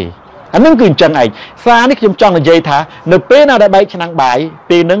នាំគេអានឹងគឺអញ្ចឹងឯងសារនេះខ្ញុំចង់និយាយថានៅពេលណាដែលបែកឆ្នាំងបាយ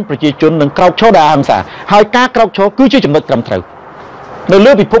ពេលហ្នឹងប្រជាជននឹងក្រោកឈរដោយអហិង្សាហើយការក្រោកឈរគឺជាចំណុចត្រឹមត្រូវនៅ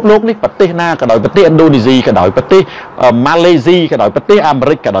លើពិភពលោកនេះប្រទេសណាក៏ដោយប្រទេសឥណ្ឌូនេស៊ីក៏ដោយប្រទេសម៉ាឡេស៊ីក៏ដោយប្រទេសអាមេ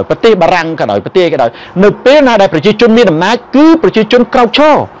រិកក៏ដោយប្រទេសបារាំងក៏ដោយប្រទេសក៏ដោយនៅពេលណាដែលប្រជាជនមានអំណាចគឺប្រជាជនក្រោកឈ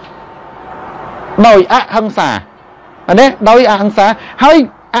រដោយអហិង្សាណាដោយអហិង្សាហើយ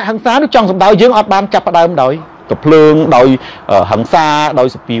អហិង្សានោះចង់សម្ដៅយើងអត់បានចាប់ផ្ដើមដោយកំភ្លើងដោយហិង្សាដោយ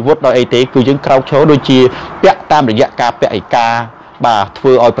សពីវុធដោយអីទេគឺយើងក្រោកឈរដូចជាពាក់តាមរយៈការពាក់ឯកាបាទធ្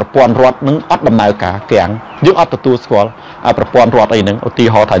វើឲ្យប្រព័ន្ធរដ្ឋនឹងអត់ដំណើរការគាំងយើងអត់ទទួលស្គាល់ឲ្យប្រព័ន្ធរដ្ឋអីហ្នឹងឧទា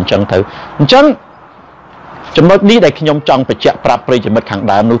ហរណ៍ថាអញ្ចឹងទៅអញ្ចឹងចំណុចនេះដែលខ្ញុំចង់បញ្ជាក់ប្រាប់ប្រិយមិត្តខាង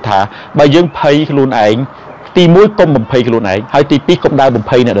ដើមនោះថាបើយើងភ័យខ្លួនឯងទី1កុំបំភ័យខ្លួនឯងហើយទី2កុំដើរបំ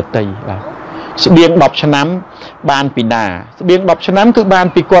ភ័យអ្នកដទៃបាទស្បៀង10ឆ្នាំបានពីណាស្បៀង10ឆ្នាំគឺបាន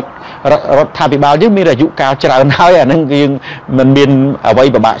ពីគាត់រដ្ឋាភិបាលយើងមានអាយុកាលច្រើនហើយអាហ្នឹងយើងមិនមានអ្វី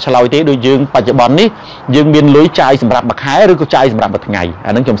ពិបាកឆ្លើយទេដូចយើងបច្ចុប្បន្ននេះយើងមានលុយចាយសម្រាប់មួយខែឬក៏ចាយសម្រាប់មួយថ្ងៃ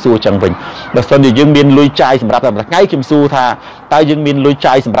អាហ្នឹងខ្ញុំសួរចឹងវិញបើសិនជាយើងមានលុយចាយសម្រាប់តែមួយថ្ងៃខ្ញុំសួរថាតើយើងមានលុយ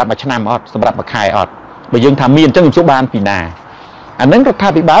ចាយសម្រាប់មួយឆ្នាំអត់សម្រាប់មួយខែអត់បើយើងថាមានអញ្ចឹងខ្ញុំសួរបានពីណាអាហ្នឹងរដ្ឋា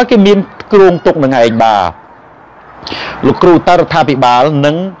ភិបាលគេមានគ្រោងទុកនឹងឯងបាទលោកគ្រូតើរដ្ឋាភិបាល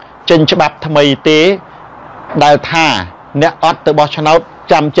នឹងចេញច្បាប់ថ្មីទេដែលថាអ្នកអត់ទៅបោះឆ្នោត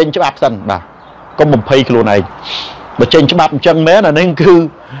ចាំចេញច្បាប់សិនបាទកុំបំភ័យខ្លួនឯងបើចេញច្បាប់អញ្ចឹងមែនអានឹង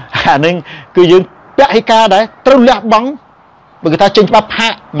គឺយើងពាក់ហិការដែរត្រូវលះបង់បើគេថាចេញច្បាប់ហា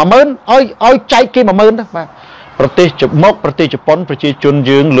ក់ 10000 ឲ្យចែកគេ 10000 ទៅបាទប្រទេសជប៉ុនប្រជាជន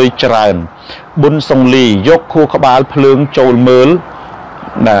យើងលុយច្រើនប៊ុនសុងលីយកខួរក្បាលភ្លើងចូលមើល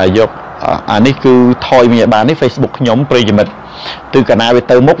ណាយកអានេះគឺថយវិញបាននេះ Facebook ខ្ញុំប្រិយមិត្តទិសកណាវា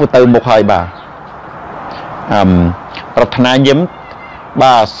ទៅមុខហើយបាទប្រាថ្នាញឹម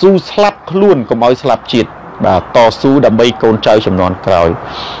បាទស៊ូស្លាប់ខ្លួនកុំឲ្យស្លាប់ជាតិបាទតស៊ូដើម្បីកូនចៅចំនួនក្រោយ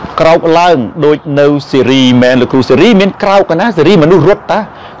ក្រោកឡើងដូចនៅសេរីមែនលោកគ្រូសេរីមានក្រោកណាសេរីមនុស្សរត់តា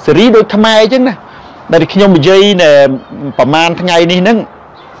សេរីដូចខ្មែរអញ្ចឹងណាដែលខ្ញុំនិយាយប្រហែលថ្ងៃនេះហ្នឹង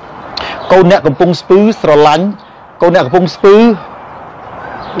កូនអ្នកកំពុងស្ពឺស្រឡាញ់កូនអ្នកកំពុងស្ពឺ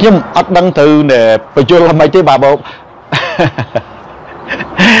ខ្ញុំអត់ដឹងទៅបញ្យល់អ្វីទេបាទបង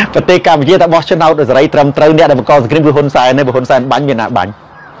ប្រទេសកម្ពុជាតែបោះឆ្នោតសេរីត្រឹមត្រូវអ្នកដែលបង្កសង្គ្រាមគឺហ៊ុនសែនទេបើហ៊ុនសែនបាញ់មានណាបាញ់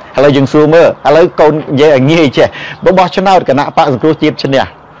ឥឡូវយើងសួរមើលឥឡូវកូននិយាយឲ្យងាយចេះបើបោះឆ្នោតគណៈបកសង្គ្រោះជាតិឈ្នះណា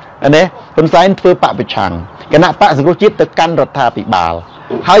ហ៊ុនសែនធ្វើបកប្រឆាំងគណៈបកសង្គ្រោះជាតិទៅកាន់រដ្ឋាភិបាល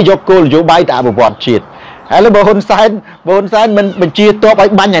ហើយយកគោលនយោបាយទៅអភិវឌ្ឍជាតិហើយបើហ៊ុនសែនមិនបញ្ជាទ័ពឲ្យ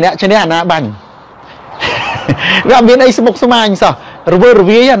បាញ់អ្នកឈ្នះអាណាបាញ់វាអត់មានអីស្មុគស្មាញសោះរវើរ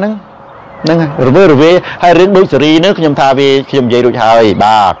វាយអាហ្នឹង ហ្នឹងរវេហើយរឿងដូចសេរីហ្នឹងខ្ញុំថាវាខ្ញុំនិយាយរួចហើយ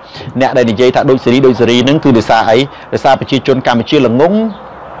បាទអ្នកដែលនិយាយថាដូចសេរីហ្នឹងគឺដោយសារអីដោយសារប្រជាជនកម្ពុជាល្ងង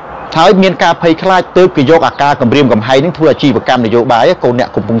ហើយមានការភ័យខ្លាចទៅគេយកអាការគម្រាមកំហែងហ្នឹងធ្វើអាជីវកម្មនយោបាយកូនអ្នក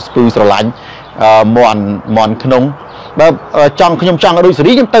កំពុងស្ពឺស្រឡាញ់មន់ក្នុងបើខ្ញុំចង់ឲ្យដូចសេ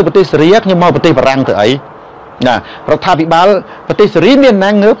រីខ្ញុំទៅប្រទេសសេរីខ្ញុំមកប្រទេសបារាំងទៅអីណារដ្ឋាភិបាលប្រទេសសេរីមានណា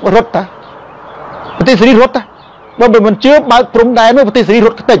ងើបរត់តាប្រទេសសេរីរត់តាបើមិនជឿបើកព្រំដែននោះប្រទេសសេរីរ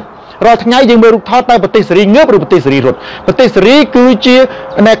ត់ខ្ទេចរាល់ថ្ងៃយើងមើលរូបថតតែប្រទេសសេរីងើបឬប្រទេសសេរីរត់ប្រទេសសេរីគឺជា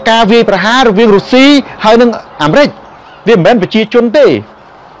នៃការវាយប្រហាររវាងរុស្ស៊ីហើយនិងអាមេរិកវាមិនមែនប្រជាជនទេ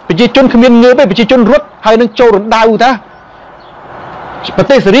ប្រជាជនគ្មានងើបទេប្រជាជនរត់ហើយនឹងចូលរណ្ដៅតាប្រ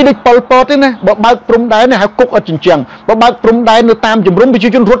ទេសសេរីដូចប៉ុលពតទេណាបើបើកព្រំដែនហៅគុកអត់ចិញ្ចឹងបើបើកព្រំដែននៅតាមជំរំប្រជា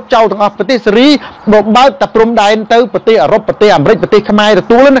ជនរត់ចោលទាំងអស់ប្រទេសសេរីបើបើកតែព្រំដែនទៅប្រទេសអឺរ៉ុបប្រទេសអាមេរិកប្រទេសខ្មែរទ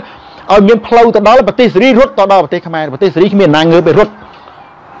ទួលណាឲ្យមានផ្លូវទៅដល់ប្រទេសសេរីរត់ទៅដល់ប្រទេសខ្មែរប្រទេសសេរីគ្មានណាងើបទេរត់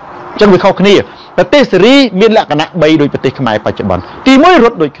អញ្ចឹងវាខុសគ្នាប្រទេសសេរីមានលក្ខណៈ3ដូចប្រទេសខ្មែរបច្ចុប្បន្នទី1រ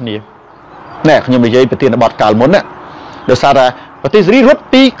ត់ដូចគ្នាណែខ្ញុំនិយាយប្រធានបទកាលមុនណាដោយសារតែប្រទេសសេរីរត់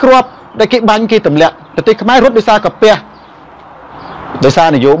ពីគ្រាប់ដែលគេបាញ់គេទម្លាក់ប្រទេសខ្មែររត់ដោយសារកាពះដោយសារ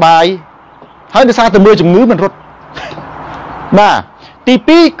នយោបាយហើយដោយសារតែមើលជំងឺមិនរត់បាទទី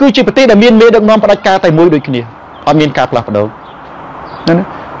2គឺជាប្រទេសដែលមានមេដឹកនាំផ្ដាច់ការតែមួយដូចគ្នាអត់មានការផ្លាស់ប្ដូរណា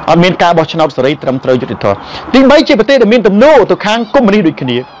អត់មានការបោះឆ្នោតសេរីត្រឹមត្រូវយុត្តិធម៌ទី3ជាប្រទេសដែលមានទំនោរទៅខាងកុម្មុយនីសដូចគ្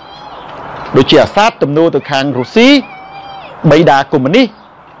នាដូចជាអាសាតទំនោរទៅខាងរុស្ស៊ីបៃតាកុម្មុយនីស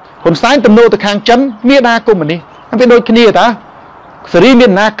ហ៊ុនសែនទំនោរទៅខាងចិនមេដាកុម្មុយនីសវាដូចគ្នាតាសេរីមា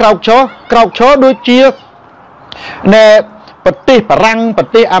នណាក្រោកឈរដូចជាណែប្រទេសបារាំងប្រ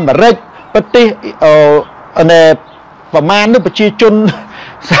ទេសអាមេរិកប្រទេសណែប្រមាណនោះប្រជាជន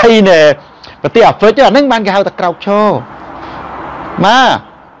ស្អីណែប្រទេសអាហ្វ្រិកអាហ្នឹងបានគេហៅថាក្រោកឈរម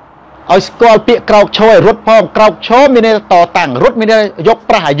កឲ្យស្គាល់ពាក្យក្រោកឈរឲ្យរត់ផងក្រោកឈរមានន័យតតាំងរត់មានន័យយក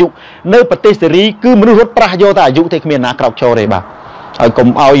ប្រាស់អាយុនៅប្រទេសសេរីគឺមនុស្សរត់ប្រាស់យកតែអាយុទេគ្មានណាក្រោកឈរទេបាទឲ្យកុំ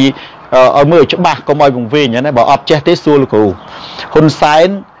ឲ្យមើលច្បាស់កុំឲ្យវង្វេងណាបើអត់ចេះទេសួរលោកគ្រូហ៊ុនសែន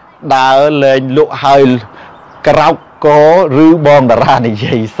ដើរលេងលក់ហើយក្រោកកឬបងតារានិ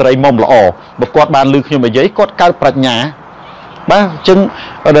យាយស្រីមុំល្អបើគាត់បានឮខ្ញុំនិយាយគាត់កើតប្រាជ្ញាបាទអញ្ចឹង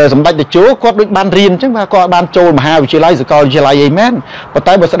សម្ដេចតេជោគាត់ដូចបានរៀនអញ្ចឹងបាទគាត់បានចូលមហាវិទ្យាល័យសាកលវិទ្យាល័យអីមែនប៉ុន្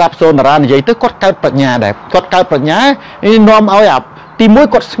តែបើស្ដាប់សូនតារានិយាយទៅគាត់កើតប្រាជ្ញាដែរគាត់កើតប្រាជ្ញានេះនាំឲ្យទី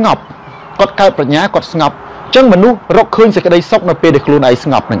1គាត់ស្ងប់គាត់កើតប្រាជ្ញាគាត់ស្ងប់អញ្ចឹងមនុស្សរកឃើញសេចក្តីសុខនៅពេលដែលខ្លួនឯងស្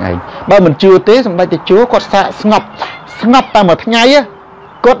ងប់នឹងឯងបើមិនជឿទេសម្ដេចតេជោគាត់សាកស្ងប់តែមួយថ្ងៃ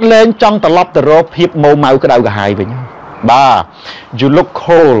គាត់លែងចង់ត្រឡប់ទៅរកភាពម៉ៅម៉ៅក្តៅក្រហាយវិញបាទ you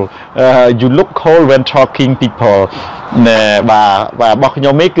look cold when talking people ណែបាទរបស់ខ្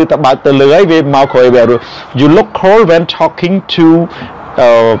ញុំនេះគឺតែបើកទៅលើហើយវាមកក្រោយវា you look cold when talking to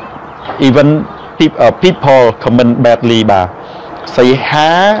even people comment badly បាទសីហា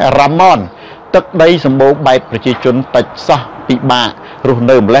រ៉ាម៉ុនទឹកដីសម្បូរបែបប្រជាជនតិចសោះពិបាករស់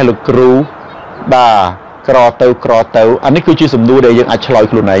នៅម្លេះលោកគ្រូបាទក្រទៅអានេះគឺជាសំណួរដែលយើងអាចឆ្លើយ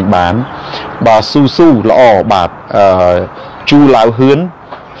ខ្លួនឯងបានបាទស៊ូល្អបាទជូឡាវហ៊ឿន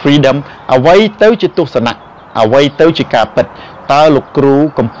freedom អ្វីទៅជាទស្សនៈអ្វីទៅជាការពិតតើលោកគ្រូ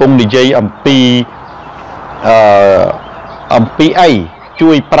កំពុងនិយាយអំពីអី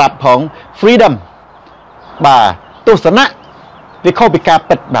ជួយប្រាប់ផង freedom បាទទស្សនៈវាខុសពីការ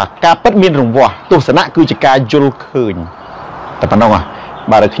ពិតបាទការពិតមានរង្វាស់ទស្សនៈគឺជាការយល់ឃើញតែប៉ុណ្ណឹង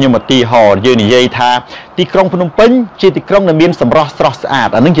បាទខ្ញុំឧទាហរណ៍យើងនិយាយថាទីក្រុងភ្នំពេញជាទីក្រុងដែលមានសម្រស់ស្រស់ស្អាត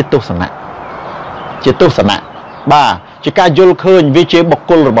អានឹងជាទស្សនៈបាទជាការយល់ឃើញវាជាបុគ្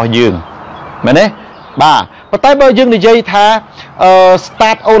គលរបស់យើងមែនទេបាទប៉ុន្តែបើយើងនិយាយថា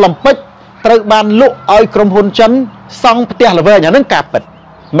start Olympic ត្រូវបានលក់ឲ្យក្រុមហ៊ុនចិនសង់ផ្ទះល្វែងអានឹងការពិតមិ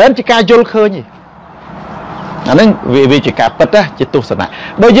នមែនជាការយល់ឃើញទេអានឹងវាជាការពិតណាជាទស្សនៈ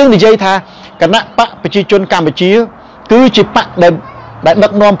បើយើងនិយាយថាគណៈបកប្រជាជនកម្ពុជាគឺជាបកដែលដឹ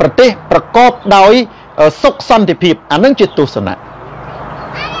កនាំប្រទេសប្រកបដោយសុខសន្តិភាពអានឹងជាទស្សនៈ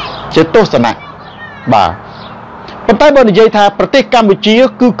បាទប៉ុន្តែបើនិយាយថាប្រទេសកម្ពុជា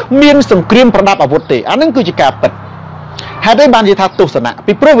គឺគ្មានសង្គ្រាមប្រដាប់អាវុធទេអានឹងគឺជាការពិតហេតុអីបាននិយាយថាទស្សនៈ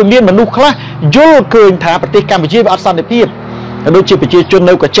ពីព្រោះវាមានមនុស្សខ្លះយល់ឃើញថាប្រទេសកម្ពុជាវាអត់សន្តិភាពដូចជាប្រជាជន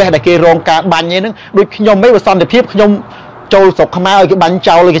នៅកញ្ចេះដែលគេរងការបាញ់ហ្នឹងដូចខ្ញុំមិនបើសន្តិភាពខ្ញុំចូលស្រុកខ្មែរឲ្យគេបាញ់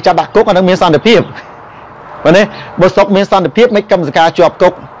ចោលឲ្យគេចាប់ដាក់គុកអានឹងមានសន្តិភាពបាទនេះបើស្រុកមានសន្តិភាពមិនកម្មសការជាប់គុ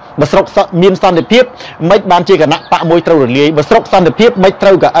កបើស្រុកមានសន្តិភាពមិនបានជាគណៈបកមួយត្រូវរលាយបើស្រុកសន្តិភាពមិនត្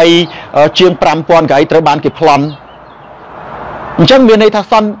រូវកៅអីជាង 5000 កៅអីត្រូវបានគេប្លន់អញ្ចឹងមានន័យថា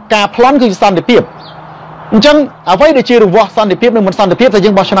ការប្លន់គឺជាសន្តិភាពអញ្ចឹងអ្វីដែលជារង្វាស់សន្តិភាពនិងមិនសន្តិភាពតែយើ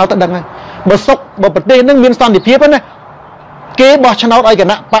ងបោះឆ្នោតទៅដឹងហើយបើប្រទេសនឹងមានសន្តិភាពណាគេបោះឆ្នោតឲ្យគ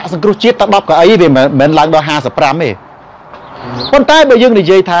ណៈបកសង្គ្រោះជាតិតែ10កៅអីវាមិនឡើងដល់55ទេប៉ុន្តែបើយើងនិ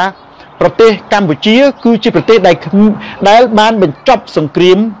យាយថា ប្រទេសកម្ពុជាគឺជាប្រទេសដែលបានបញ្ចប់សង្គ្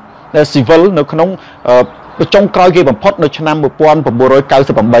រាមស៊ីវិលនៅក្នុងចុងក្រោយគេបំផុតនៅឆ្នាំ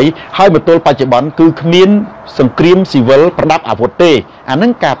1998ហើយមកទល់បច្ចុប្បន្នគឺគ្មានសង្គ្រាមស៊ីវិលប្រដាប់អាវុធទេអានឹ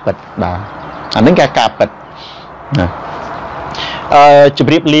ងការពិតបាទអានឹងការពិតណាជ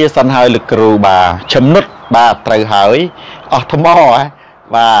ម្រាបលាសិនហើយលោកគ្រូបាទចំណុចបាទត្រូវហើយអស់ថ្ម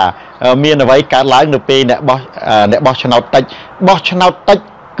បាទមានអ្វីកើតឡើងនៅពេលអ្នកបោះឆ្នោតតិចបោះឆ្នោតតិច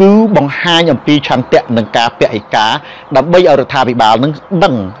គឺបង្ហាញអំពីឆន្ទៈនិងការពហិការដើម្បីឲ្យរដ្ឋាភិបាលនឹងដឹ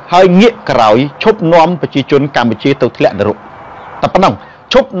ងហើយងាកក្រោយឈប់នាំប្រជាជនកម្ពុជាទៅធ្លាក់នរកតែប៉ុណ្ណឹង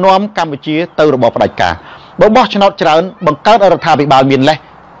ឈប់នាំកម្ពុជាទៅរបបផ្ដាច់ការបើបោះឆ្នោតច្រើនបង្កើតឲ្យរដ្ឋាភិបាលមានលេស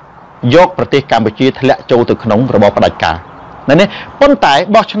យកប្រទេសកម្ពុជាធ្លាក់ចូលទៅក្នុងរបបផ្ដាច់ការនេះប៉ុន្តែ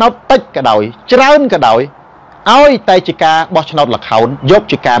បោះឆ្នោតតិចក៏ដោយច្រើនក៏ដោយឲ្យតែជាការបោះឆ្នោតល្ខោនយក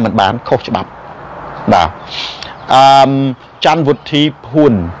ជាការមិនបានខុសច្បាប់បាទច័ន្ទវុធីភួ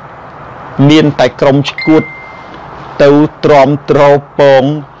នមានតែក្រុមឈួតទៅទ្រាំទ្រពង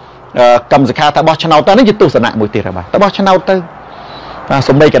កម្មសខាថាបោះឆ្នោតទៅនេះជាទស្សនៈមួយទៀតហើយបាទតែបោះឆ្នោតទៅស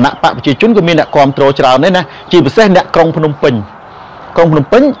ម្ដីគណៈបកប្រជាជនក៏មានអ្នកគ្រប់គ្រងច្រើនដែរណាជាពិសេសអ្នកក្រុងភ្នំពេញ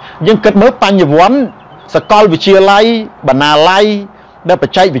យើងគិតមើលបញ្ញវន្តសាកលវិទ្យាល័យបណ្ណាល័យដែលប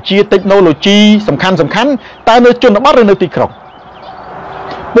ច្ចេកវិទ្យា technology សំខាន់តែនៅជនបទឬនៅទីក្រុង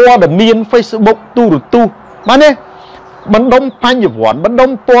ព័ត៌មាន Facebook ទូរទស្សន៍បាទនេះបណ្ដុំបញ្ញវន្តបណ្ដុំ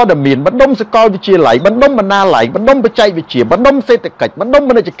ព័ត៌មានបណ្ដុំសាកលវិទ្យាល័យបណ្ដុំបណ្ណាល័យបណ្ដុំបច្ចេកវិទ្យាបណ្ដុំសេដ្ឋកិច្ចបណ្ដុំ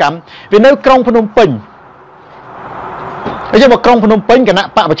ពាណិជ្ជកម្មវានៅក្រុងភ្នំពេញហើយមកក្រុងភ្នំពេញគណៈ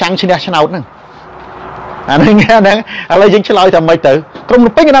បកប្រចាំឈ្នះឆ្នោតហ្នឹងអាហ្នឹងឥឡូវយើងឆ្លើយថាម៉េចទៅក្រុងភ្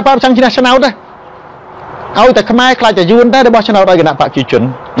នំពេញគណៈបកប្រចាំឈ្នះឆ្នោតដែរឲ្យតែខ្មែរខ្លាចតែយួនតែរបស់ឆ្នោតឲ្យគណៈបកប្រជាជន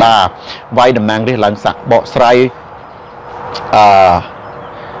បាទវាយតំណាងរាស្ត្រឡើងសាក់បកស្រាយ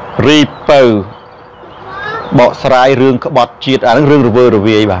រីពៅបកស្រាយរឿងក្បត់ជាតិអាហ្នឹងរឿងរវើរ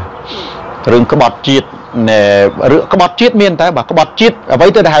វាយបាទរឿងក្បត់ជាតិរឿងក្បត់ជាតិមានតែបាទក្បត់ជាតិអ្វី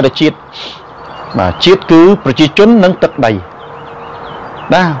ទៅដែលហៅថាជាតិបាទជាតិគឺប្រជាជននិងទឹកដី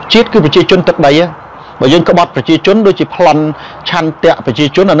ណាជាតិគឺប្រជាជនទឹកដីបើយើងក្បត់ប្រជាជនដូចជាប្លន់ឆន្ទៈប្រជា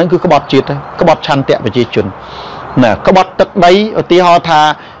ជនអាហ្នឹងគឺក្បត់ជាតិក្បត់ឆន្ទៈប្រជាជនណាក្បត់ទឹកដីឧទាហរណ៍ថា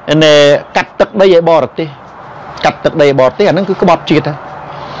កាត់ទឹកដីឲ្យបរទេសអាហ្នឹងគឺក្បត់ជាតិ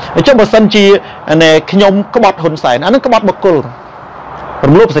អញ្ចឹងបើសិនជាខ្ញុំក្បត់ហ៊ុនសែនអាហ្នឹងក្បត់បុគ្គល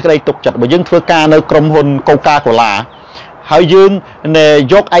រំលោភសេចក្តីទុកចិត្តបើយើងធ្វើការនៅក្រុមហ៊ុនកូកាកូឡាហើយយើង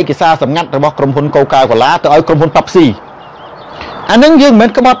យកឯកសារសម្ងាត់របស់ក្រុមហ៊ុនកូកាកូឡាទៅឲ្យក្រុមហ៊ុនប៉ាប់ស៊ីអាហ្នឹងយើងមិនមែន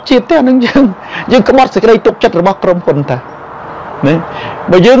ក្បត់ជាតិទេអាហ្នឹងយើងក្បត់សេចក្តីទុកចិត្តរបស់ក្រុមហ៊ុនតាណា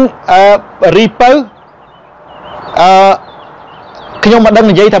បើយើងរីពៅខ្ញុំមិនដឹង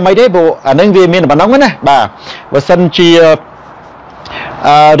និយាយថាម៉េចទេព្រោះអាហ្នឹងវាមានប៉ុណ្ណឹងណាបាទបើសិនជា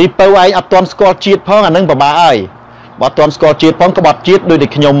រីពៅឯងអត់ទាន់ស្គាល់ជាតិផងអានឹងពិបាកហើយបើអត់ទាន់ស្គាល់ជាតិផងក្បត់ជាតិដោយតែ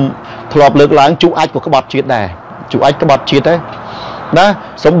ខ្ញុំធ្លាប់លើកឡើងជូអាចក៏ក្បត់ជាតិដែរជូអាចក្បត់ជាតិដែរណា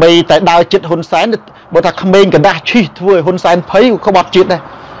សំបីតែដើរចិត្តហ៊ុនសែនបើថាក្មេងកណ្ដាស់ឈីធ្វើឲ្យហ៊ុនសែនភ័យក្បត់ជាតិដែរ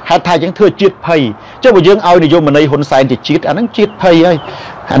ហេតុថាយើងធ្វើជាតិភ័យចុះបើយើងឲ្យនិយមន័យហ៊ុនសែនជាជាតិអានឹងជាតិភ័យហើយ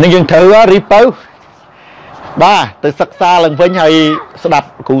អានឹងយើងត្រូវរីពៅបាទទៅសិក្សាឡើងវិញហើយស្ដាប់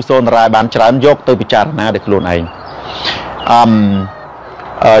គ្រូសូនរាយបានច្រើនយកទៅពិចារណាដោយខ្លួនឯង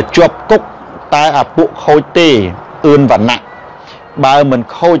ជាប់គុកតែអាពួកខូចទេអឿនវណ្ណៈបើមិន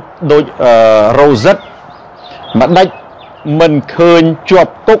ខូចដូចរ៉ូសិតមិនដាច់មិនឃើញជា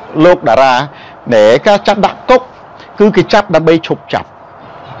ប់គុកលោកតារាការចាប់ដាក់គុកគឺគេចាប់ដើម្បីឈប់ចាប់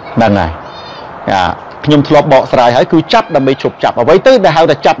ហ្នឹងហើយខ្ញុំធ្លាប់បកស្រាយហើយគឺចាប់ដើម្បីឈប់ចាប់អ្វីទៅដែលហៅ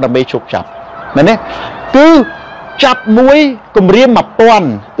ថាចាប់ដើម្បីឈប់ចាប់មែនទេគឺចាប់មួយគម្រាម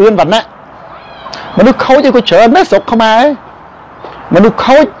1000អឿនវណ្ណៈមនុស្សខូចឯក៏ច្រើនណាស់ស្រុកខ្មែរមនុស្ស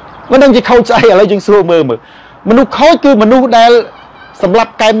ខូចមិនដឹងជាខូចស្អីឥឡូវយើងស្រួលមើលមនុស្សខូចគឺមនុស្សដែលសម្លា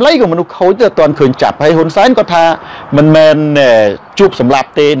ប់កែមលៃក៏មនុស្សខូចទៅអត់ទាន់ឃើញចាប់ហើយហ៊ុនសែនគាត់ថាមិនមែនជួបសម្លាប់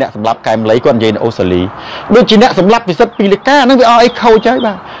ទេអ្នកសម្លាប់កែមលៃគាត់និយាយនៅអូស្ត្រាលីដូចជាអ្នកសម្លាប់ពិសិដ្ឋពីលីកាហ្នឹងវាអស់អីខូចហើយ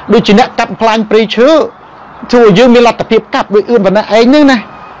បាទដូចជាអ្នកកាប់ផ្លាញព្រៃឈើធ្វើឲ្យយើងមានលទ្ធភាពកាប់ដោយអឿនវណ្ណៈឯងហ្នឹងណា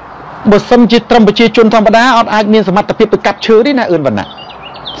បើសិនជាត្រឹមប្រជាជនធម្មតាអត់អាចមានសមត្ថភាពទៅកាប់ឈើទេណាអឿនវណ្ណៈ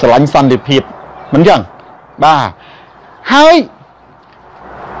ស្រឡាញ់សន្តិភាពមិនចឹងបាទហើយ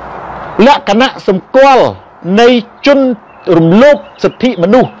លក្ខណៈសម្គាល់នៃជនរំលោភសិទ្ធិម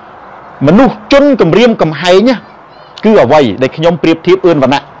នុស្សជនគម្រាមកំហែងគឺអ្វីដែលខ្ញុំប្រៀបធៀបអឿនវ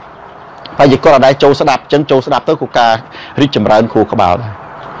ណ្ណៈតែជាគាត់អត់ដែរចូលស្ដាប់ចឹងចូលស្ដាប់ទៅគូការរីកចម្រើនគ្រូក្បាលដែរ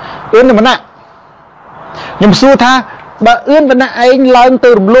អឿនវណ្ណៈខ្ញុំសួរថាបើអឿនវណ្ណៈឯងឡើងទៅ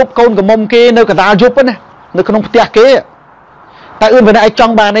រំលោភកូនកំមុំគេនៅកណ្ដាលយប់ណានៅក្នុងផ្ទះគេតែអឿនវណ្ណៈឯងច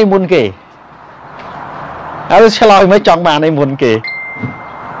ង់បានអីមុនគេហើយឆ្លើយមកចង់បានអីមុនគេ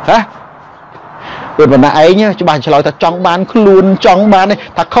ហ៎ អឿនវណ្ណៈឯងច្បាស់ឆ្លើយថាចង់បានខ្លួនចង់បាន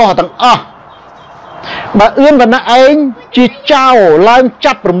ថាខុសទាំងអស់បើអឿនវណ្ណៈឯងជាចៅឡើង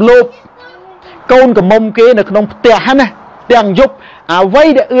ចាប់រំលោភកូនកំមុំគេនៅក្នុងផ្ទះណាទាំងយប់អ្វី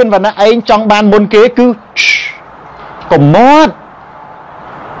ដែលអឿនវណ្ណៈឯងចង់បានមុនគេគឺកុំមាត់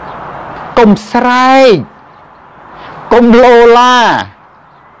កុំស្រែកកុំឡូឡា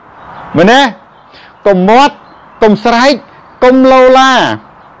មែនទេកុំមាត់កុំស្រែកកុំឡូឡា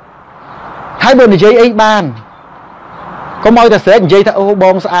ហើយបើនិយាយអីបានកុំឲ្យតែស្រែកនិយាយថាអូប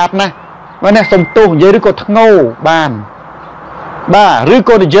ងស្អាតណាស់មែនទេសុំទោសនិយាយឬក៏ធ្ងោបានបាទឬ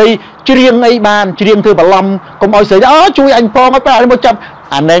ក៏និយាយច្រៀងអីបានច្រៀងធ្វើបឡំកុំឲ្យស្រីអូជួយអញផងឲ្យប៉ាមកចាប់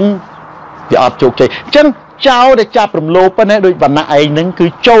អានឹងវាអត់ជោគជ័យអញ្ចឹងចោលដែលចាប់រំលោភណាដូចវណ្ណៈឯងហ្នឹងគឺ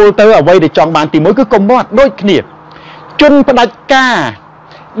ចូលទៅអ្វីដែលចង់បានទី1គឺកុំមាត់ដូចគ្នាជនផ្ដាច់ការ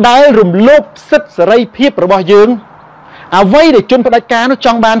ដែលរំលោភសិទ្ធិសេរីភាពរបស់យើងអ្វីដែលជនផ្ដាច់ការនោះច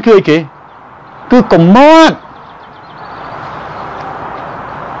ង់បានគឺអីគេគឺកុំមាត់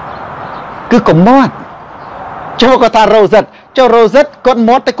គឺកុំមាត់ចូលគាត់ថារ៉ូសិតចូលរ៉ូសិតគាត់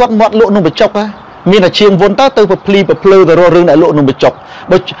មាត់តែគាត់មាត់លក់នំបញ្ចុកមានតែឈៀងវុនទៅភ្លីភ្លើទៅរករឿងដែលលក់នំបញ្ចុក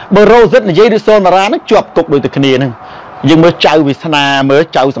បើរ៉ូសិតនិយាយដូចសូនតារាហ្នឹងជាប់គុកដូចតែគ្នាហ្នឹងយើងមើលចៅវាសនាមើល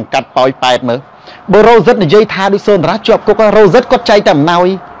ចៅសង្កាត់ប៉ោយប៉ែតមើលបើរ៉ូសិតនិយាយថាដូចសូនតារាជាប់គុករ៉ូសិតគាត់ចែកតែអំណោយ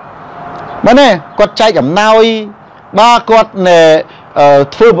មែនទេគាត់ចែកអំណោយបាទគាត់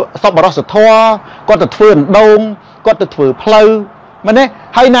ធ្វើសប្បុរសធម៌គាត់ទៅធ្វើអណ្ដូងគាត់ទៅធ្វើផ្លូវមែនទេ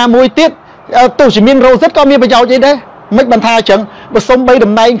ហើយណាមួយទៀតទោះជាមានរ៉ូសិតក៏មានប្រយោជន៍អីដែរមិនបានថាអញ្ចឹងបើសុំបី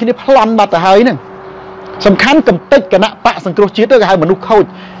តំណែងគ្នាប្លន់បាត់ទៅហើយហ្នឹងសំខាន់កំតិចគណៈបកសង្គ្រោះជាតិទៅគេហៅមនុស្សខូច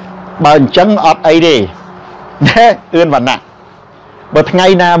បើអញ្ចឹងអត់អីទេណែអឿនវណ្ណៈបើថ្ងៃ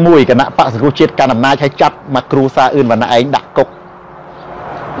ណាមួយគណៈបកសង្គ្រោះជាតិកាន់អំណាចឲ្យចាប់មកគ្រូសាអឿនវណ្ណៈឯងដាក់គុក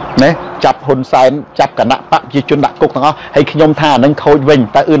ណែចាប់ហ៊ុនសែនចាប់គណៈបកប្រជាជនដាក់គុកទាំងអស់ហើយខ្ញុំថាអានឹងខូចវិញ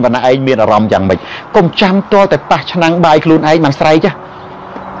តើអឿនវណ្ណៈឯងមានអារម្មណ៍យ៉ាងម៉េចកុំចាំទាល់តែប៉ះឆ្នាំងបាយខ្លួនឯងមិនស្រែកចា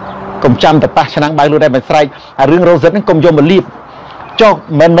កុំចាំតែប៉ះឆ្នាំងបាយខ្លួនឯងមិនស្រែកអារឿងរ៉ូសិតហ្នឹងកុំយកមកលៀបចុះ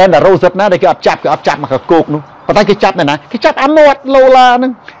មិនមែនតែរ៉ូសិតណាដែលគេអត់ចាប់មកកគោកនោះប៉ុន្តែគេចាប់នៅណាគេចាប់អាមាត់ឡូឡាហ្នឹ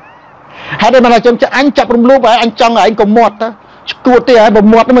ងហើយតែមិនថាខ្ញុំអញចាប់រំលោភហើយអញចង់ឲ្យឯងកុំមាត់ទៅឈួតទេហើយបើ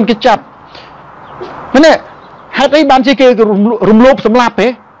មាត់ហ្នឹងមិនគេចាប់មែនទេហេតុអីបានជាគេរំលោភសម្លាប់ហ៎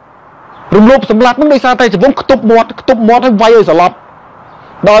រំលោភសម្លាប់ហ្នឹងដោយសារតែជង្គង់ខ្ទប់មាត់ឲ្យវាយឲ្យស្លាប់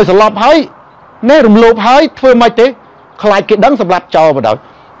ដល់ឲ្យស្លាប់ហើយណែរំលោភហើយធ្វើម៉េចទេខ្លាចគេដឹងសម្លាប់ចោលបណ្ដោយ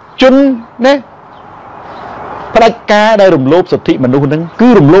ជនណែផ្ដាច់ការដែលរំលោភសិទ្ធិមនុស្សហ្នឹងគឺ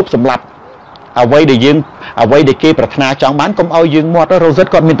រំលោភសម្លាប់អ្វីដែលគេប្រាថ្នាចង់បានកុំឲ្យយើងមាត់រ៉ូសិត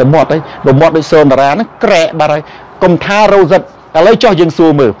គាត់មានតែមាត់ហើយបើមាត់ដូចសូនតារាហ្នឹងក្រែបាត់ហើយកុំថារ៉ូសិតឥឡូវចោះយើងសួ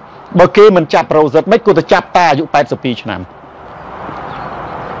រមើលបើគេមិនចាប់រ៉ូសិតមិនគាត់ទៅចាប់តាអាយុ82ឆ្នាំ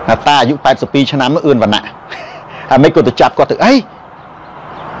តាអាយុ82ឆ្នាំអឿនវណ្ណៈហើយមិនគាត់ទៅចាប់គាត់ទៅអី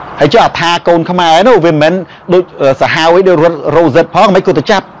ហើយចុះអាថាកូនខ្មែរនោះវាមិនមែនដូចសាហាវឯដូចរ៉ូសិតផងមិនគាត់ទៅ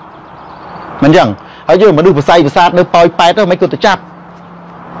ចាប់មិនចឹងហើយយកមនុស្សផ្សៃផ្សាតនៅប៉ោយប៉ែតទៅមិនគាត់ទៅចាប់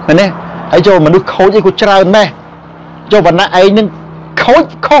មែនទេហើយចូលមនុស្សខូចអីគាត់ច្រើនម៉េះចូលវណ្ណៈឯងនឹងខូច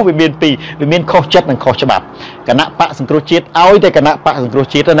ខុសវាមានពីរវាមានខុសចិត្តនិងខុសច្បាប់គណៈបកសង្គ្រោះជាតិឲ្យតែគណៈបកសង្គ្រោះ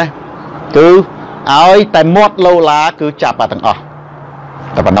ជាតិណាគឺឲ្យតែមាត់ឡូឡាគឺចាប់បាត់ទាំងអស់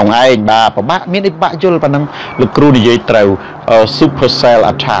តែប៉ុណ្ណឹងឯងបាទពិបាកមានអីបាក់យល់ប៉ុណ្ណឹងលោកគ្រូនិយាយត្រូវ super cell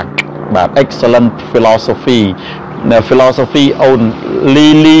attack បាទ excellent philosophy on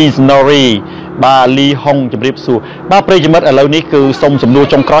Lily Nori បាទលីហុងជម្រាបសួរបាទប្រិយមិត្តឥឡូវនេះគឺសុំសំណួរ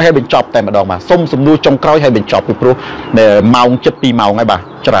ចុងក្រោយឲ្យបញ្ចប់តែម្ដងបាទសុំសំណួរចុងក្រោយឲ្យបញ្ចប់ពីព្រោះម៉ោង7 ម៉ោងហើយបាទ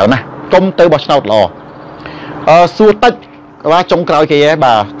ច្រើនណាស់កុំទៅបោះឆ្នោតល្អសួរតិចបាទចុងក្រោយគេហ៎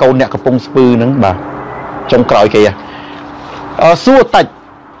បាទកូនអ្នកកំពុងស្ពឺហ្នឹងបាទចុងក្រោយគេសួរតិច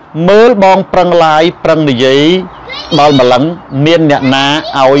មើលបងប្រឹងឡាយប្រឹងនិយាយដល់ម្លឹងមានអ្នកណា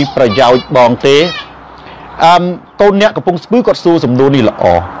ឲ្យប្រយោជន៍បងទេកូនអ្នកកំពុងស្ពឺគាត់សួរសំណួរនេះល្អ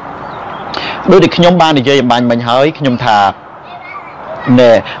ដោយតែខ្ញុំបាននិយាយអំបញ្ញមិញហើយខ្ញុំថា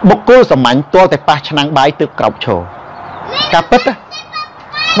ណែបុគ្គលសាមញ្ញទាល់តែប៉ះឆ្នាំងបាយទើបក្រោកឈរការពិត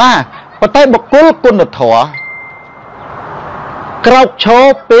បាទប៉ុន្តែបុគ្គលគុណធម៌ក្រោកឈរ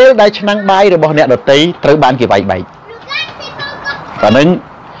ពេលដែលឆ្នាំងបាយរបស់អ្នកដទៃត្រូវបានគេវាយបែកតែនឹង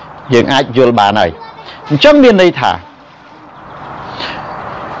យើងអាចយល់បានហើយអញ្ចឹងមានន័យថា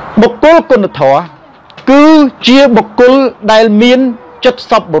បុគ្គលគុណធម៌គឺជាបុគ្គលដែលមានចិត្ត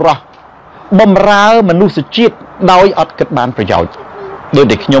សប្បុរសបំរើមនុស្សជាតិដោយអត់គិតបានប្រយោជន៍ដោយ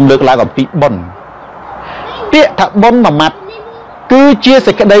តែខ្ញុំលើកឡើងអំពីបុណ្យពាក្យថាបុណ្យមួយម៉ាត់គឺជា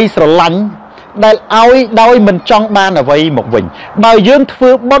សេចក្តីស្រឡាញ់ដែលឲ្យដោយមិនចង់បានអ្វីមកវិញបើយើងធ្វើ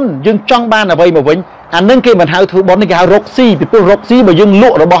បុណ្យយើងចង់បានអ្វីមកវិញអានឹងគេមិនហៅធ្វើបុណ្យគេហៅរកស៊ីពីព្រោះរកស៊ីបើយើងល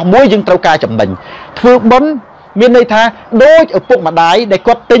ក់របស់មួយយើងត្រូវការចំណេញធ្វើបុណ្យមានន័យថាដូចឪពុកម្ដាយដែល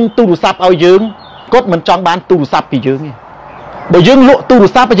គាត់ទិញទូរស័ព្ទឲ្យយើង គាត់មិនចង់បានទូរស័ព្ទពីយើងទេបើយើងលក់ទូរ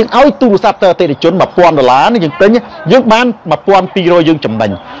ស័ព្ទយើងឲ្យទូរស័ព្ទទៅអតិថិជន$1000នេះយើងទិញយើងបាន1200យើងចំណេញ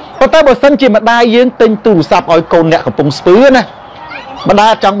ប៉ុន្តែបើសិនជាម្ដាយយើងទិញទូរស័ព្ទឲ្យកូនអ្នកកំពុងស្ពឺណាម្ដា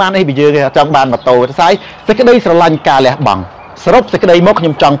យចង់បានអីពីយើងទេចង់បានម៉ូតូស្អីសេចក្តីស្រឡាញ់ការលះបង់សរុបសេចក្តីមកខ្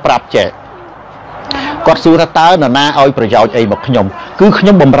ញុំចង់ប្រាប់ចែកគាត់សួរថាតើនរណាឲ្យប្រយោជន៍អីមកខ្ញុំគឺខ្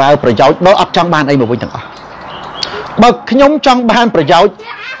ញុំបំរើប្រយោជន៍ដល់អត់ចង់បានអីមកវិញទាំងអស់បើខ្ញុំចង់បានប្រយោជន៍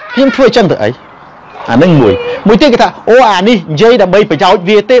ខ្ញុំធ្វើអញ្ចឹងទៅអីអានឹងមួយទៀតគេថាអូអានេះនិយាយដើម្បីប្រយោជន៍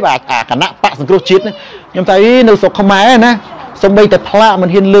វាទេបាទអាគណៈបកសង្គ្រោះជាតិខ្ញុំថានៅស្រុកខ្មែរណាសំបីតែផ្លាកមិន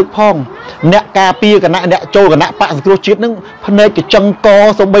ហ៊ានលើកផងអ្នកការពារគណៈអ្នកចូលគណៈបកសង្គ្រោះជាតិនឹងភ្នែកកញ្ចឹងក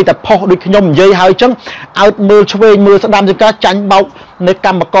សំបីតែផុសដូចខ្ញុំនិយាយហើយអញ្ចឹងអោតមើលឆ្វេងមើលស្ដាំចង្ការចាញ់បោកនៅក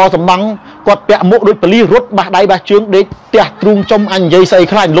ម្មករសំណង់គាត់ពាក់មុខដូចប៉លីសរត់បាសដៃបាសជើងដេកផ្ទះទ្រូងចំអញនិយាយស្អី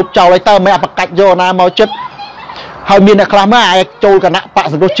ខ្លាចលុបចោលហើយតើមិនអបកាច់យកណាមកចិត្តហើយមានអ្នកខ្លះមកអាចចូលគណៈបក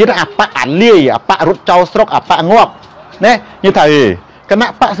សង្គ្រោះជាតិអាបកអាលាយអាបករត់ចោលស្រុកអាបកងាប់ណានិយាយថាគណៈ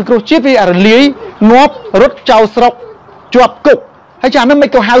បកសង្គ្រោះជាតិវារលាយងាប់រត់ចោលស្រុកជាប់គុកហើយចាហ្នឹងមិន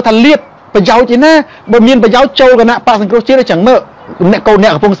ក៏ហៅថាលៀបប្រយោជន៍ឯណាបើមានប្រយោជន៍ចូលគណៈបកសង្គ្រោះជាតិអញ្ចឹងមើលអ្នកកូនអ្ន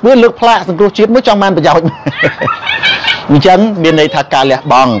កកំពុងស្ពឺលើកផ្លាកសង្គ្រោះជាតិមួយចង់បានប្រយោជន៍អញ្ចឹងមានន័យថាការលះ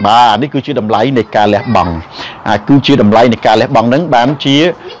បង់បាទនេះគឺជាតម្លៃនៃការលះបង់គឺជាតម្លៃនៃការលះបង់ហ្នឹងបានជា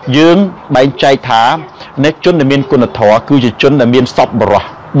យើងបែងចែកថាអ្នកជនដែលមានគុណធម៌គឺជាជនដែលមានសប្បុរស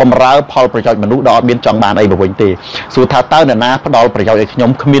បំរើផលប្រយោជន៍មនុស្សដែលអត់មានចង់បានអីមកវិញទេសួរថាតើនរណាផ្ដល់ប្រយោជន៍ឲ្យខ្ញុំ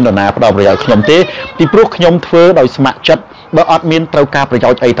គ្មាននរណាផ្ដល់ប្រយោជន៍ខ្ញុំទេពីព្រោះខ្ញុំធ្វើដោយស្ម័គ្រចិត្តបើអត់មានត្រូវការប្រយោ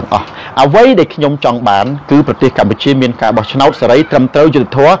ជន៍អីទាំងអស់អ្វីដែលខ្ញុំចង់បានគឺប្រទេសកម្ពុជាមានការបោះឆ្នោតសេរីត្រឹមត្រូវយុត្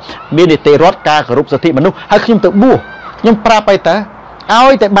តិធម៌មាននីតិរដ្ឋការគោរពសិទ្ធិមនុស្សហើយខ្ញុំទៅបួសខ្ញុំប្រាប់ឲ្យតើ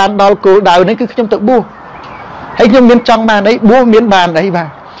ឲ្យតែបានដល់គោលដៅនេះគឺខ្ញុំទៅបួសហើយខ្ញុំមានចង់បានអីបួសមានបានអីបាទ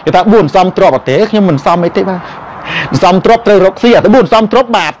គេថាបួសសំទ្របប្រទេសខ្ញុំមិនសំអីទេបាទសំទ្របត្រូវរកស៊ីតែបួសសំទ្រប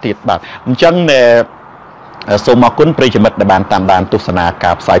បាបទៀតបាទអញ្ចឹងសូមអរគុណប្រិយមិត្តដែលបានតាមដានទស្សនា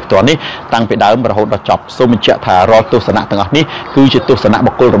ការផ្សាយផ្ទាល់នេះតាំងពីដើមរហូតដល់ចប់សូមបញ្ជាក់ថារាល់ទស្សនៈទាំងអស់នេះគឺជាទស្សនៈ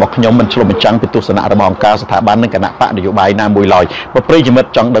បុគ្គលរបស់ខ្ញុំមិនឆ្លុះបញ្ចាំងពីទស្សនៈរបស់អង្គការស្ថាប័ននិងគណៈបកនយោបាយណាមួយឡើយបើប្រិយមិត្ត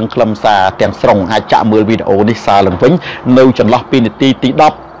ចង់ដឹងខ្លឹមសារទាំងស្រុងអាចចាក់មើលវីដេអូនេះសារឡើងវិញនៅចន្លោះពីនាទីទី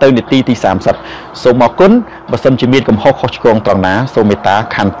10ទៅនាទីទី30សូមអរគុណបើសិនជាមានកំហុសខុសឆ្គងត្រង់ណាសូមមេត្តា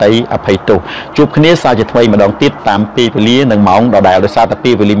ខន្តីអភ័យទោសជួបគ្នាសាជាថ្មីម្ដងទៀតតាមពេលវេលានិងម៉ោងដដែលដោយសារតែ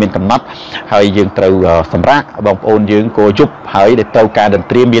ពេលវេលាមានកំណត់ហើយយើងត្រូវសម្រាប់បងប្អូនយើងក៏យប់ហើយដែលត្រូវការតន្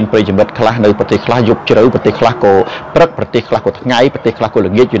ត្រីមានប្រិយមិត្តខ្លះនៅប្រទេសខ្លះយប់ជ្រៅប្រទេសខ្លះក៏ព្រឹកប្រទេសខ្លះក៏ថ្ងៃប្រទេសខ្លះក៏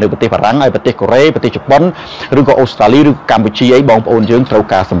ល្ងាចនៅប្រទេសបារាំងហើយប្រទេសកូរ៉េប្រទេសជប៉ុនឬក៏អូស្ត្រាលីឬកម្ពុជាអីបងប្អូនយើងត្រូវ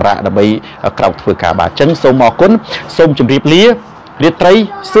ការសម្រាប់ដើម្បីក្រោកធ្វើការបាទអញ្ចឹងសូមអរគុណសូមជម្រាបលារាត្រី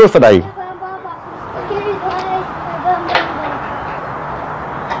សួស្តី